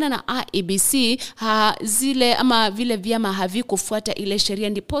kulingana na IEBC zile ama vile vyama havikufuata ile sheria,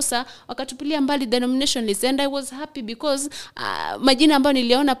 ndiposa wakatupilia mbali the nomination list. And I was happy because majina ambayo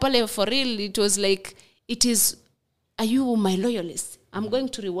niliona pale for real, it was like are you my loyalist? I'm going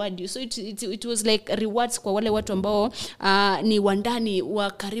to reward you. So it was like rewards kwa wale watu ambao ni wandani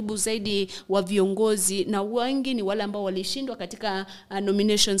wa karibu zaidi wa viongozi, na wengi ni wale ambao walishindwa katika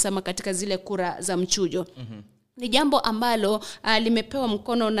nominations ama katika zile kura za mchujo. Ni jambo ambalo limepewa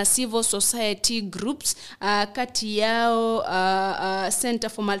mkono na civil society groups, kati yao Center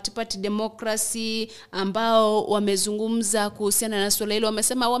for Multi-Party Democracy ambao wamezungumza kuhusiana na swala hilo.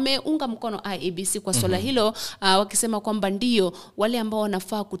 Wamesema wameunga mkono IEBC kwa swala hilo, wakisema kwamba ndio wale ambao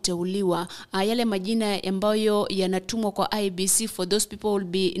wanafaa kuteuliwa, yale majina ambayo yanatumwa kwa IEBC for those people will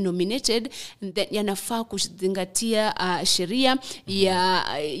be nominated, yanafaa kuzingatia sheria ya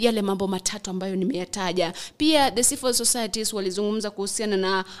yale mambo matatu ambayo nimeyataja. Pia the civil societies walizungumza kuhusiana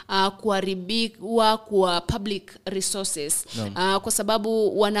na kuharibiwa kwa public resources, kwa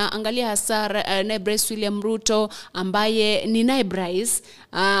sababu wanaangalia hasa naibu rais William Ruto ambaye ni naibu rais,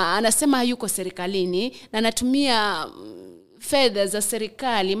 anasema yuko serikalini na anatumia fedha za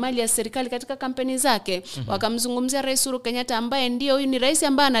serikali, mali ya serikali katika kampeni zake. Wakamzungumzia Rais Uhuru Kenyatta ambaye ndio huyu ni rais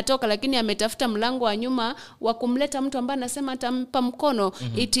ambaye anatoka, lakini ametafuta mlango wa nyuma wa kumleta mtu ambaye anasema atampa mkono.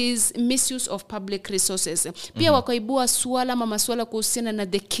 It is misuse of public resources. Pia wakaibua masuala kuhusiana na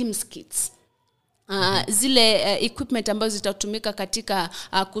the KIMS kits. Zile equipment ambazo zitatumika katika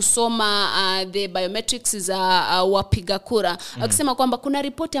kusoma the biometrics za wapiga kura. Akisema kwamba kuna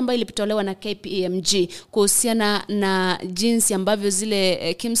ripoti ambayo ilitolewa na KPMG kuhusiana na jinsi ambavyo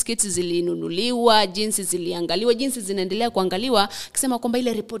zile KIMS kits zilinunuliwa, jinsi ziliangaliwa, jinsi zinaendelea kuangaliwa. Akisema kwamba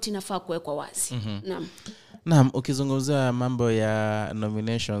ile ripoti inafaa kuwekwa wazi. Naam, ukizungumzia mambo ya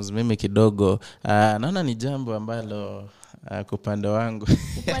nominations, mimi kidogo naona ni jambo ambalo kwa upande wangu.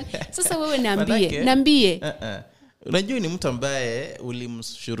 Sasa wewe niambie. Unajua ni mtu ambaye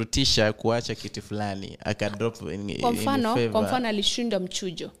ulimshurutisha kuacha kiti fulani akadrop kwa mfano alishinda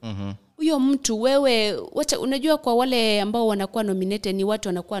mchujo. Huyo mtu wewe unajua kwa wale ambao wanakuwa nominated ni watu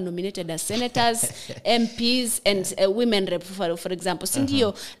wanakuwa nominated as senators, MPs and women rep for example. Si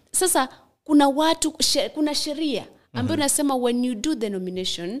ndio? Sasa kuna sheria ambayo nasema when you do the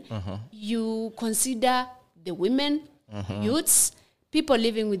nomination you consider the women, youths, people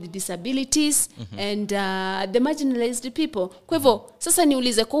living with disabilities and the marginalized people. Kwa hivyo sasa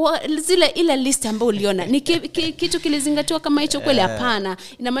niulize kwa ile list ambayo uliona ni kitu kilizingatiwa kama hicho kweli? Hapana.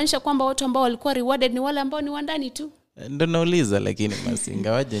 Inamaanisha kwamba watu ambao walikuwa rewarded ni wale ambao ni wandani tu. Ndio nauliza, lakini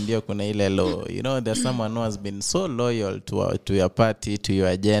masingawaje ndio kuna ile law, you know, there's someone who has been so loyal to your party, to your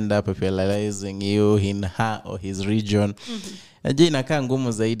agenda, popularizing you in her or his region. Je, inakaa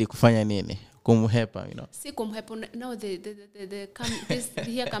ngumu zaidi kufanya nini? Kumhepa, you know. Si kumhepa. No,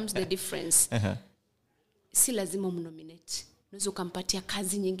 here comes the difference. Si lazima mnominate. unaweza ukampatia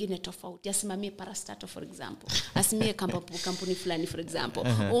kazi nyingine tofauti. Asimamie Parastato for example, asimamie kampuni fulani for example,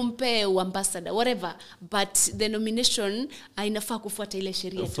 umpe ambassador whatever, but the nomination inafaa kufuata ile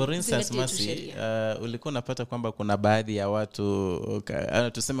sheria. For instance Masi, ulikuwa unapata kwamba kuna baadhi ya watu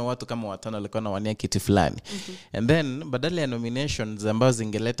tuseme watu kama 5 walikuwa wanawania kiti fulani, and then badala ya nominations ambazo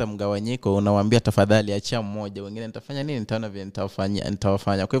zingeleta mgawanyiko unawaambia tafadhali achia mmoja, wengine nitafanya nini, nitaona vile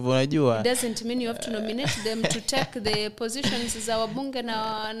nitawafanya. Kwa hivyo unajua it doesn't mean you have to nominate them to take the positions za wabunge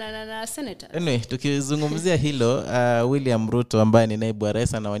na senators. Anyway, tukizungumzia hilo, William Ruto ambaye ni naibu wa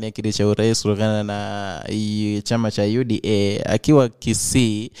rais anawania kiti cha urais kutokana na chama cha UDA, akiwa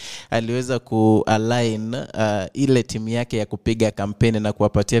Kisii aliweza kualign ile timu yake ya kupiga kampeni na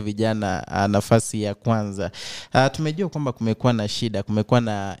kuwapatia vijana nafasi ya kwanza. Tumejua kwamba kumekuwa na shida, kumekuwa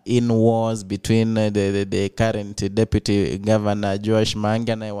na in wars between the current deputy governor Joash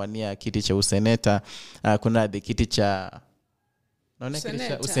Mange anayewania kiti cha useneta, kuna kiti cha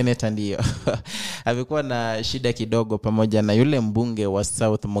useneta ndio. Amekuwa na shida kidogo pamoja na yule mbunge wa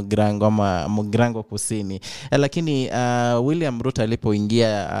South Mugrango Kusini. Lakini William Ruto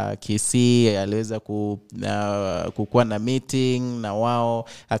alipoingia Kisii aliweza kukuwa na meeting na wao,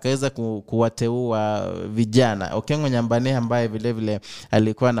 akaweza kuwateua vijana. Okengo Nyambane ambaye vile vile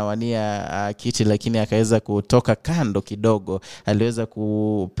alikuwa anawania kiti lakini akaweza kutoka kando kidogo, aliweza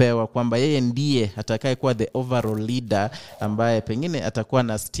kupewa kwamba yeye ndiye atakaye kuwa the overall leader ambaye pengine atakuwa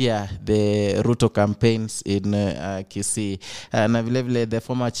na steer the Ruto campaigns in Kisii. Na vile vile the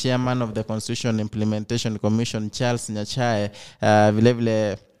former chairman of the Constitution Implementation Commission Charles Nyachae vile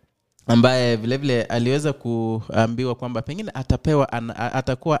vile ambaye vile vile aliweza kuambiwa kwamba pengine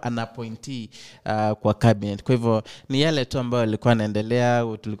atakuwa an appointee kwa cabinet. Kwa hivyo ni yale tu ambayo alikuwa anaendelea.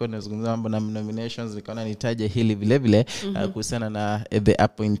 Tulikuwa tunazungumza mambo na nominations, nikaona nitaje hili vile vile kuhusiana na the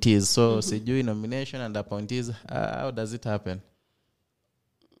appointees. So sijui nomination and appointees, how does it happen?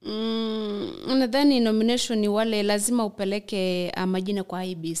 Nadhani nomination ni wale lazima upeleke majina kwa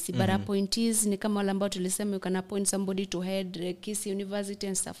IBC, but appointees ni kama wale ambao tulisema you can appoint somebody to head Kisii University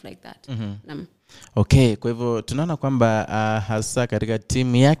and stuff like that. Okay, kwa hivyo tunaona kwamba hasa katika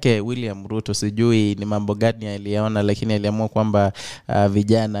timu yake William Ruto, sijui ni mambo gani aliyaona, lakini aliamua kwamba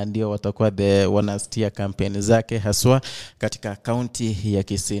vijana ndio watakuwa wanastia kampeni zake haswa katika kaunti ya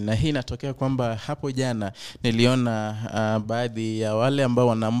Kisii. Na hii inatokea kwamba hapo jana niliona baadhi ya wale ambao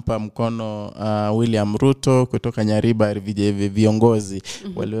wanampa mkono William Ruto kutoka Nyariba, viongozi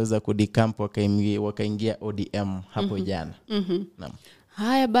waliweza kudicamp wakaingia ODM hapo jana. Naam.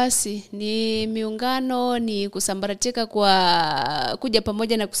 Haya basi, ni miungano, ni kusambaratika kwa kuja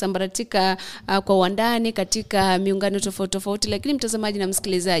pamoja na kusambaratika kwa wandani katika miungano tofauti tofauti. Lakini mtazamaji na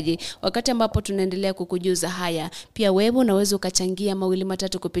msikilizaji, wakati ambapo tunaendelea kukujuza haya, pia wewe unaweza ukachangia mawili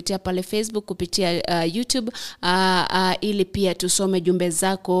matatu kupitia pale Facebook, kupitia YouTube, ili pia tusome jumbe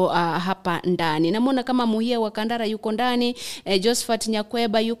zako hapa ndani. Namuona kama Muhia wa Kandara yuko ndani, Josephat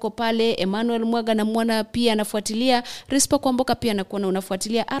Nyakweba yuko pale, Emmanuel Mwaga na muona pia anafuatilia, Rispo Kwamboka pia anakuona unafuatilia,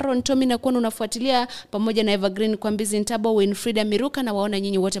 Aaron Tommy nakuona unafuatilia, pamoja na Evergreen Kwambizi Ntabo, Winfrida Miruka, na waona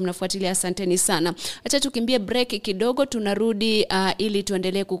nyinyi wote mnafuatilia, asanteni sana. Acha tukimbie break kidogo, tunarudi ili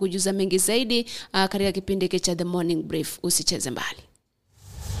tuendelee kukujuza mengi zaidi katika kipindi cha The Morning Brief. Usicheze mbali.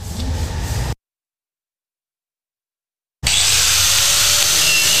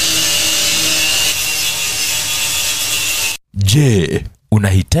 Je,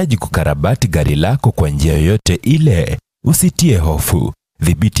 unahitaji kukarabati gari lako kwa njia yoyote ile? Usitie hofu.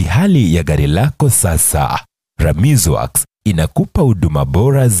 Dhibiti hali ya gari lako sasa. Ramizworks inakupa huduma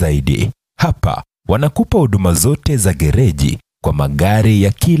bora zaidi. Hapa wanakupa huduma zote za gereji kwa magari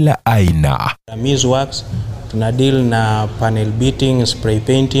ya kila aina. Ramizworks tuna deal na panel beating, spray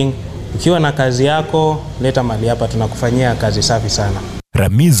painting. Ukiwa na kazi yako, leta mali hapa, tunakufanyia kazi safi sana.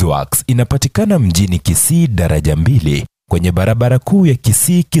 Ramizworks inapatikana mjini Kisii daraja 2 kwenye barabara kuu ya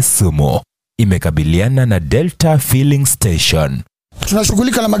Kisii Kisumu. Imekabiliana na Delta Filling Station.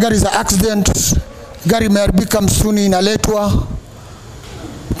 Tunashughulika na magari za accident. Gari imeharibika, msuni inaletwa.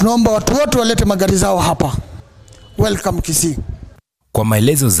 Tunaomba watu wote walete magari zao hapa. Welcome Kisii. Kwa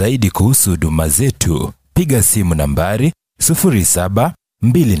maelezo zaidi kuhusu huduma zetu, piga simu nambari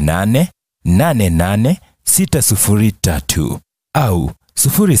 0728880603 au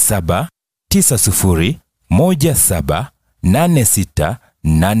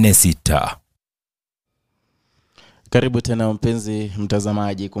 0790178686. Karibu tena mpenzi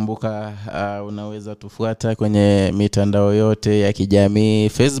mtazamaji. Kumbuka unaweza tufuata kwenye mitandao yote ya kijamii.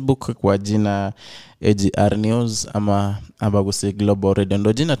 Facebook kwa jina AGR News ama Abagusi Global Radio.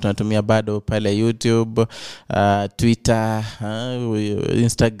 Ndio jina tunatumia bado pale YouTube, Twitter,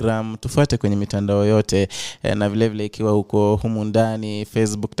 Instagram. Tufuate kwenye mitandao yote, na vile vile ikiwa uko humu ndani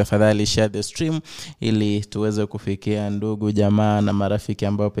Facebook, tafadhali share the stream ili tuweze kufikia ndugu jamaa na marafiki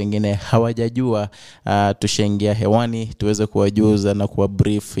ambao pengine hawajajua tushaingia hewani, tuweze kuwajuza na kuwa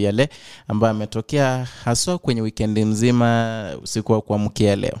brief yale ambayo yametokea haswa kwenye weekend mzima usiku wa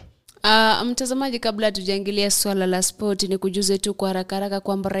kuamkia leo. Mtazamaji, kabla tujaingilia swala la sport, ni kujuze tu kwa haraka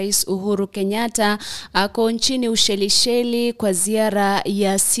kwamba Rais Uhuru Kenyatta ako nchini Ushelisheli kwa ziara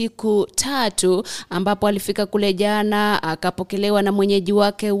ya siku 3, ambapo alifika kule jana akapokelewa na mwenyeji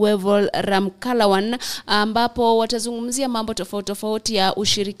wake Wevol Ramkalawan, ambapo watazungumzia mambo tofauti ya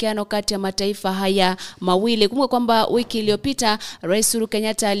ushirikiano kati ya mataifa haya mawili. Kumbuka kwamba wiki iliyopita Rais Uhuru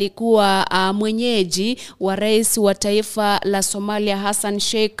Kenyatta alikuwa mwenyeji wa rais wa taifa la Somalia Hassan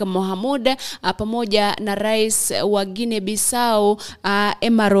Sheikh Mohamud pamoja na rais wa Guinea Bissau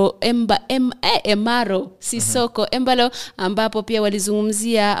Emaro Sisoko Embalo, ambapo pia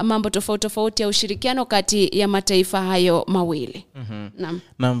walizungumzia mambo tofauti ya ushirikiano kati ya mataifa hayo mawili.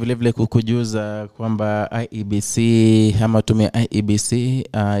 Naam, vile vile kukujuza kwamba IEBC ama tume ya IEBC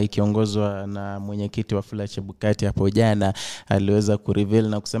ikiongozwa na mwenyekiti wa Wafula Chebukati hapo jana aliweza kureveal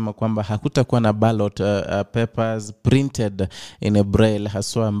na kusema kwamba hakutakuwa na ballot papers printed in a braille,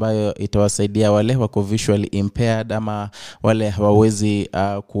 haswa ambayo itawasaidia wale wako visually impaired ama wale hawawezi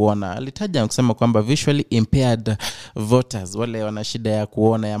kuona. Alitaja kusema kwamba visually impaired voters, wale wana shida ya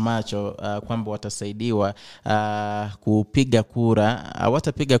kuona ya macho, kwamba watasaidiwa kupiga kura.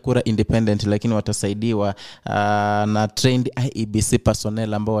 Watapiga kura independent, lakini watasaidiwa na trained IEBC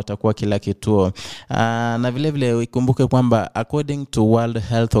personnel ambao watakuwa kila kituo. Na vile vile ikumbuke kwamba according to World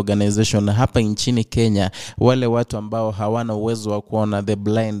Health Organization hapa nchini Kenya, wale watu ambao hawana uwezo wa kuona, the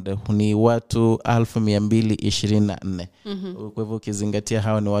blind, ni watu 1224. Kwa hivyo ukizingatia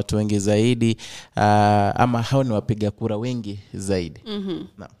hao ni watu wengi zaidi, ama hao ni wapiga kura wengi zaidi.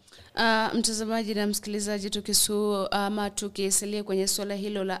 Naam. Mtazamaji na msikilizaji, tukisalia kwenye swala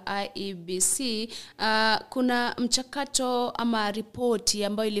hilo la IEBC, kuna mchakato ama ripoti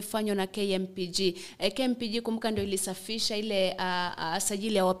ambayo ilifanywa na KMPG. KMPG kumbuka ndio ilisafisha ile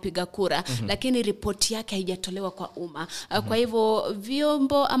sajili ya wapiga kura, lakini ripoti yake haijatolewa kwa umma. Kwa hivyo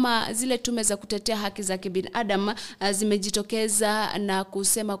vyombo ama zile tume za kutetea haki za kibinadamu zimejitokeza na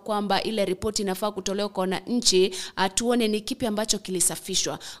kusema kwamba ile ripoti inafaa kutolewa kwa wananchi, tuone ni kipi ambacho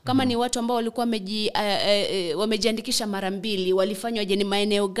kilisafishwa. Kama ni watu ambao walikuwa wamejiandikisha mara 2, walifanywa je, ni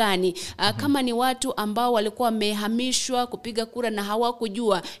maeneo gani? Kama ni watu ambao walikuwa wamehamishwa kupiga kura na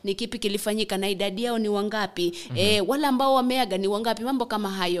hawakujua ni kipi kilifanyika na idadi yao ni wangapi? Wala ambao wameaga ni wangapi? Mambo kama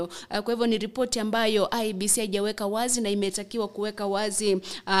hayo. Kwa hivyo ni ripoti ambayo IEBC haijaweka wazi na imetakiwa kuweka wazi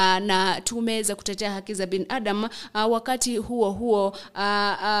na tume za kutetea haki za binadamu. Wakati huo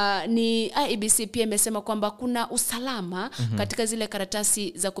ni IEBC pia imesema kwamba kuna usalama katika zile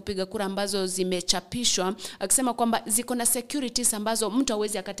karatasi za kupiga kura ambazo zimechapishwa, akisema kwamba ziko na securities ambazo mtu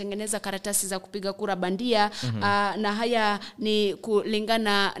hawezi akatengeneza karatasi za kupiga kura bandia. Na haya ni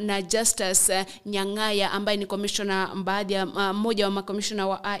kulingana na Justice Nyang'aya ambaye ni commissioner, mmoja wa makomishona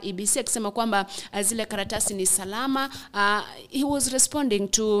wa IEBC, akisema kwamba zile karatasi ni salama. He was responding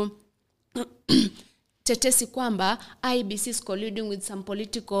to tetesi kwamba IEBC is colluding with some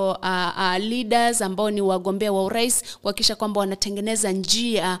political leaders ambao ni wagombea wa urais kuhakikisha kwamba wanatengeneza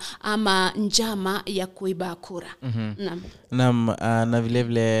njia ama njama ya kuiba kura. Na vile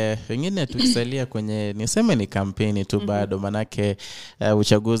vile wengine tukisalia kwenye niseme ni kampeni tu bado, manake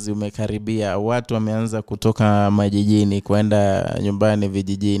uchaguzi umekaribia. Watu wameanza kutoka majijini kwenda nyumbani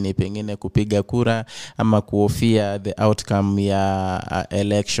vijijini, pengine kupiga kura ama kuhofia the outcome ya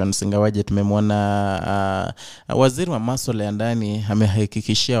elections. Ingawaje tumemwona waziri wa masuala ya ndani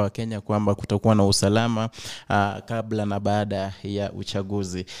amehakikishia Wakenya kwamba kutakuwa na usalama kabla na baada ya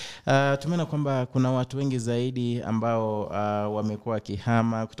uchaguzi. Tumeona kwamba kuna watu wengi zaidi ambao wamekuwa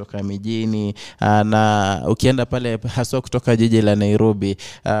kihama kutoka mijini, na ukienda pale haswa kutoka jiji la Nairobi,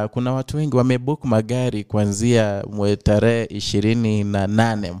 kuna watu wengi wamebook magari kuanzia tarehe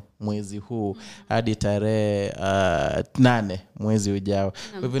 28 mwezi huu hadi tarehe 8 mwezi ujao.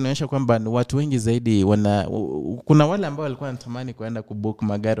 Kwa hivyo inaonyesha kwamba ni watu wengi zaidi kuna wale ambao walikuwa wanatamani kuenda kubook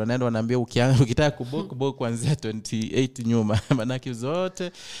magari, wanaenda wanaambia ukitaka kubook kuanzia 28 nyuma, manake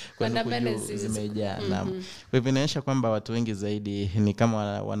zote zimejaa. Kwa hivyo inaonyesha kwamba watu wengi zaidi ni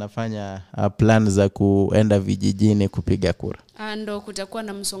kama wanafanya plan za kuenda vijijini kupiga kura. Ando kutakuwa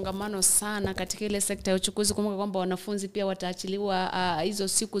na msongamano sana katika ile sekta ya uchukuzi. Kumbuka kwamba wanafunzi pia wataachiliwa hizo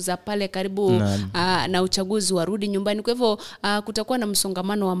siku za pale karibu na uchaguzi warudi nyumbani. Kwa hivyo kutakuwa na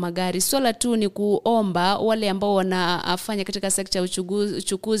msongamano wa magari. Swala tu ni kuomba wale ambao wanafanya katika sekta ya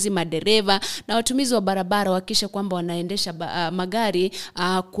uchukuzi, madereva na watumizi wa barabara hakikisha kwamba wanaendesha magari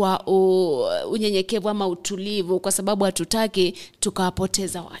kwa unyenyekevu ama utulivu, kwa sababu hatutaki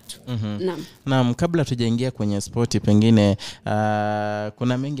tukawapoteza watu. Naam, kabla tujaingia kwenye spoti, pengine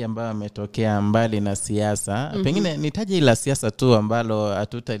kuna mengi ambayo yametokea mbali na siasa. Pengine nitaje ila siasa tu ambalo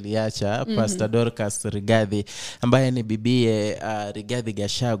hatutaliacha. Pastor Dorcas Rigathi ambaye ni bibie Rigathi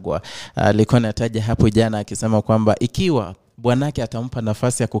Gachagua alikuwa anataja hapo jana akisema kwamba ikiwa bwanake atampa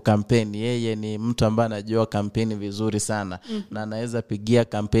nafasi ya kukampeni, yeye ni mtu ambaye anajua kampeni vizuri sana na anaweza pigia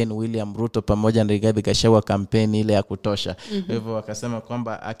kampeni William Ruto pamoja na Rigathi Gachagua kampeni ile ya kutosha. Hivyo wakasema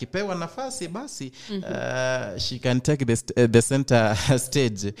kwamba akipewa nafasi basi she can take the center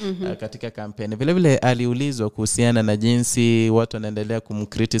stage katika kampeni. Vile vile aliulizwa kuhusiana na jinsi watu wanaendelea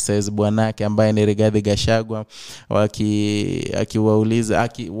kumcriticize bwanake ambaye ni Rigathi Gachagua,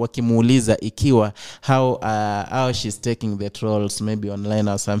 wakimuuliza ikiwa how she's taking the trolls maybe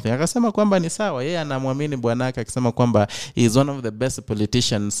online or something. Akasema kwamba ni sawa, yeye anamwamini bwanake, akisema kwamba he is one of the best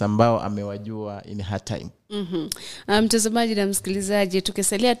politicians ambao amewajua in her time. Mtazamaji na msikilizaji,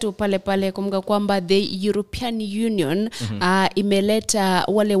 tukisalia tu pale pale, kumbuka kwamba the European Union imeleta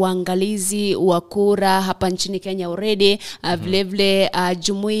wale waangalizi wa kura hapa nchini Kenya already. Vile vile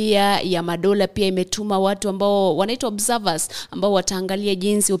Jumuiya ya Madola pia imetuma watu ambao wanaitwa observers ambao wataangalia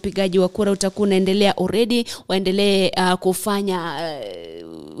jinsi upigaji wa kura utakuwa unaendelea already. Waendelee kufanya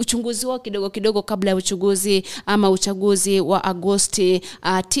uchunguzi wao kidogo kidogo kabla ya uchaguzi wa Agosti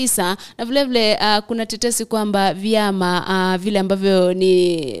 9. Na vile vile kuna tetesi kwamba vyama vile ambavyo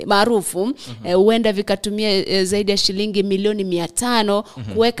ni maarufu huenda vikatumia zaidi ya shilingi milioni 500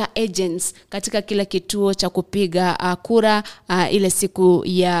 kuweka agents katika kila kituo cha kupiga kura ile siku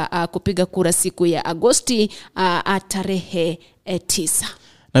ya kupiga kura siku ya Agosti tarehe 9.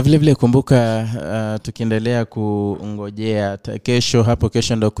 Na vile vile kumbuka tukiendelea kungojea hapo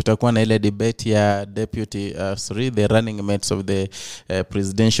kesho ndo kutakuwa na ile debate ya the running mates of the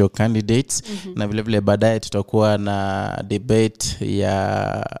presidential candidates. Na vile vile baadaye tutakuwa na debate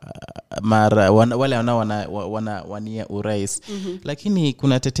ya wale wanaowania urais. Lakini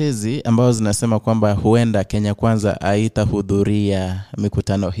kuna tetezi ambazo zinasema kwamba huenda Kenya Kwanza haitahudhuria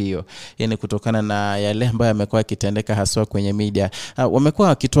mikutano hiyo. Yani kutokana na yale ambayo yamekuwa yakitendeka haswa kwenye media. Wamekuwa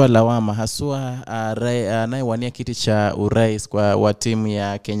wakitoa lawama haswa anayewania kiti cha urais kwa timu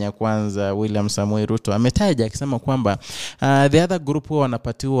ya Kenya Kwanza William Samoei Ruto ametaja akisema kwamba the other group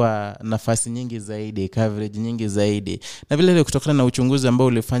wanapatiwa nafasi nyingi zaidi, coverage nyingi zaidi. Na vile vile kutokana na uchunguzi ambao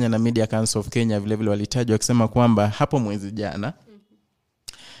ulifanya na Media Council of Kenya, vile vile walitajwa wakisema kwamba hapo mwezi jana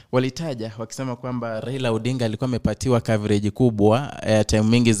walitaja wakisema kwamba Raila Odinga alikuwa amepatiwa coverage kubwa, time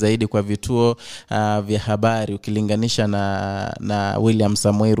mingi zaidi kwa vituo vya habari ukilinganisha na William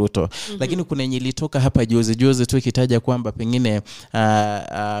Samoei Ruto. Lakini kuna yenye ilitoka hapa juzi tu ikitaja kwamba pengine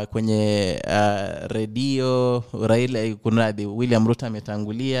kwenye radio William Ruto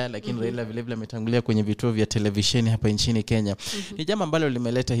ametangulia, lakini Raila vile vile ametangulia kwenye vituo vya televisheni hapa nchini Kenya. Ni jambo ambalo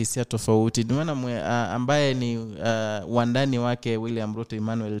limeleta hisia tofauti. Nimeona ambaye ni wandani wake William Ruto,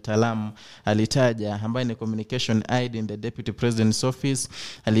 Emmanuel Talam, alitaja, ambaye ni communication aide in the deputy president's office,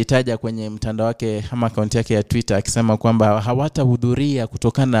 alitaja kwenye mtandao wake ama akaunti yake ya Twitter akisema kwamba hawatahudhuria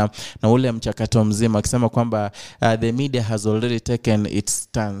kutokana na ule mchakato mzima, akisema kwamba the media has already taken its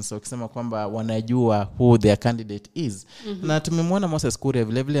stance, akisema kwamba wanajua who their candidate is. Na tumemwona Moses Kuria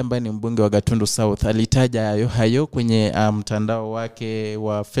vile vile ambaye ni mbunge wa Gatundu South alitaja hayo kwenye mtandao wake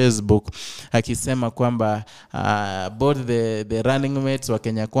wa Facebook akisema kwamba both the running mates wa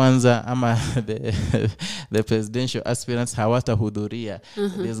Kenya Kwanza ama the presidential aspirants hawatahudhuria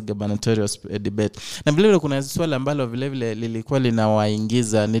this gubernatorial debate. Na vile vile kuna swali ambalo vile vile lilikuwa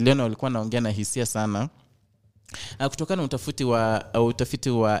linawaingiza, niliona walikuwa naongea na hisia sana. Kutokana na utafiti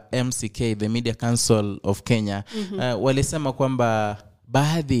wa MCK, the Media Council of Kenya, walisema kwamba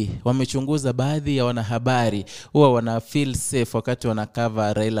wamechunguza baadhi ya wanahabari huwa wana feel safe wakati wana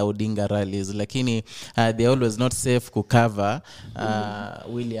cover Raila Odinga rallies, lakini they always not safe ku cover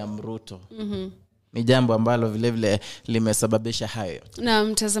William Ruto. ni jambo ambalo vile vile limesababisha hayo. Na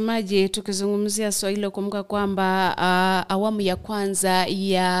mtazamaji, tukizungumzia swali hilo, kumbuka kwamba awamu ya kwanza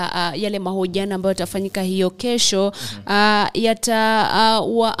ya yale mahojiano ambayo yatafanyika hiyo kesho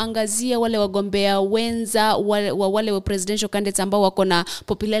yatawaangazia wale wagombea wenza wale wa presidential candidates ambao wako na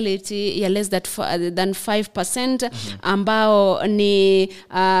popularity ya less than 5%, ambao ni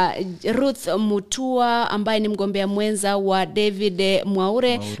Ruth Mutua ambaye ni mgombea mwenza wa David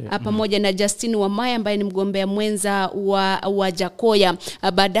Mwaure pamoja na Justin Wamaya ambaye ni mgombea mwenza wa Jakoya.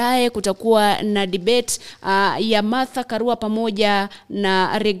 Baadaye kutakuwa na debate ya Martha Karua pamoja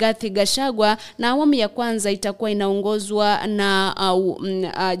na Rigathi Gachagua, na awamu ya kwanza itakuwa inaongozwa na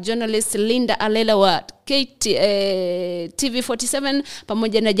journalist Linda Alela wa TV47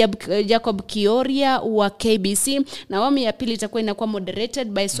 pamoja na Jacob Kioria wa KBC, na awamu ya pili itakuwa inakuwa moderated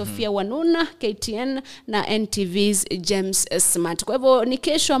by Sofia Wanuna KTN na NTV's James Smart. Kwa hivyo ni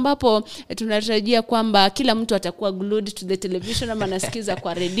kesho ambapo tunatarajia kwamba kila mtu atakuwa glued to the television ama anasikiza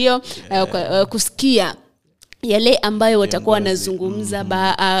kwa radio kusikia yale ambayo watakuwa wanazungumza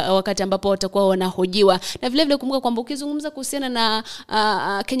wakati ambapo watakuwa wanahojiwa. Na vile vile kumbuka kwamba ukizungumza kuhusiana na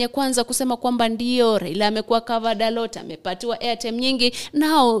Kenya Kwanza, kusema kwamba ndio Raila amekuwa covered a lot, amepatiwa airtime nyingi,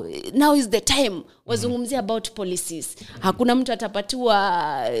 now is the time wazungumzia about policies. Hakuna mtu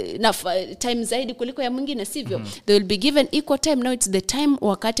atapatiwa time zaidi kuliko ya mwingine, sivyo? They will be given equal time. Now it's the time,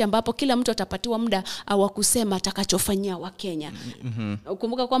 wakati ambapo kila mtu atapatiwa muda wa kusema atakachofanyia wa Kenya.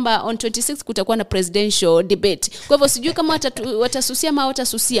 Kumbuka kwamba on 26 kutakuwa na presidential debate. Kwa hivyo sijui kama watasusia ama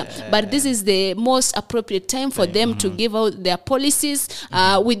watasusia, but this is the most appropriate time for them to give out their policies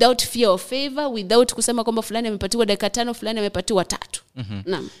without fear of favor, without kusema kwamba fulani amepatiwa dakika 5, fulani amepatiwa 3.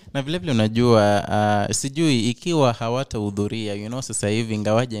 Na vile vile unajua sijui ikiwa hawatahudhuria, sasa hivi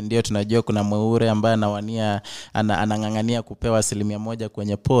ingawaje ndio tunajua kuna Mwaure ambaye anawania anangangania kupewa 1%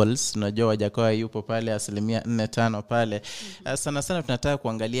 kwenye polls. Unajua Wajakoya yupo pale 4-5 pale. Sana tunataka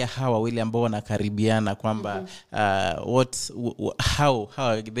kuangalia hawa wawili ambao wanakaribiana kwamba how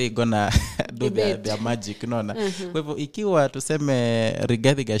are they gonna do their magic, unaona? Kwa hivyo ikiwa tuseme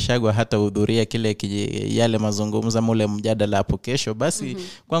Rigathi Gachagua hatahudhuria yale mazungumzo mule mjadala hapo kesho, basi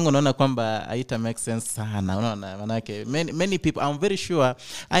kwangu naona kwamba haita make sense sana, unaona? Manake many people, I'm very sure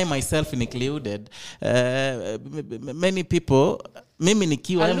I myself included, many people, mimi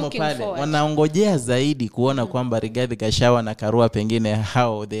nikiwa hemo pale, wanaongojea zaidi kuona kwamba Rigathi Gachagua na Karua pengine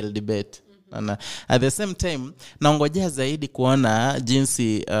how they'll debate. At the same time naongojea zaidi kuona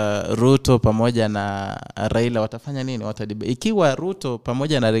jinsi Ruto pamoja na Raila watafanya nini, watadebate. Ikiwa Ruto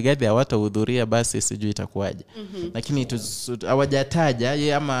pamoja na Rigathi hawatahudhuria, basi sijui itakuwaje. Lakini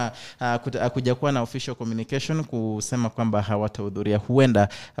hawajataja ama kuja kuwa na official communication kusema kwamba hawatahudhuria. Huenda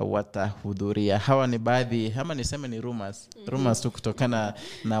watahudhuria. Hawa ni baadhi, ama niseme ni rumors tu kutokana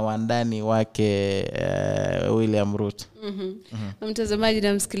na wandani wake William Ruto. Mtazamaji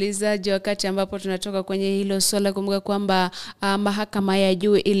na msikilizaji, wakati ambapo tunatoka kwenye hilo swala, kumbuka kwamba mahakama ya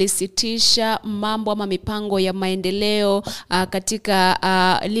juu ilisitisha mambo ama mipango ya maendeleo katika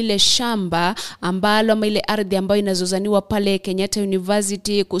lile shamba ambalo ama ile ardhi ambayo inazozaniwa pale Kenyatta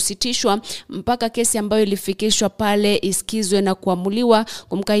University, kusitishwa mpaka kesi ambayo ilifikishwa pale isikizwe na kuamuliwa.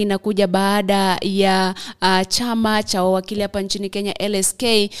 Kumbuka inakuja baada ya chama cha wawakili hapa nchini Kenya LSK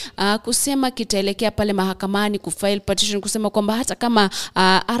kusema kitaelekea pale mahakamani kufile petition kusema kwamba hata kama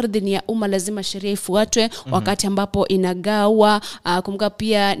ardhi ni ya umma lazima sheria ifuatwe wakati ambapo inagawa. Kumbuka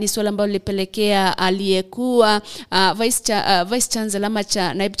pia ni swala ambalo lilipelekea aliyekuwa vice chancellor ama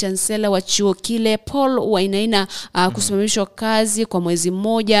naibu chancellor wa chuo kile Paul Wainaina kusimamishwa kazi kwa mwezi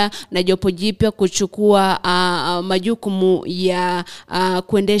mmoja na jopo jipya kuchukua majukumu ya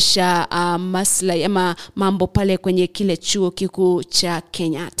kuendesha maslahi ama mambo pale kwenye kile chuo kikuu cha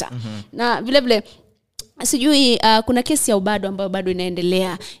Kenyatta. Na vile vile sijui kuna kesi ya ubado ambayo bado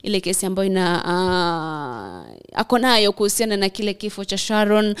inaendelea, ile kesi ambayo akonayo kuhusiana na kile kifo cha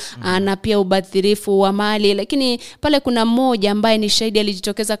Sharon na pia ubadhirifu wa mali. Lakini pale kuna mmoja ambaye ni shahidi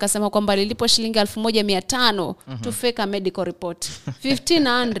alijitokeza akasema kwamba lilipo shilingi 1500 to fake a medical report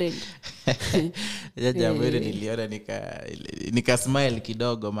 1500. Jambo hili niliona nika smile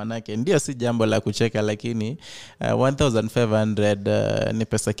kidogo, manake ndio si jambo la kucheka, lakini 1500 ni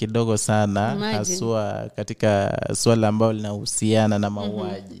pesa kidogo sana. Haswa katika swala ambalo linahusiana na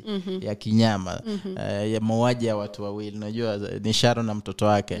mauaji ya kinyama, ya mauaji ya watu wawili. Unajua ni Sharon na mtoto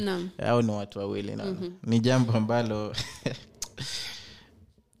wake au ni watu wawili, ni jambo ambalo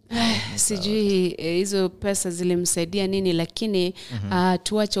Sijui hizo pesa zilimsaidia nini, lakini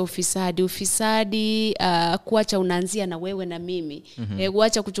tuache ufisadi kuacha unaanzia na wewe na mimi.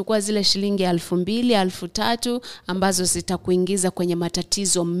 Kuacha kuchukua zile shilingi 2,000 3,000 ambazo zitakuingiza kwenye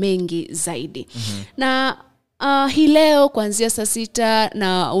matatizo mengi zaidi. Na hii leo kuanzia saa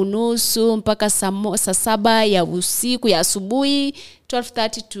 6:30 mpaka saa 7 ya usiku ya asubuhi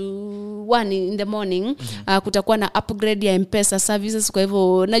 12:30 to 1 in the morning kutakuwa na upgrade ya M-Pesa services. Kwa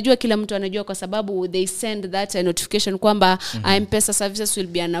hivyo najua kila mtu anajua kwa sababu they send that notification kwamba M-Pesa services will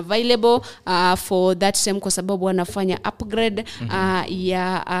be unavailable for that time, kwa sababu wanafanya upgrade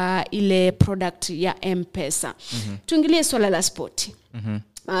ya ile product ya M-Pesa. Tuingilie swala la sporti.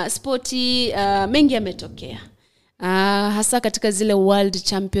 Sporti mengi yametokea. Hasa katika zile World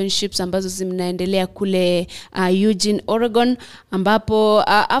Championships ambazo zinaendelea kule Eugene, Oregon, ambapo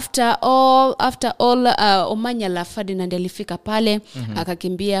after all Omanyala Ferdinand alifika pale,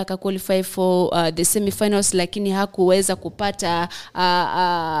 akakimbia akaqualify for the semifinals, lakini hakuweza kupata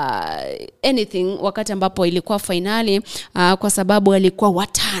anything wakati ambapo ilikuwa finali kwa sababu alikuwa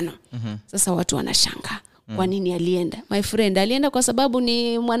watano. Sasa watu wanashangaa kwa nini alienda. My friend, alienda kwa sababu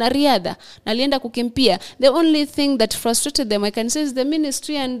ni mwanariadha na alienda kukimbia. The only thing that frustrated them, I can say, is the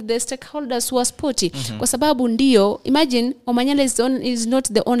ministry and the stakeholders who are sporty. Kwa sababu ndio, imagine Omanyala is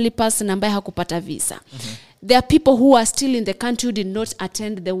not the only person ambaye hakupata visa. There are people who are still in the country who did not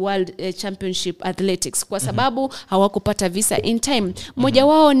attend the World Championship Athletics kwa sababu hawakupata visa in time. Mmoja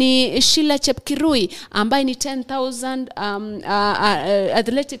wao ni Sheila Chepkirui ambaye ni 10,000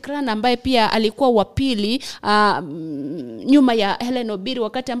 athletic run, ambaye pia alikuwa wa pili nyuma ya Helen Obiri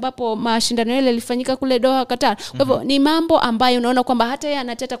wakati ambapo mashindano yale yalifanyika kule Doha, Qatar. Kwa hivyo ni mambo ambayo unaona kwamba hata yeye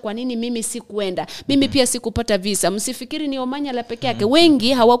anateta kwa nini mimi sikuenda. Mimi pia sikupata visa. Msifikiri ni Omanyala peke yake.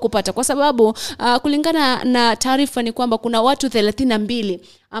 Wengi hawakupata kwa sababu kulingana na taarifa ni kwamba kuna watu 32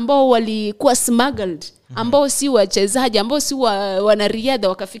 ambao walikuwa smuggled, ambao si wachezaji, ambao si wanariadha,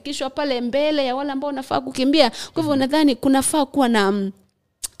 wakafikishwa pale mbele ya wale ambao wanafaa kukimbia. Kwa hivyo nadhani kunafaa kuwa na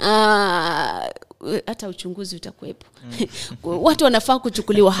hata uchunguzi utakuwepo. Watu wanafaa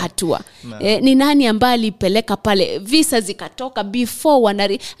kuchukuliwa hatua. Ni nani ambaye alipeleka pale? Visa zikatoka before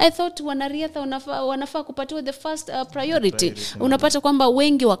I thought wanariadha wanafaa kupatiwa the first priority. Unapata kwamba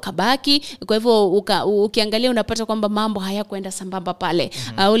wengi wakabaki. Kwa hivyo ukiangalia unapata kwamba mambo hayakwenda sambamba pale.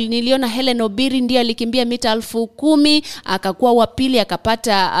 Niliona Helen Obiri ndiye alikimbia mita 10,000, akakuwa wa pili,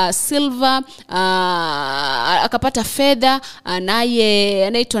 akapata silver, akapata fedha. Naye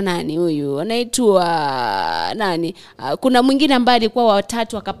anaitwa nani huyu? Anaitwa nani? Kuna mwingine ambaye alikuwa wa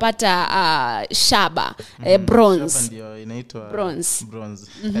tatu akapata shaba, bronze. Shaba ndio inaitwa bronze.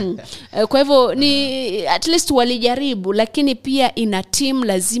 Kwa hivyo ni at least walijaribu, lakini pia ina team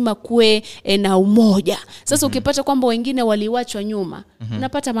lazima kuwe na umoja. Sasa ukipata kwamba wengine waliwachwa nyuma,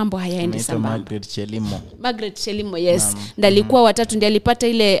 unapata mambo hayaendi sambamba. Margaret Chelimo, yes. Ndiye alikuwa watatu, ndiye alipata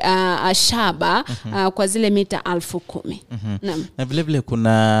ile shaba kwa zile mita 10,000. Naam. Na vile vile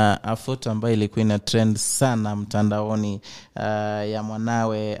kuna photo ambayo ilikuwa ina trend sana mtandaoni ya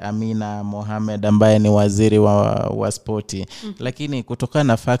mwanawe Amina Mohamed ambaye ni waziri wa sporti. Lakini kutokana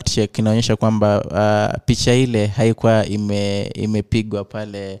na fact check inaonyesha kwamba picha ile haikuwa imepigwa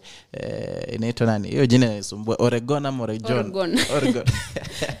pale, inaitwa nani? Hiyo jina inasumbua, Oregon ama Oregon.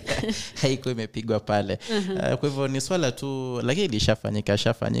 Haikuwa imepigwa pale. Kwa hivyo ni swala tu, lakini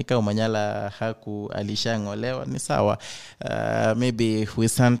ilishafanyika. Omanyala alishangolewa, ni sawa. Maybe we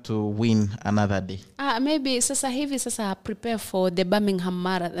stand to win another day. Maybe sasa prepare for the Birmingham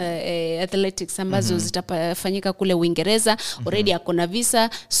Athletics ambazo zitafanyika kule Uingereza. Already akona visa,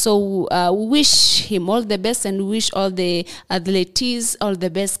 so we wish him all the best and wish all the athletes all the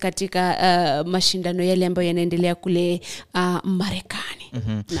best katika mashindano yale ambayo yanaendelea kule Marekani.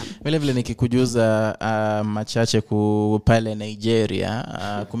 Vile vile nikikujuza machache pale Nigeria,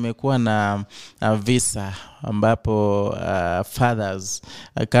 kumekuwa na visa ambapo fathers,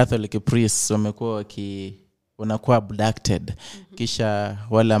 Catholic priests wanakuwa abducted. Kisha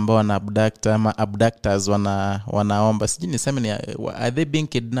wale ambao wana abduct ama abductors wanaomba, sijui niseme ni are they being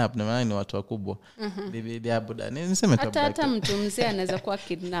kidnapped? Na maana ni watu wakubwa. Niseme hata mtu mzee anaweza kuwa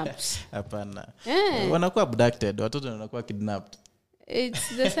kidnapped. Hapana. Wanakuwa abducted, watoto wanakuwa kidnapped.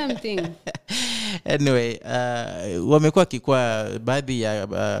 It's the same thing. Anyway, wamekuwa kikwa baadhi ya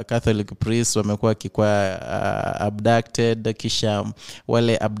Catholic priests wamekuwa kikwa abducted, kisha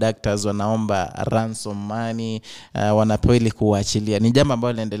wale abductors wanaomba ransom money, wanapewa ili kuachilia. Ni jambo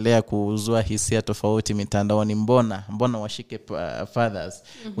ambalo linaendelea kuzua hisia tofauti mitandaoni. Mbona washike fathers?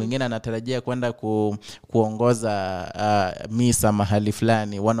 Wengine anatarajia kwenda kuongoza misa mahali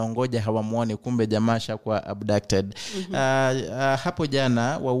fulani, wanaongoja hawamuoni, kumbe jamaa shakuwa abducted. Hapo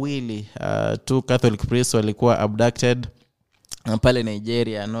jana wawili two Catholic priests walikuwa abducted pale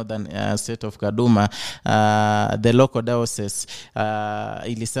Nigeria, northern state of Kaduna. The local diocese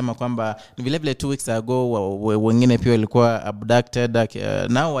ilisema kwamba vile 2 weeks ago wengine pia walikuwa abducted.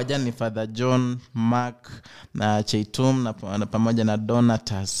 Nao wajana ni Father John Mark na Cheitum na pamoja na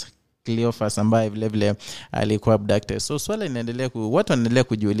Donatus Cleophas ambaye vile alikuwa abducted. So swala inaendelea watu wanaendelea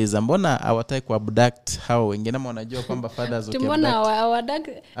kujiuliza mbona hawataki kuabduct hao wengine, kama wanajua kwamba fathers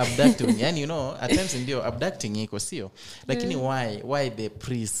abducting, yani at times ndio abducting iko sio, lakini why the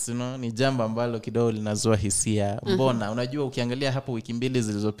priests, ni jambo ambalo kidogo linazua hisia. Mbona unajua ukiangalia hapo wiki mbili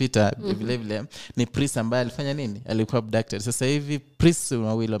zilizopita vile ni priest ambaye alifanya nini, alikuwa abducted. Sasa hivi priests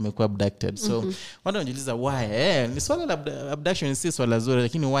wawili wamekuwa abducted. So watu wanajiuliza why. Ni swala la abduction, si swala zuri,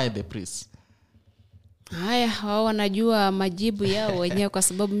 lakini why the priests? Haya, wao wanajua majibu yao wenyewe, kwa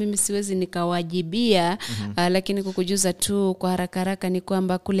sababu mimi siwezi nikawajibia. Lakini kukujuza tu kwa haraka ni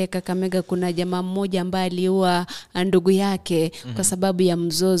kwamba kule Kakamega kuna jamaa mmoja ambaye aliua ndugu yake kwa sababu ya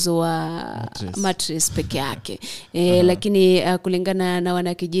mzozo wa mattress peke yake. Lakini kulingana na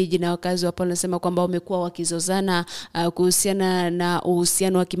wanakijiji na wakazi wapo wanasema kwamba wamekuwa wakizozana kuhusiana na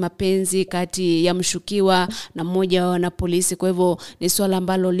uhusiano wa kimapenzi kati ya mshukiwa na mmoja wa polisi. Kwa hivyo ni swala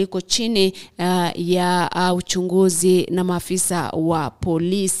ambalo liko chini ya uchunguzi na maafisa wa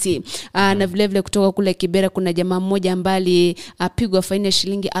polisi. Na vile kutoka kule Kibera kuna jamaa mmoja ambaye apigwa faini ya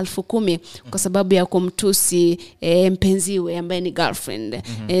shilingi 10,000 kwa sababu ya kumtusi mpenziwe ambaye ni girlfriend.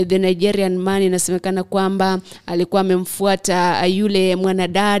 The Nigerian man inasemekana kwamba alikuwa amemfuata yule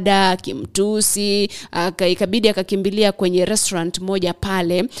mwanadada akimtusi, ikabidi akakimbilia kwenye restaurant moja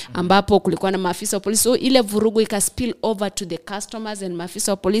pale ambapo kulikuwa na maafisa wa polisi. So ile vurugu ikaspill over to the customers and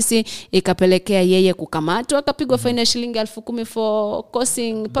maafisa wa polisi ikapelekea yeye kukamatwa, akapigwa faini ya shilingi 10,000 for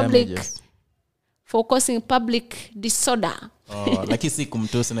causing public disorder. Lakini si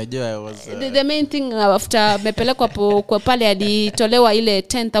kumtusi, najua the main thing after mepelekwa kwa pale alitolewa ile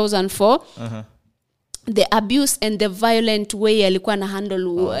 10,000 for the abuse and the violent way alikuwa na handle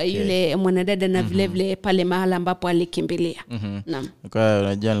yule mwanadada na vile pale mahala ambapo alikimbilia. Naam. Kwa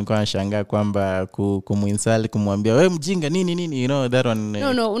unajua nilikuwa nashangaa kwamba kumuinsali, kumwambia wewe mjinga nini that one.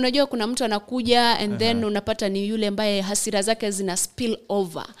 No, unajua kuna mtu anakuja and then unapata ni yule ambaye hasira zake zina spill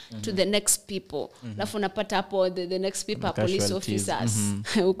over to the next people. Alafu unapata hapo the next people are police officers.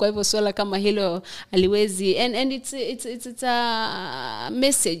 Kwa hivyo swala kama hilo aliwezi and it's a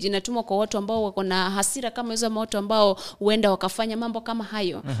message inatumwa kwa watu ambao wako na hasira kama hizo, watu ambao huenda wakafanya mambo kama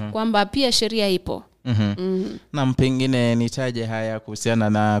hayo, kwamba pia sheria ipo. Na pengine nitaje haya kuhusiana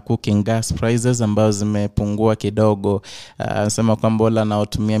na cooking gas prices ambazo zimepungua kidogo. Nasema kwamba wala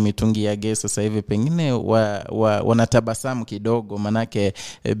naotumia mitungi ya gesi sasa hivi pengine wanatabasamu kidogo, manake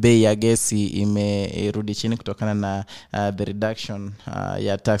bei ya gesi imerudi chini kutokana na the reduction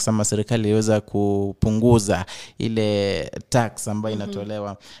ya tax, ama serikali iliweza kupunguza ile tax ambayo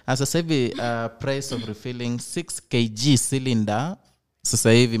inatolewa. Sasa hivi price of refilling 6 kg cylinder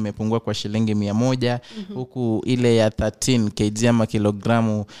sasa hivi imepungua kwa shilingi 100, huku ile ya 13 kg ama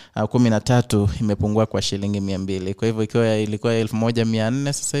kilogramu 13 imepungua kwa shilingi 200. Kwa hivyo ikiwa ilikuwa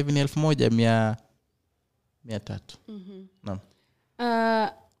 1,400 sasa hivi ni 1,300. Naam.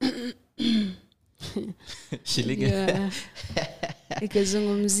 Shilingi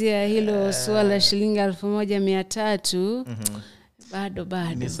ikizungumzia hilo swala shilingi 1,300 bado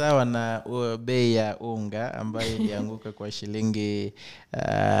ni sawa na bei ya unga ambayo ilianguka kwa shilingi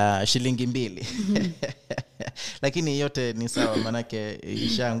 2. Lakini yote ni sawa, manake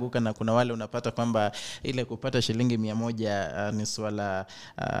ishaanguka, na kuna wale unapata kwamba ile kupata shilingi 100 ni swala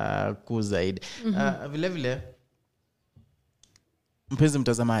kuu zaidi. Vile mpenzi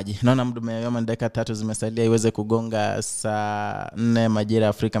mtazamaji, naona muda umeyoma, dakika 3 zimesalia iweze kugonga saa 4 majira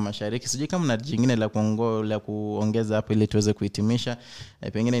Afrika Mashariki. Sijui kama na jingine la kuongeza hapo ili tuweze kuhitimisha.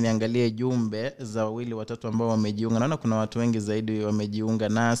 Pengine niangalie jumbe za wawili watatu ambao wamejiunga. Naona kuna watu wengi zaidi wamejiunga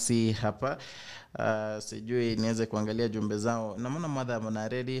nasi hapa. Sijui niweze kuangalia jumbe zao. Naona Mother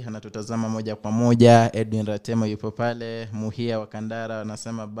Monaredi anatutazama moja kwa moja. Edwin Ratema yupo pale. Muhia wa Kandara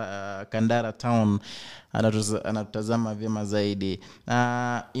anasema Kandara Town anatutazama vyema zaidi.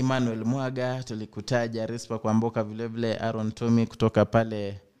 Emmanuel Mwaga tulikutaja, Rispa kwa Mboka vile vile, Aaron Tomi kutoka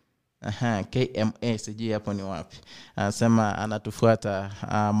pale KMA sijui hapo ni wapi. Anasema anatufuata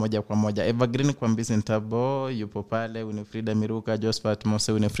moja kwa moja. Evergreen kwa Mbisi Ntabo yupo pale. Winifrida Miruka, Josephat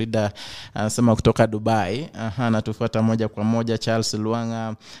Mose Winifrida anasema kutoka Dubai. Anatufuata moja kwa moja. Charles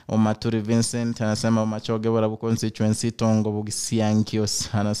Luanga, Omaturi Vincent anasema Machoge wala constituency Tongo Bugisiankios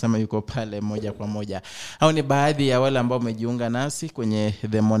anasema yuko pale moja kwa moja. Hao ni baadhi ya wale ambao wamejiunga nasi kwenye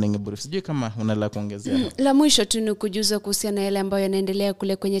The Morning Brief. Sijui kama una la kuongezea. La mwisho tu ni kujuza kuhusiana na yale ambayo yanaendelea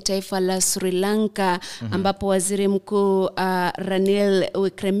kule kwenye taifa la Sri Lanka ambapo waziri mkuu Ranil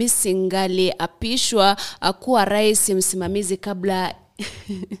Wickremesinghe apishwa kuwa rais msimamizi kabla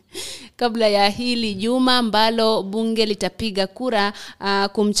ya hili juma ambalo bunge litapiga kura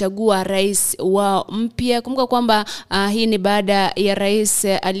kumchagua rais wao mpya. Kumbuka kwamba hii ni baada ya rais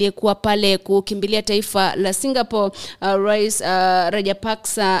aliyekuwa pale kukimbilia taifa la Singapore, rais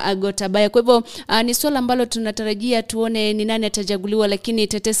Rajapaksa Gotabaya. Kwa hivyo ni swala ambalo tunatarajia tuone ni nani atachaguliwa, lakini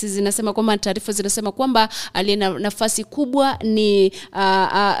tetesi zinasema kwamba, taarifa zinasema kwamba aliye na nafasi kubwa ni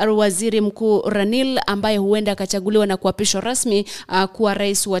waziri mkuu Ranil ambaye huenda akachaguliwa na kuapishwa rasmi kuwa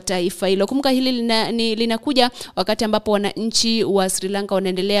rais wa taifa hilo. Kumbuka hili linakuja wakati ambapo wananchi wa Sri Lanka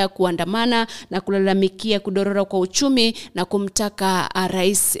wanaendelea kuandamana na kulalamikia kudorora kwa uchumi na kumtaka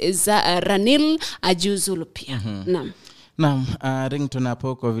rais Ranil ajiuzulu pia. Naam, Ringtone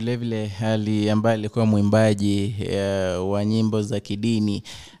hapo kwa vile vile hali ambaye alikuwa mwimbaji wa nyimbo za kidini.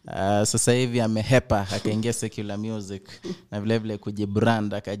 Sasa hivi amehepa akaingia secular music na vile vile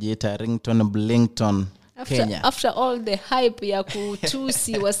kujibrand akajiita Ringtone Blington Kenya. After all the hype ya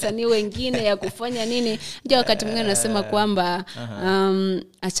kutusi wasanii wengine ya kufanya nini, ndio wakati mwingine nasema kwamba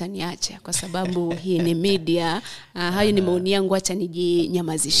acha niache kwa sababu hii ni media. Hayo ni maoni yangu, acha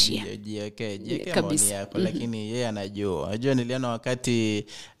nijinyamazishia. Jiweke maoni yako, lakini yeye anajua. Unajua niliona wakati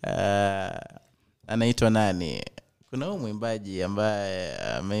anaitwa nani? Kuna huyu mwimbaji ambaye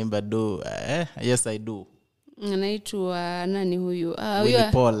ameimba Yes I Do. Anaitwa nani huyu? Willy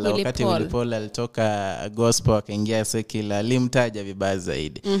Paul. Wakati Willy Paul alitoka gospel akaingia secular, alimtaja vibaya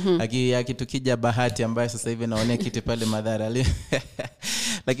zaidi. Akitukija Bahati ambaye sasa hivi naonea kiti pale Madhara.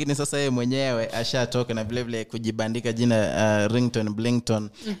 Lakini sasa yeye mwenyewe ashatoka na vile vile kujibandika jina Ringtone Blington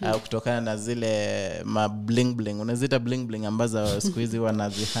kutokana na zile bling bling. Unazita bling bling ambazo siku hizi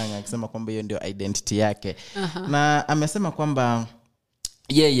wanazihanga, akisema kwamba hiyo ndio identity yake. Na amesema kwamba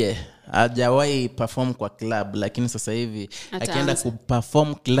yeye hajawahi perform kwa club, lakini sasa hivi akienda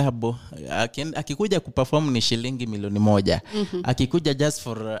kuperform club, akikuja kuperform ni shilingi milioni 1. Akikuja just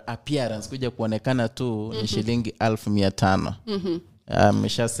for appearance, kuja kuonekana tu ni shilingi 1500.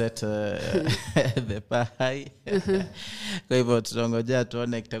 Amesha set the pie. Kwa hivyo tutangojea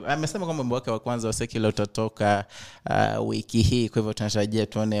tuone. Amesema kwamba wimbo wake wa kwanza wa secular utatoka wiki hii. Kwa hivyo tunatarajia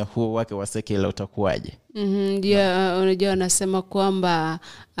tuone huo wake wa secular utakuwaje. Ndio unajua anasema kwamba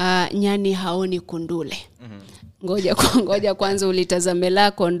nyani haoni kundule. Ngoja kwanza ulitazame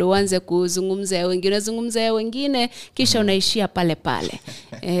lako ndo uanze kuzungumza ya wengine. Unazungumza ya wengine kisha unaishia pale pale.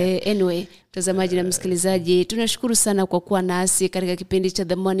 Anyway, mtazamaji na msikilizaji, tunashukuru sana kwa kuwa nasi katika kipindi cha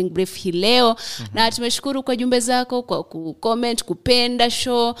The Morning Brief hii leo. Na tumeshukuru kwa jumbe zako, kwa kucomment, kupenda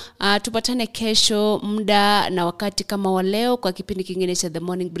show. Tupatane kesho muda na wakati kama wa leo kwa kipindi kingine cha The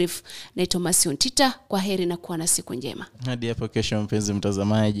Morning Brief. Naitwa Masion Tita. Kwa heri na kuwa na siku njema. Hadi hapo kesho mpenzi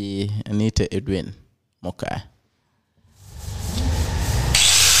mtazamaji, niite Edwin Moka.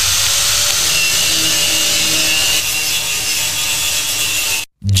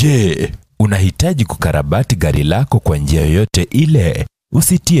 Je, unahitaji kukarabati gari lako kwa njia yoyote ile?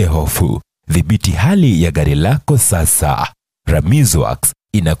 Usitie hofu. Dhibiti hali ya gari lako sasa. Ramizworks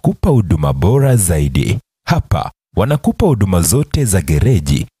inakupa huduma bora zaidi. Hapa wanakupa huduma zote za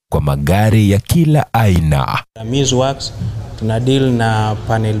gereji kwa magari ya kila aina. Ramizworks tuna deal na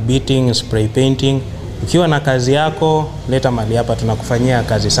panel beating, spray painting. Ukiwa na kazi yako, leta mali hapa, tunakufanyia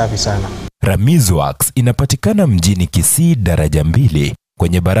kazi safi sana. Ramizworks inapatikana mjini Kisii daraja 2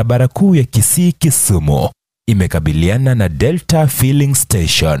 kwenye barabara kuu ya Kisii Kisumu. Imekabiliana na Delta Filling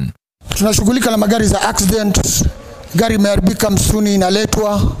Station. Tunashughulika na magari za accident. Gari imeharibika msuni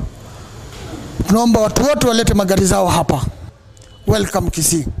inaletwa. Tunaomba watu wote walete magari zao hapa. Welcome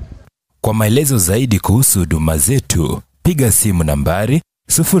Kisii. Kwa maelezo zaidi kuhusu huduma zetu, piga simu nambari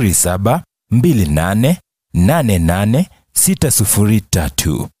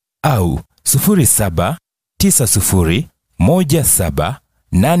 0728888603 au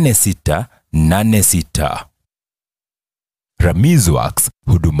 0790178686. Ramizworks,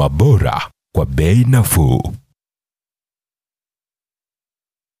 huduma bora kwa bei nafuu.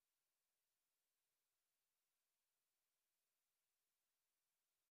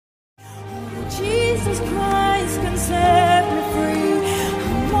 Jesus Christ can set me free.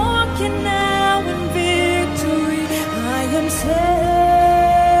 I'm walking walking now in victory. I am saved.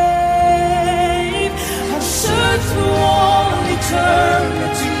 I've searched through all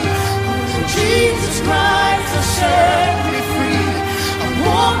eternity. Oh, Jesus Christ has set me free. I'm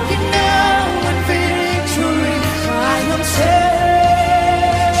walking now in victory. I am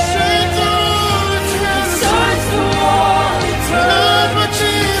saved. Search through all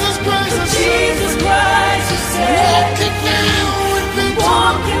eternity. Jesus Christ has set me free.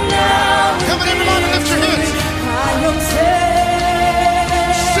 Walking now. Come on, everybody, lift your hands. I am saved.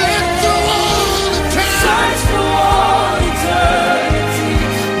 Search through all eternity.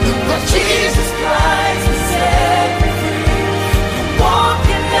 Jesus Christ has set me free. I'm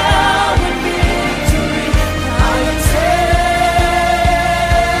walking now in victory. I am saved.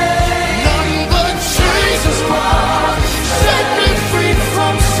 None but Jesus Christ set me free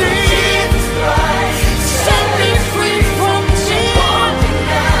from sin. Jesus Christ set me free from sin. Walking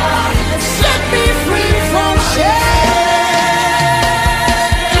now and set me free from shame.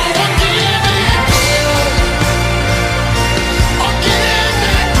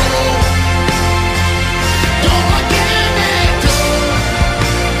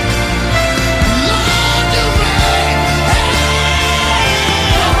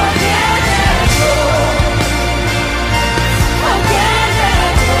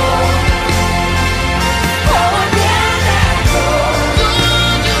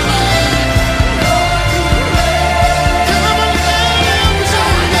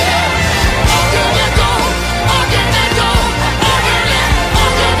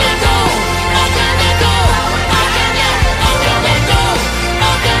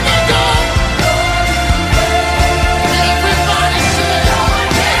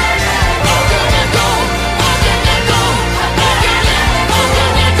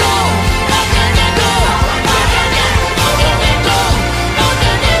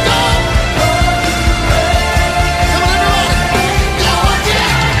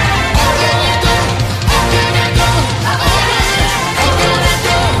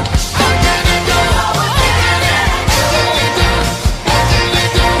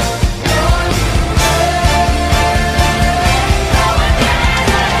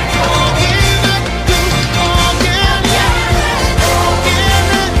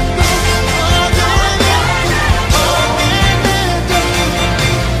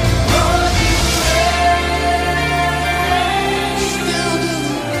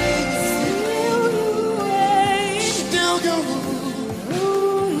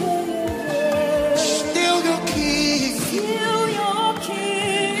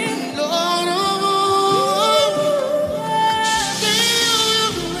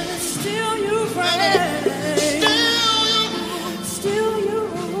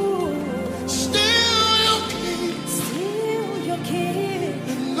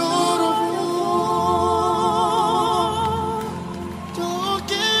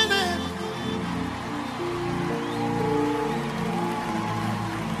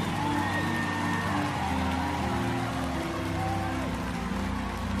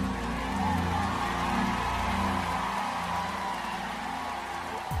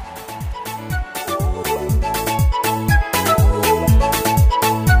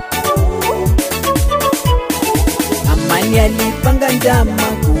 Alipanga njama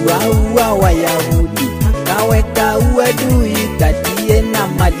kuwaua Wayahudi, akaweka uadui kati na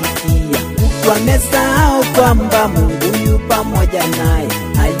Malikia, huku amesahau kwamba Mungu yu pamoja naye,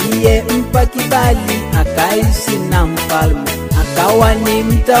 aliyempa kibali akaishi na mfalme, akawa ni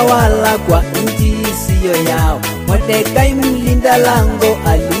mtawala kwa nchi isiyo yao. Mordekai mlinda lango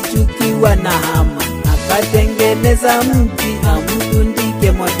alichukiwa na Hama, akatengeneza mti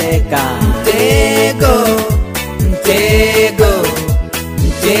amtundike Mordekai. Mtego,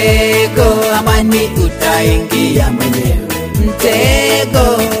 mtego, amani utaingia mwenyewe.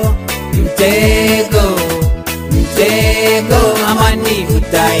 Mtego, mtego, mtego, amani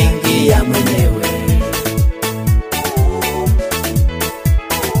utaingia mwenyewe.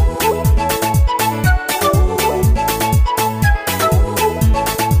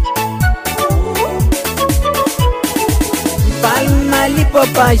 Mfalme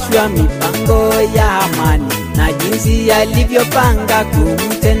alipopashwa mipango ya Hamani na jinsi alivyopanga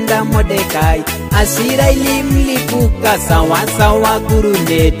kumtenda Mordekai, hasira ilimlipuka sawa sawa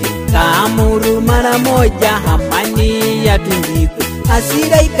guruneti, kaamuru mara moja Hamani yatundikwe.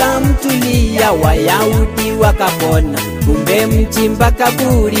 Hasira ikamtulia, Wayahudi wakapona, kumbe mchimba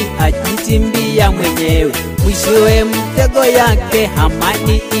kaburi ajichimbia mwenyewe. Mwishowe mtego yake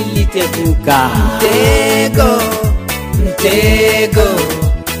Hamani iliteguka. Mtego, mtego,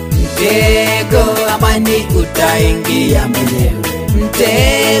 mtego, amani utaingia mwenyewe.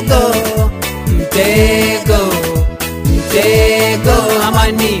 mtego, mtego, mtego,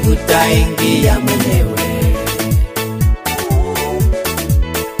 amani utaingia mwenyewe.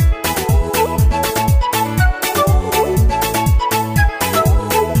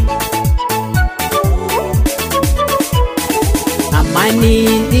 Amani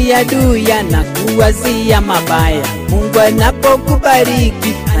ndiye adui anakuwazia mabaya. Mungu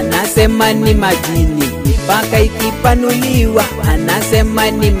anapokubariki anasema ni majini, mipaka ikipanuliwa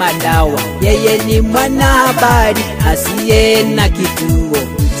anasema ni madawa. Yeye ni mwanahabari asiye na kituo,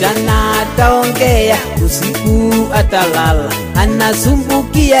 mchana ataongea, usiku atalala.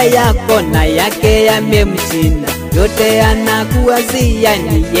 Anasumbukia yako na yake yamemshinda, yote anakuwazia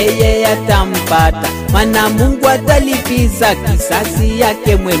ni yeye atampata, maana Mungu atalipiza kisasi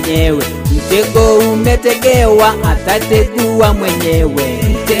yake mwenyewe. Mtego umetegewa, atategua mwenyewe.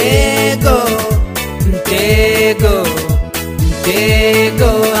 Mtego, mtego,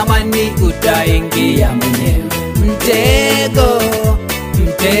 mtego, amani utaingia mwenyewe. Mtego,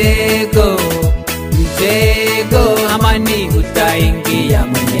 mtego, mtego, amani utaingia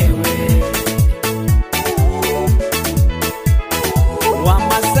mwenyewe.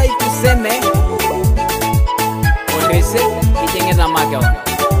 Wamasai tuseme orese ijengeza makeona.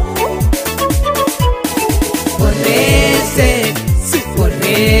 Orese,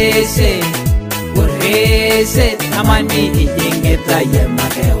 orese, orese, amani ijengeza ya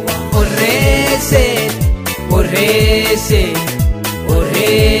makewa. Orese, orese,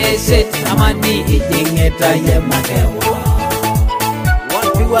 orese, amani ijengeza ya makewa.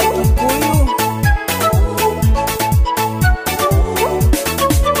 Wapi wa Kikuyu?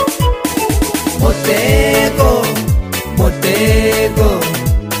 Motego, motego,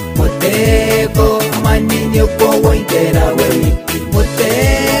 motego, amani nyoko waitera wewiki.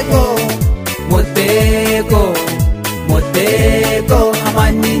 Motego, motego, motego,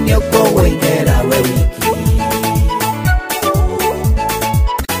 amani nyoko waitera wewiki.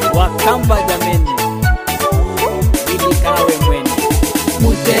 Wakamba jameni, ili kawe mwene.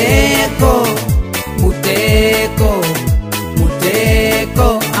 Muteko, muteko,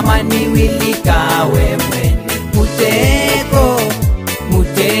 muteko, amani wili kawe mwene. Muteko,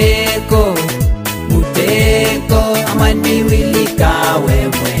 muteko, muteko, amani wili kawe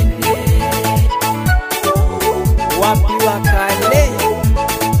mwene. Wapi wakale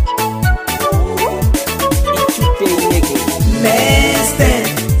ichute yege. Mested,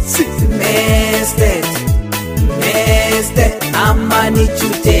 mested, mested, amani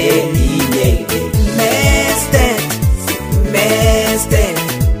chute yege. Mested, mested,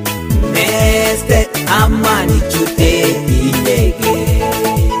 mested, amani chute yege.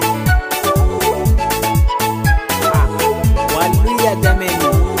 Waluya jameni,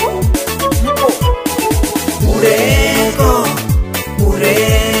 mpo mureko,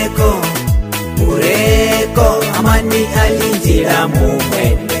 mureko, mureko, amani alinjira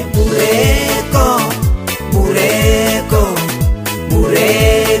mumwene. Mureko, mureko,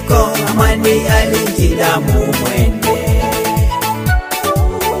 mureko, amani alinjira mumwene.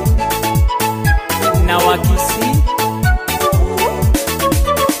 Na wakisi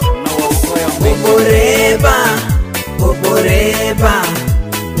na wasoya oboreba, oboreba,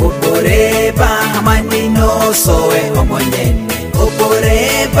 oboreba, amani no soe omonyene.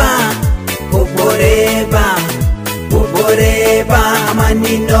 Oboreba, oboreba, oboreba,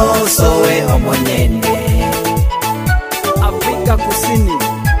 amani no soe omonyene. Afrika Kusini,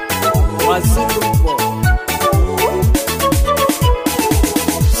 Wazuluko.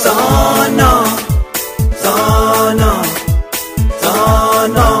 Sono, sono,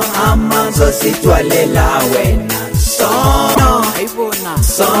 sono, amanzo sitwalela wena. Sono,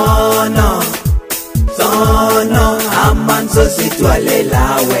 sono, sono, amanzo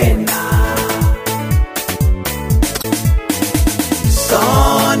sitwalela wena.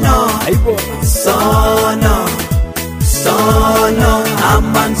 Sono, sono, sono,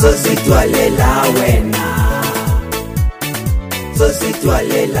 amanzo sitwalela wena. So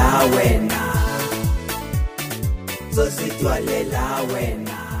sitwalela wena. So sitwalela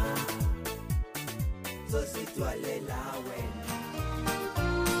wena. So sitwalela wena.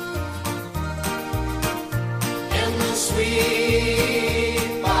 In the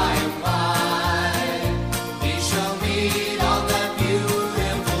sweet by and by, we shall meet on that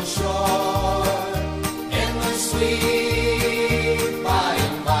beautiful shore. In the sweet by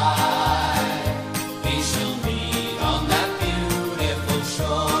and by, we shall meet on that beautiful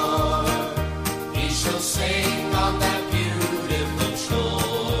shore. We shall sing on that beautiful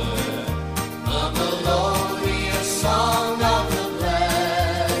shore a melodious song of the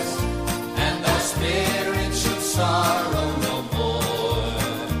blessed, and our spirits shall sorrow no more.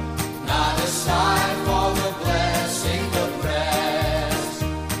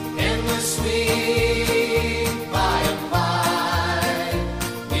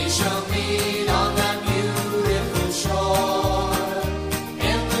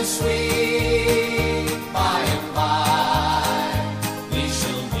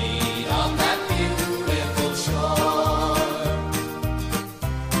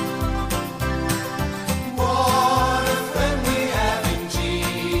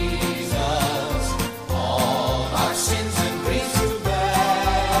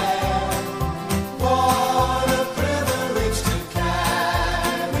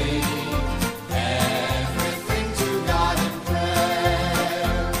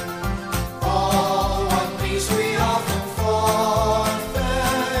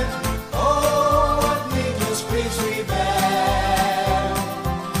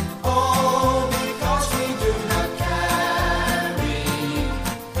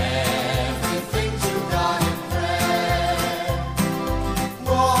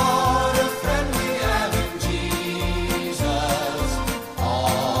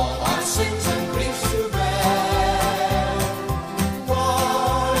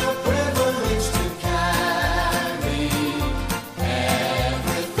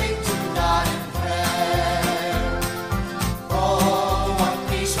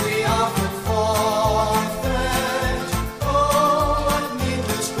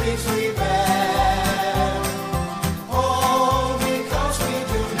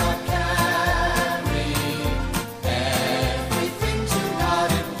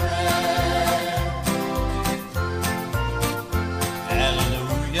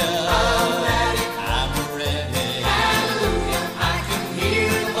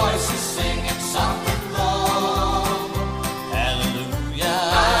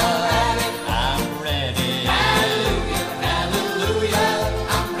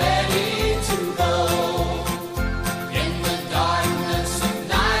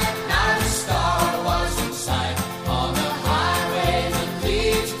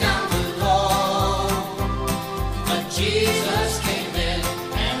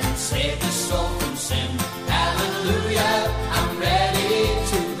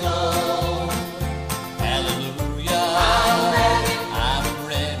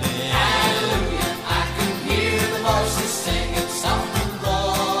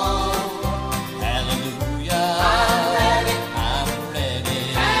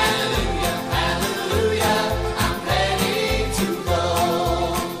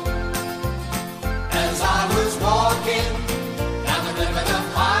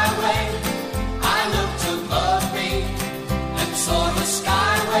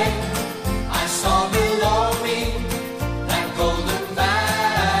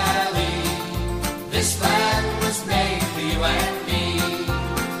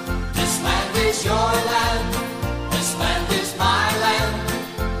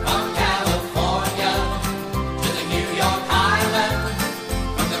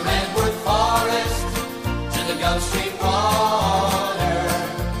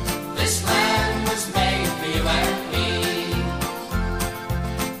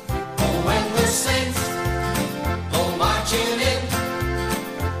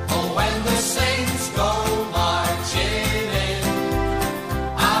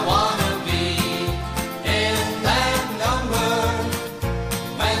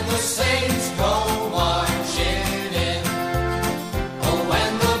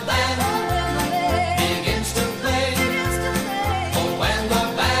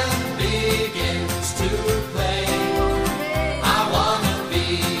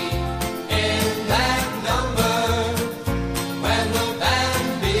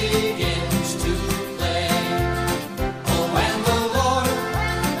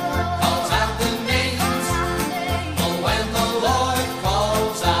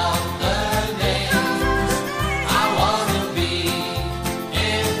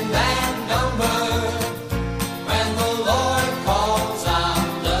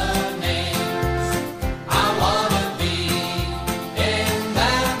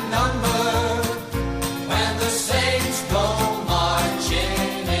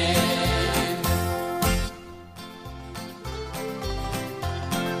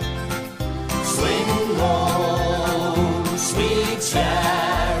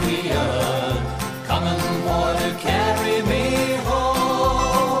 chariot, coming for to carry me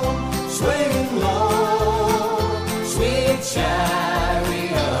home. Swing low, sweet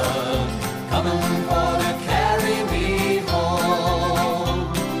chariot, coming for to carry me home.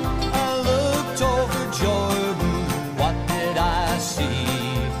 I looked over Jordan, what did I see?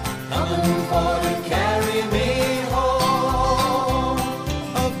 Coming for to carry me home.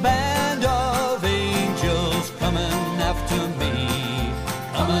 A band of angels coming after me,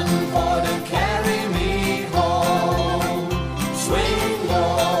 coming for to carry me home. Swing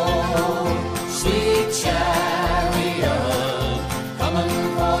low, sweet chariot, coming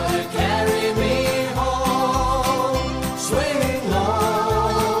for to carry me home. Swing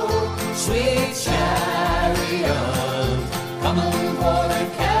low, sweet chariot, coming for to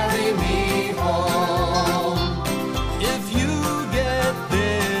carry me home. If you get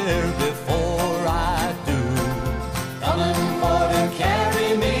there before I do, coming for to carry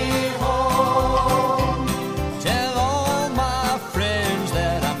me home. Tell all my friends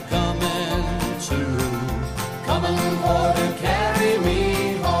that I'm coming too, coming for to carry me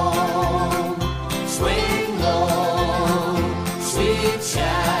home. Swing low, sweet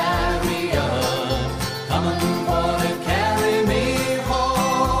chariot, coming for to carry me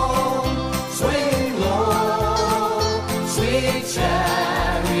home. Swing low, sweet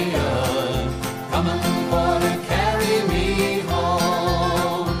chariot, coming for to carry me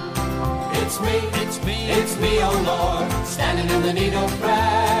home. It's me, oh Lord, standing in the need of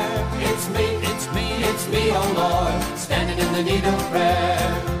prayer. It's me, oh Lord, standing in the need of prayer.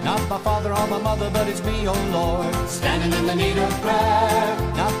 Not my father or my mother, but it's me, oh Lord, standing in the need of prayer.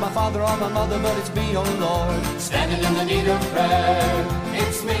 Not my father or my mother, but it's me, oh Lord, standing in the need of prayer.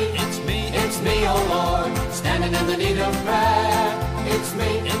 It's me, oh Lord, standing in the need of prayer. It's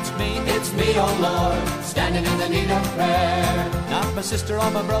me, oh Lord, standing in the need of prayer. Not my sister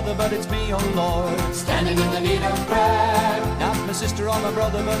or my brother, but it's me, oh Lord, standing in the need of prayer. Not my sister or my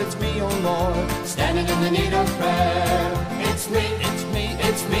brother, but it's me, oh Lord, standing in the need of prayer. It's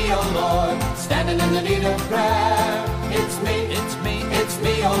me, oh Lord, standing in the need of prayer. It's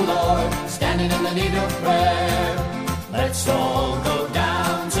me, oh Lord, standing in the need of prayer. Let's all go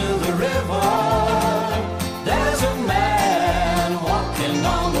down to the river. There's a man walking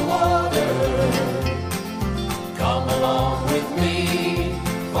on the water. Come along with me,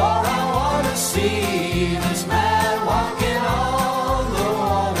 for I want to see this man walking on the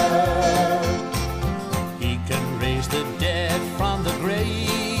water. He can raise the dead from the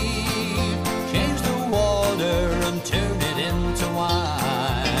grave, change the water and turn it into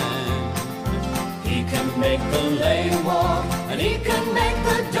wine. He can make the lame walk, and he can make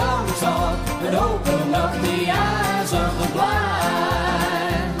the dumb talk, and open up the eyes of the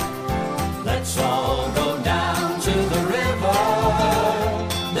blind. Let's all go down to the river.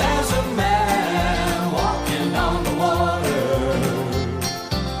 There's a man walking on the water.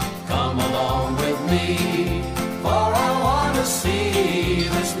 Come along with me, for I want to see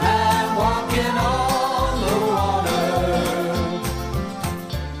this man walking on the water.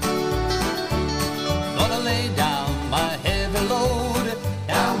 Gonna lay down my heavy load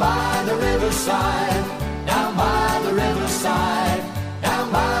down by the riverside, down by the riverside,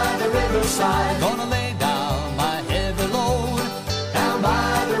 down by the riverside. Gonna lay down my heavy load down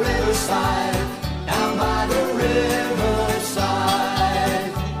by the riverside, down by the riverside.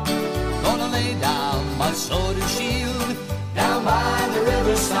 Gonna lay down my sword and shield down by the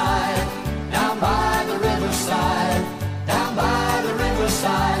riverside, down by the riverside, down by the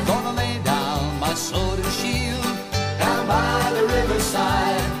riverside. Gonna lay down my sword and shield down by the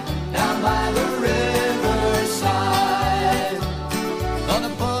riverside, down by the riverside. Gonna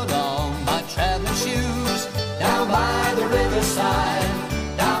put on my traveling shoes down by the riverside,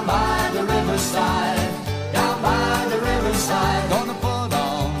 down by the riverside, down by the riverside. Gonna put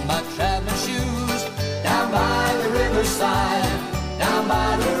on my traveling shoes down by the riverside.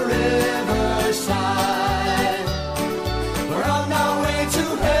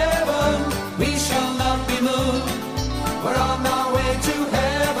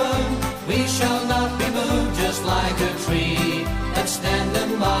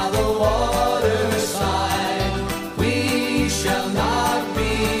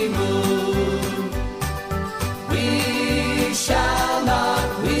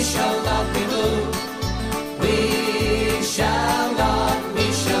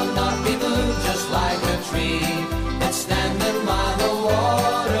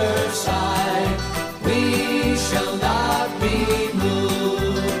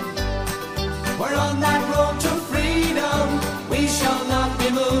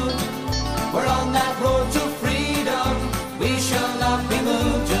 not be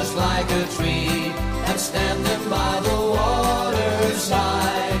moved, just like a tree that's standing by the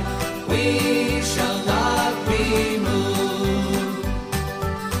waterside. We shall not be moved.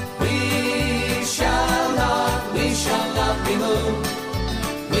 We shall not be moved.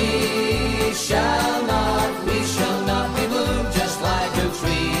 We shall not be moved, just like a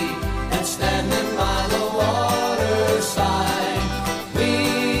tree that's standing by the waterside. We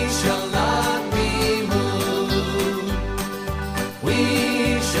shall not be moved. We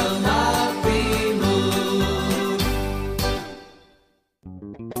shall not be moved.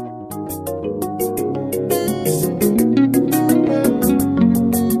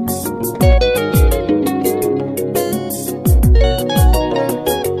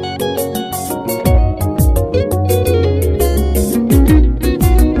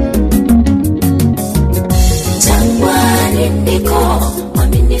 Jangwani ndiko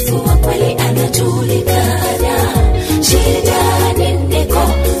mwaminifu wa kweli anajulikana. Shidani ndiko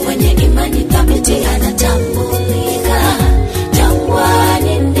mwenye imani thabiti anatambulika.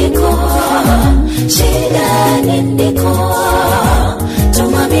 Jangwani ndiko, shidani ndiko,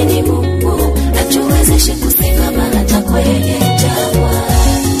 tumwamini Mungu atuwezeshe kusimama hata kwenye jangwa.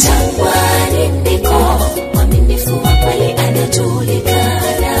 Jangwani ndiko mwaminifu wa kweli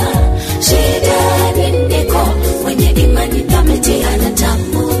anajulikana. Shidani ndiko mwenye imani thabiti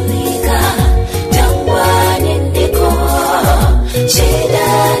anatambulika. Jangwani ndiko,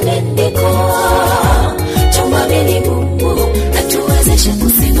 shidani ndiko, tumwamini Mungu atuwezeshe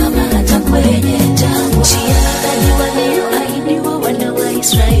kusimama hata kwenye jangwa. Njia walioahidiwa wana wa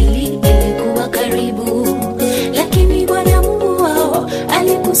Israeli ilikuwa karibu, lakini Bwana Mungu wao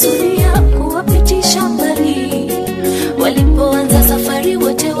alikusudia kuwapitisha mbali. Walipoanza safari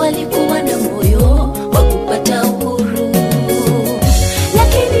wote walikuwa na moyo wa kupata uhuru,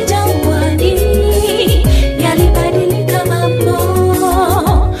 lakini jangwani yalibadilika mambo.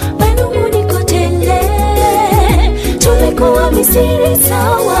 Manung'uniko tele, tumekuwa Misri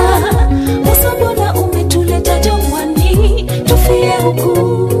sawa. Musa, mbona umetuleta jangwani tufie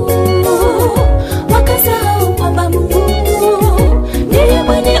huku? Wakasahau kwamba Mungu ndiye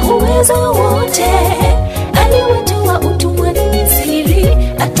mwenye uwezo wote. Aliwatoa utumwani Misri,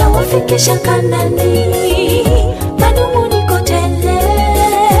 atawafikisha Kanaani. Manung'uniko tele,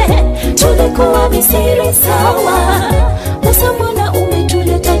 tulikuwa Misri sawa. Musa, mbona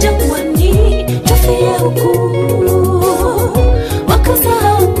umetuleta jangwani tufie huku?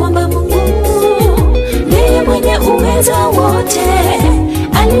 Wakasahau kwamba Mungu ndiye mwenye uwezo wote.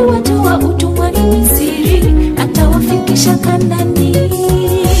 Aliwatoa utumwani Misri, atawafikisha Kanaani.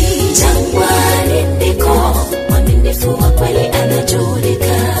 Jangwani ndiko mwaminifu wa kweli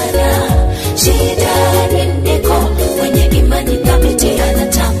anajulikana. Shidani ndiko mwenye imani thabiti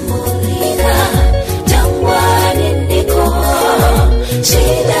anatambulika. Jangwani ndiko,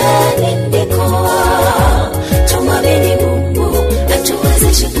 shidani ndiko, tumwamini Mungu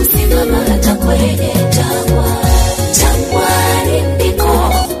atuwezeshe kusimama hata kwenye jangwa. Jangwani ndiko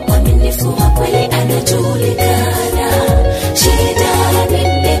mwaminifu wa kweli anajulikana.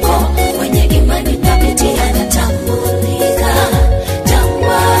 Shidani ndiko mwenye imani thabiti anatambulika.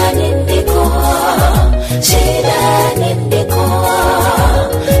 Jangwani ndiko, shidani ndiko,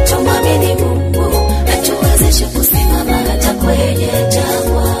 tumwamini Mungu atuwezeshe kusimama hata kwenye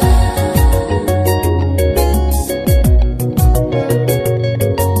jangwa.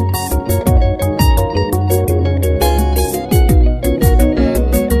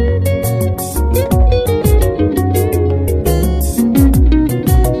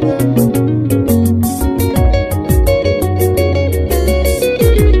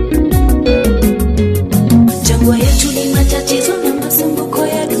 Jangwa yetu ni matatizo na masumbuko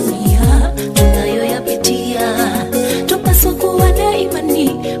ya dunia tunayoyapitia. Tupaswa kuwa na imani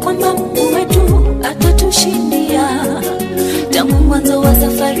kwamba Mungu wetu atatushindia. Tangu mwanzo wa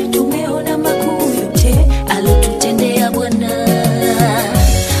safari tumeona makuu yote alotutendea Bwana.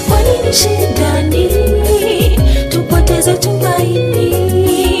 Kwa nini shidani tupoteze tumaini?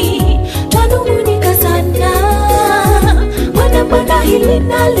 Twanung'unika sana, Bwana hili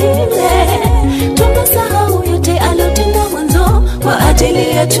na lile. Tumesahau yote alotenda mwanzo kwa ajili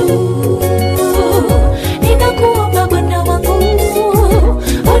yetu. Ninakuomba Bwana wangu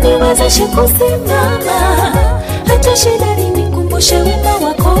uniwezeshe kusimama hata shidani, nikumbushe wema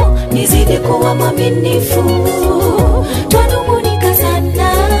wako, nizidi kuwa mwaminifu. Twanung'unika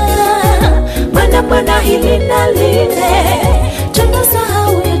sana, Bwana hili na lile.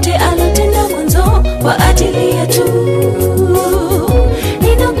 Tumesahau yote alotenda mwanzo kwa ajili yetu.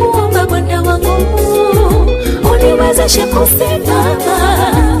 Ninakuomba Bwana wangu uniwezeshe kusimama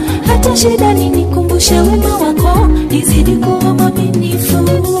hata shidani, nikumbushe wema wako, nizidi kuwa mwaminifu.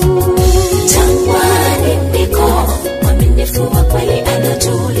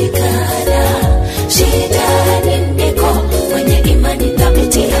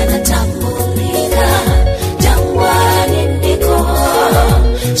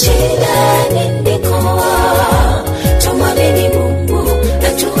 shida nindiko. Tumwamini Mungu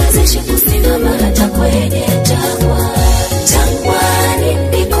atuwezeshe kusimama hata kwenye jangwa. Jangwani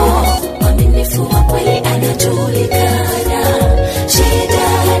ndiko mwaminifu wa kweli anajulikana. Shida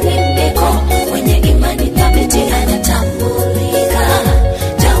nindiko mwenye imani thabiti anatambulika.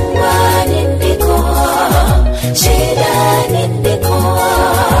 Jangwani ndiko, shida nindiko.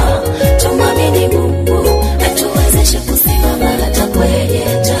 Tumwamini Mungu atuwezeshe kusimama hata kwenye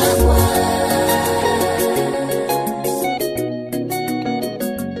jangwa.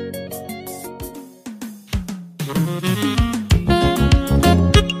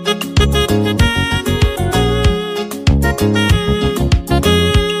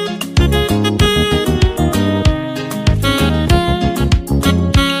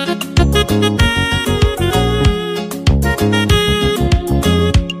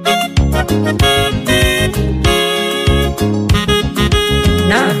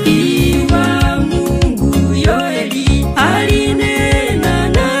 Nabii wa Mungu Yoeli alinena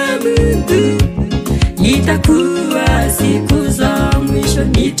na Mungu, itakuwa siku za mwisho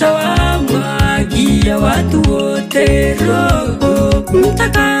nitawamwagia watu wote Roho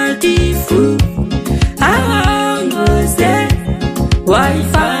Mtakatifu awaongoze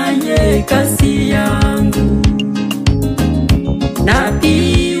waifanye kazi yangu.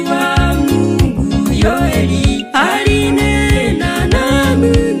 Nabii wa Mungu Yoeli alinena na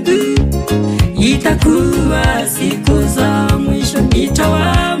Mungu, itakuwa siku za mwisho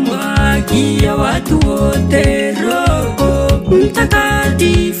nitawamwagia watu wote Roho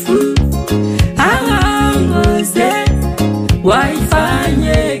Mtakatifu awaongoze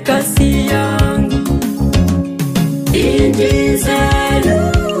waifanye kazi yangu. Inji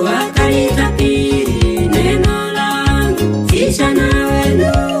zenu wakalitabiri neno langu, vijana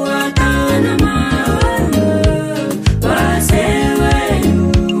wenu watana maono, wazee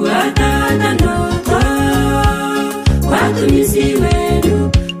wenu watata ndoto, watumishi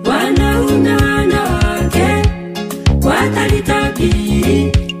wenu wanaume wanawake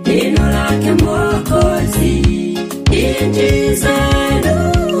watalitabiri neno lake Mwokozi. Inji zenu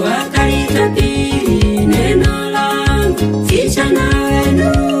wakalitabiri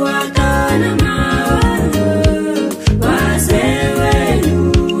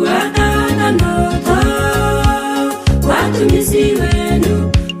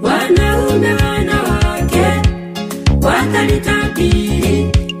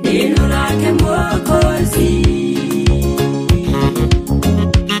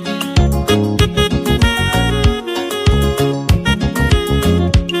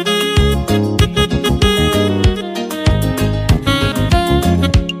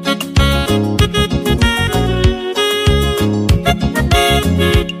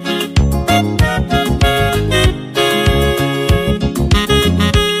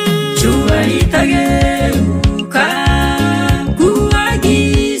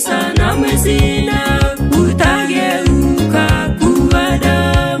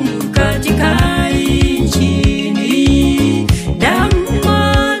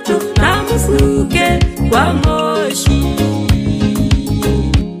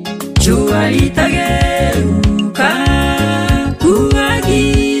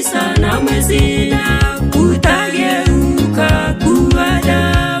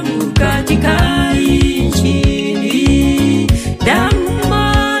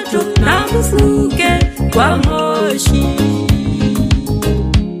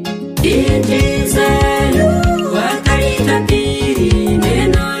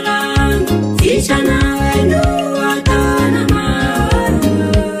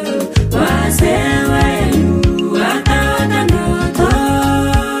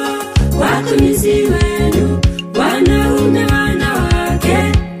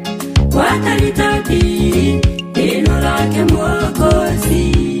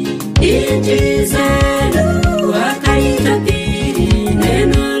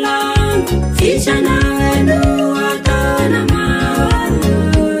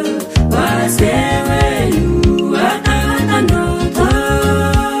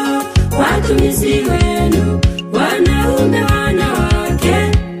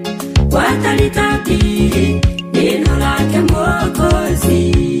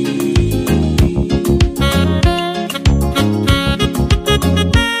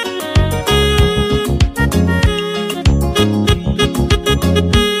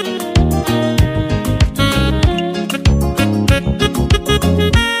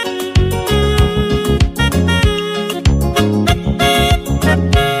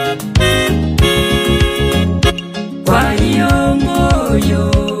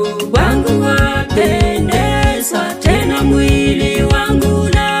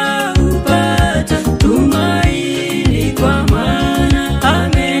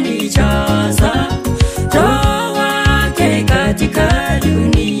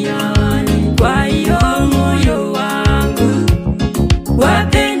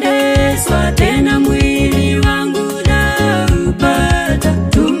kufa tena mwili wangu na upata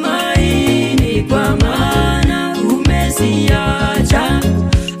tumaini, kwa maana umesiacha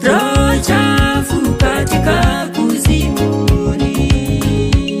roho chafu katika kuzimuni.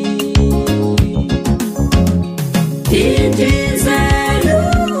 Binti zenu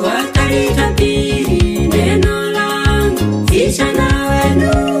watalitabiri neno langu, vijana wenu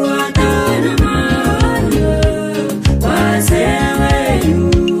wataona maono, wazee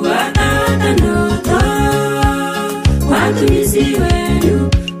wenu wataota ndoto, watumishi wenu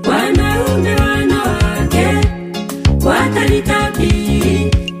wanaume wanawake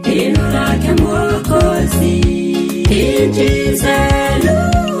watalitabiri neno lake Mwokozi. Binti zenu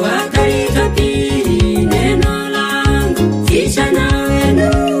watalitabiri neno langu, vijana wenu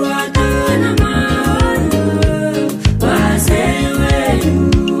wataona maono, wazee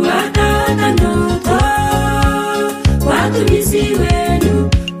wenu wataota ndoto, watumishi wenu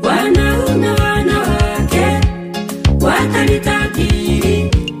wanaume wanawake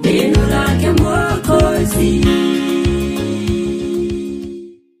watalitabiri neno lake Mwokozi.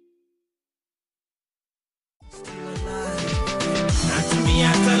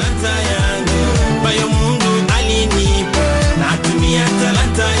 Natumia talanta yangu ambayo Mungu alinipa, natumia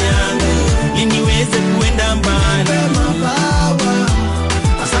talanta yangu ili niweze kuenda mbali. Mabawa,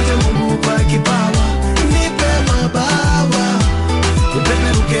 asante Mungu kwa kipawa, nipe mabawa,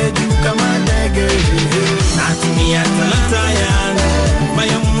 nipeperuke juu kama ndege. Natumia talanta yangu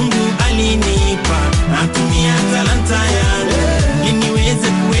ambayo Mungu alinipa, natumia talanta yangu ili niweze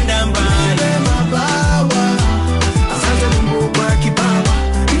kuenda mbali. Mabawa, asante Mungu kwa kipawa,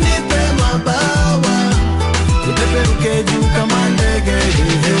 nipe mabawa, nipeperuke juu kama ndege.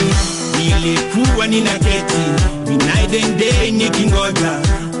 Nilikuwa ninaketi night and day nikingoja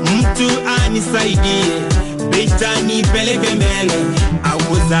mtu anisaidie, beta nipeleke mbele. I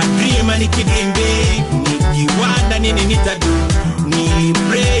was a dreamer nikidimbe, nikiwanda nini nitadu.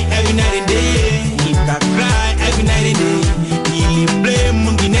 Nilipray every night and day, nikacry every night and day. Niliplay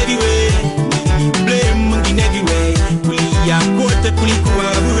Mungu in every way, niliplay Mungu in every way. Kulia kote kulikuwa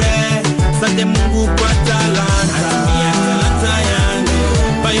bure, asante Mungu kwa talanta. Natumia talanta yangu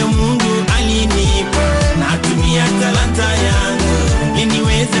ambayo Mungu alinipa, natumia talanta yangu ili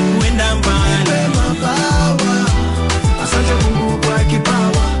niweze kuenda mbali. Mabawa, asante Mungu kwa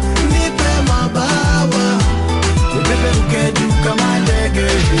kipawa, nipe mabawa, nipeperuke juu kama ndege.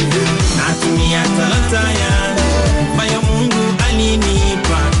 Natumia talanta yangu ambayo Mungu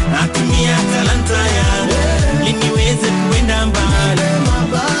alinipa, natumia talanta yangu ili niweze kuenda mbali.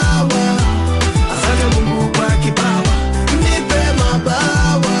 Mabawa, asante Mungu kwa kipawa, nipe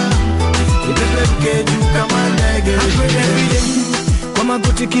mabawa, nipeperuke juu kama ndege. I pray every day, kwa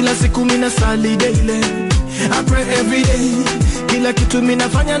magoti kila siku mina sali daily. I pray every day, kila kitu mina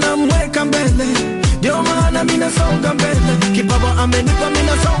fanya na mweka mbele. Ndio maana mina songa mbele, kipawa amenipa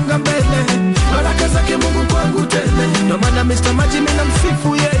mina songa mbele. Baraka zake Mungu kwangu tele, ndio maana Mr. Maji mina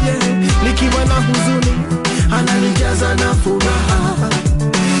msifu yeye. Nikiwa na huzuni ananijaza na furaha,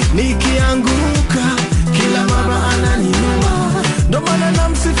 nikianguka kila mara ananinua, ndio maana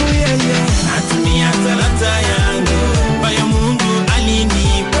namsifu yeye. Natumia talanta yangu ambayo Mungu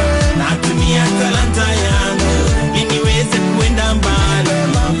alinipa, natumia talanta yangu ili niweze kuenda mbali.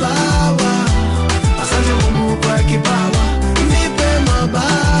 Mabawa, asante Mungu kwa kipawa, nipe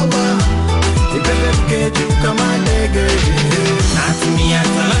mabawa, nipeperuke juu kama ndege. Natumia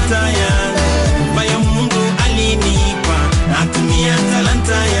talanta yangu ambayo Mungu alinipa, natumia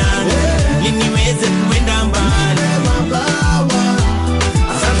talanta yangu ili niweze kuenda mbali. Mabawa,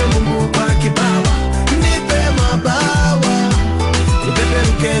 asante Mungu kwa kipawa, nipe mabawa,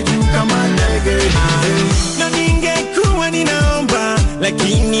 nipeperuke juu kama ndege. Na ningekuwa ninaomba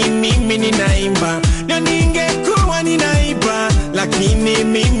lakini mimi ninaimba, na ningekuwa ninaimba lakini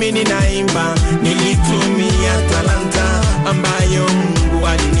mimi ninaimba. Nilitumia talanta ambayo Mungu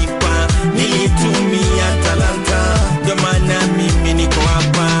alinipa, nilitumia talanta, ndio maana mimi niko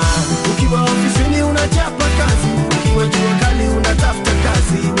hapa. Ukiwa ofisini unachapa kazi, ukiwa jua kali unatafuta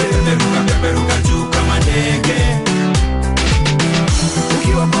kazi. Peperuka juu kama ndege.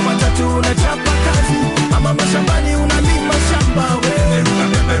 Ukiwa kwa matatu unachapa kazi, ama mashambani unalima shamba.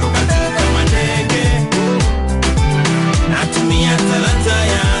 Peperuka juu kama ndege. Natumia talanta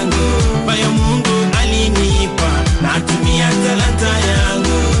yangu ambayo Mungu alinipa, natumia talanta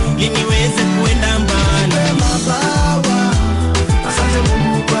yangu ili niweze kuenda mbali. Mabawa, asante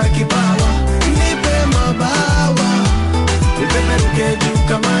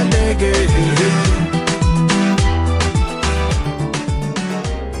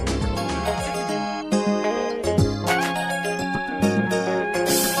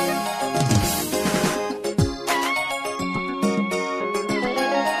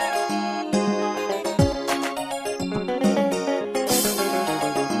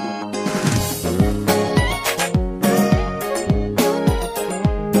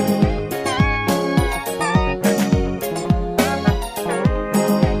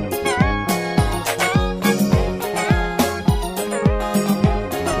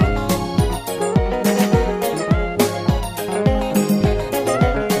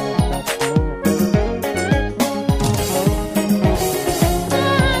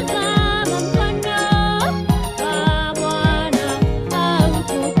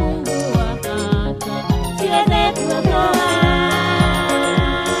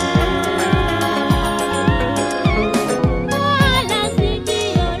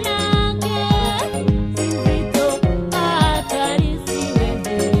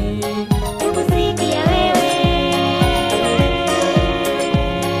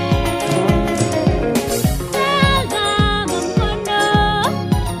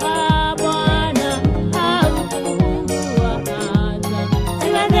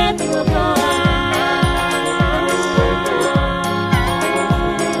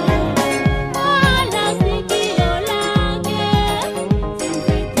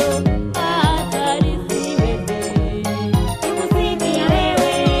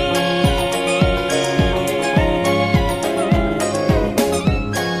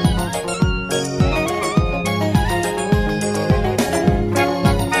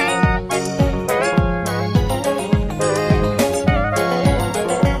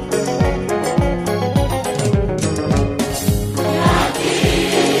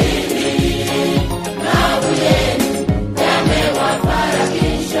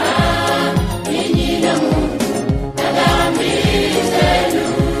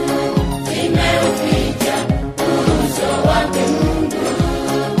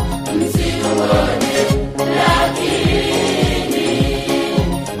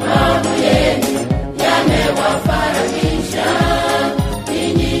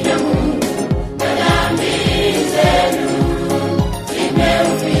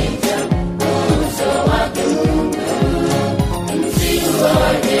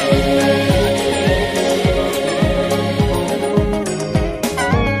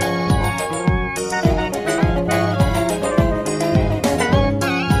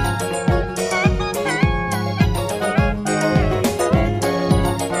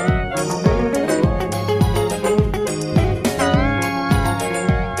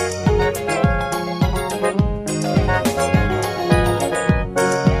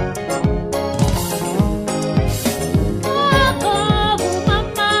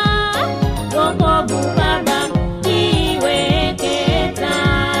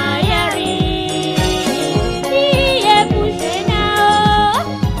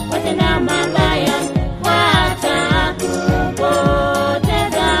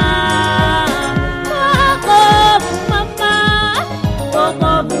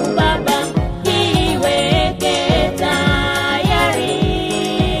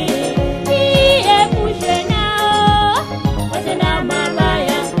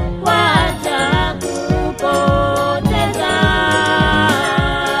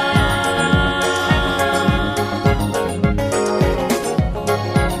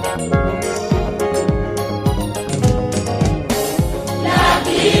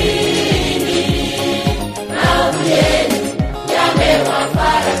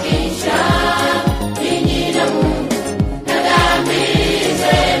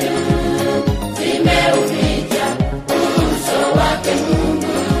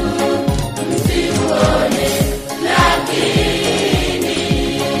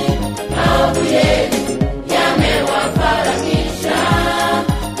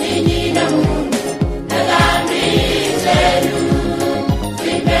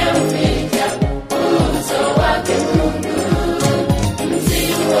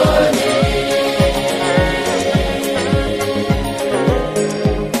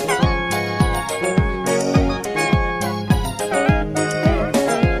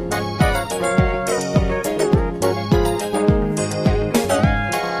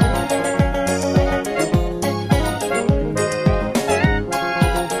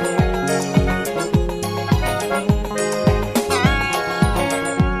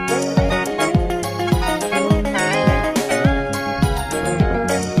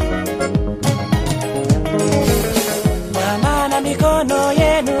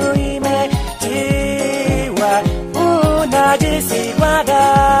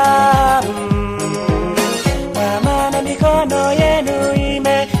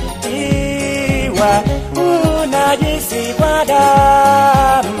kwa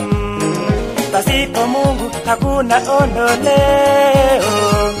damu. Pasipo Mungu hakuna ondoleo.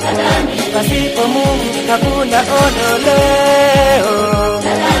 Pasipo Mungu hakuna ondoleo.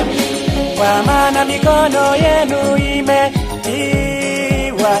 Kwa maana mikono yenu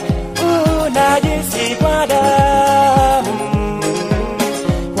imetiwa unajisi kwa damu.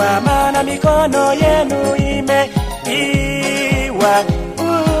 Kwa maana mikono yenu imetiwa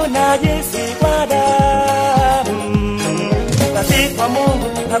unajisi kwa damu. Pasipo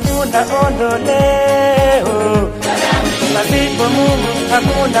Mungu hakuna ondoleo. Pasipo Mungu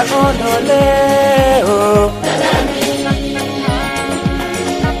hakuna ondoleo.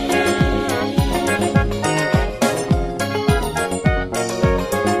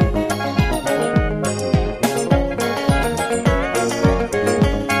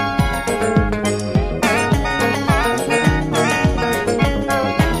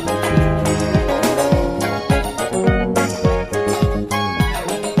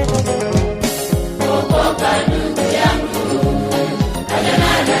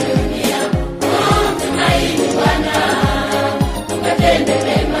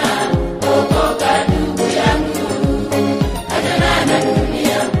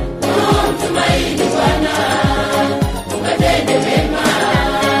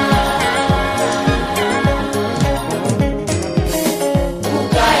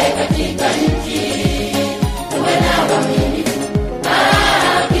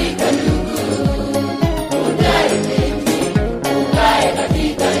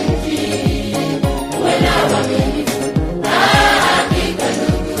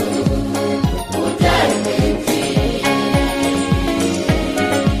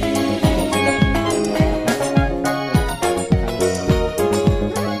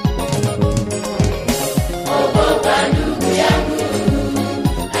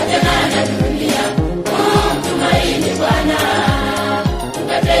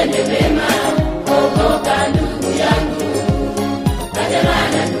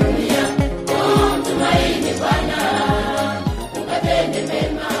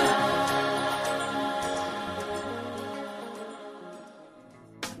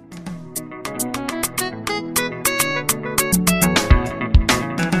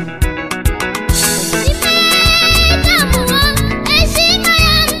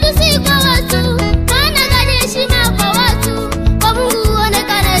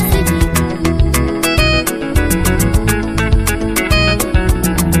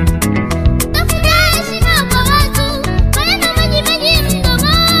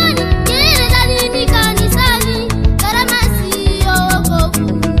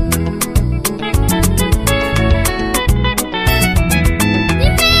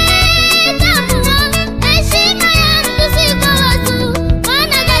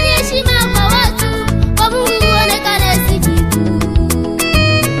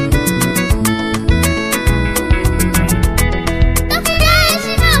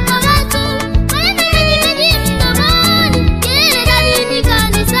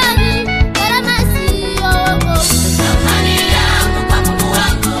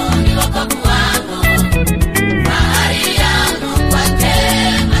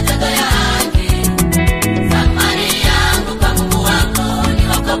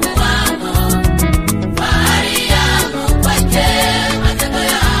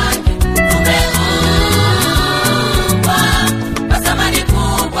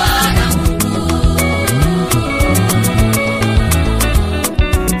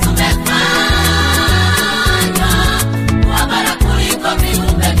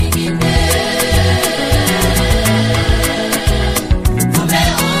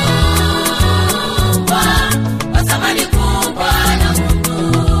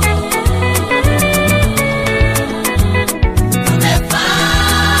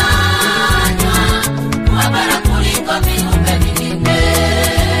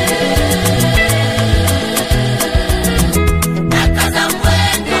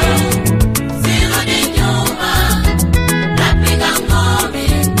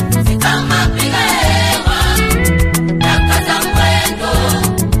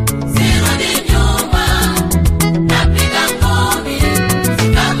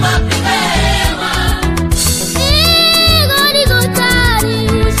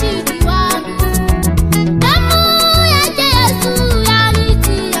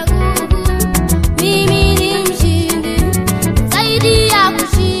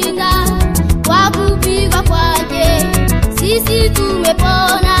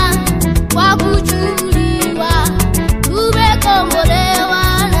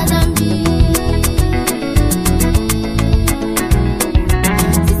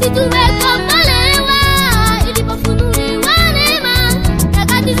 Tumekombolewa ilipofunuliwa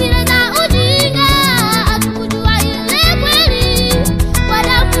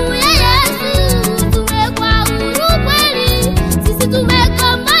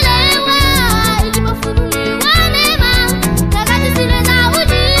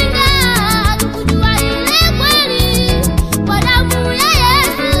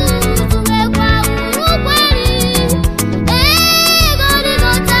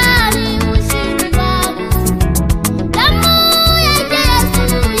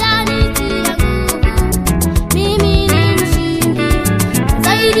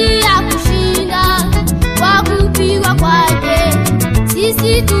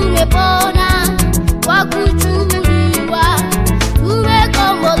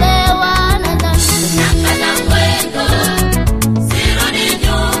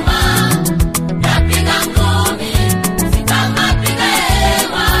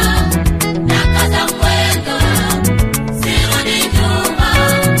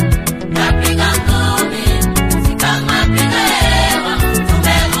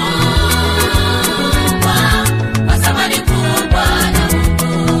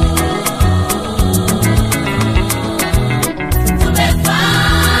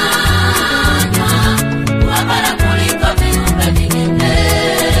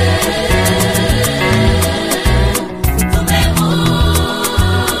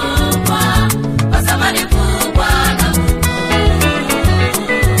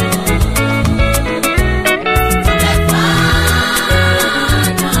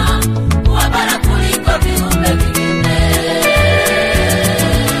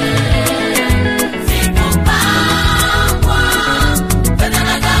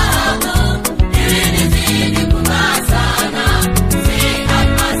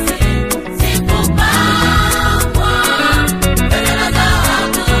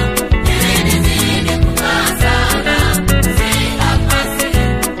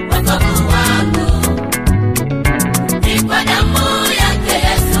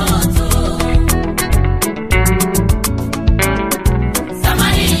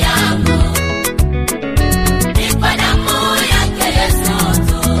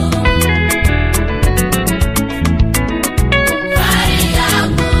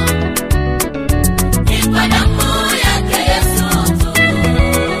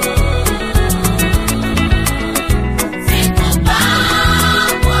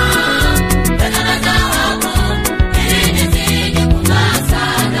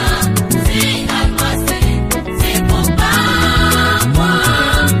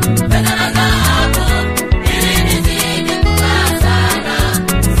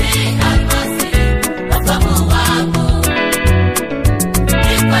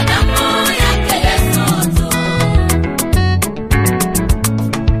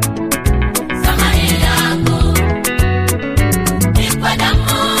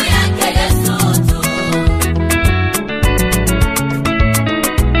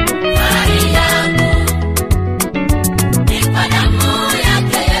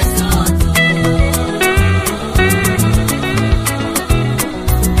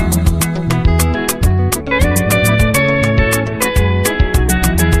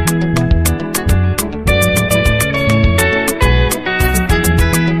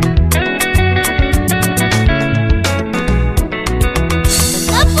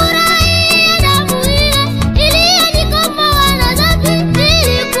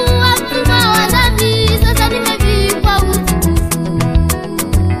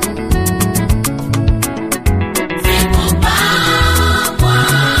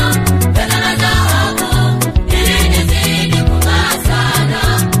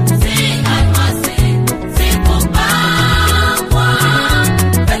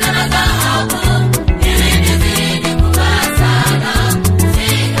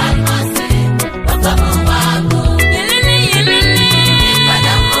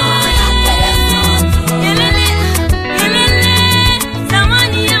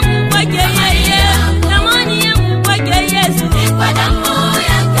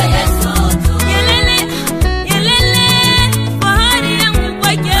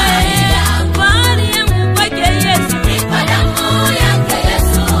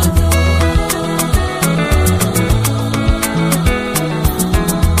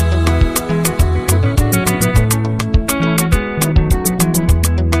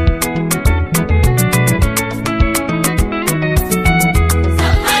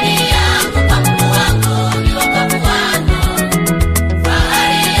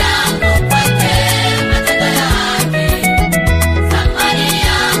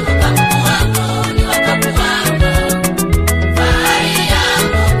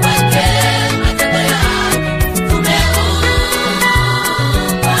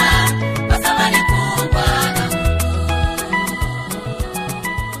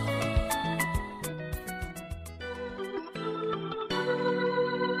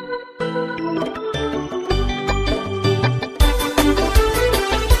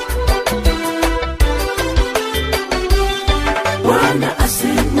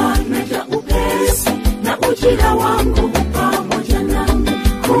ujira wangu pamoja nami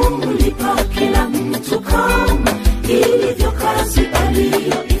kumlipa kila mtu kama ilivyo kazi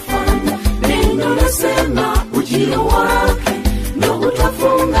aliyoifanya. Neno nasema ujira wake ndio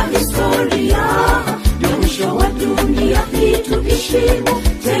utafunga historia, ndio mwisho wa dunia vitu vishimo,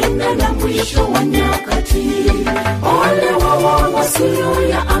 tena na mwisho wa nyakati. Ole wao wasio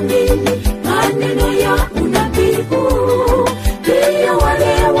ya amini maneno ya unabii, pia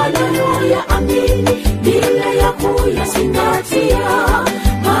wale wanayo amini bila ya kuyazingatia,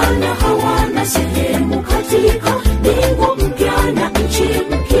 maana hawana sehemu katika mbingu mpya na nchi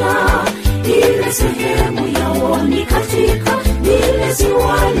mpya. Ile sehemu yao ni katika ile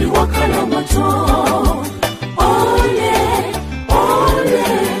ziwani wakala moto. Ole, ole,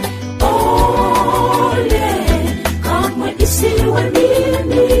 ole, kamwe isiwe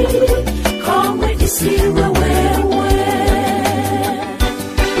mimi, kamwe isiwe wewe.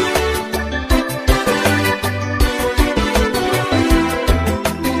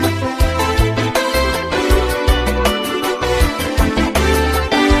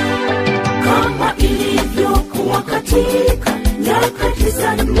 Kama ilivyokuwa katika nyakati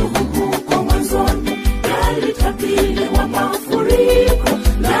za Nuhu kwa mwanzoni, yalitabiriwa mafuriko,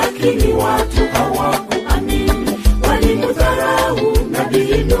 lakini watu hawakuamini. Walimdharau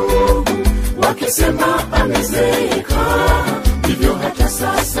nabii Nuhu wakisema amezeeka, ndivyo hata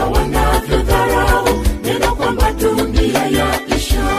sasa wanavyo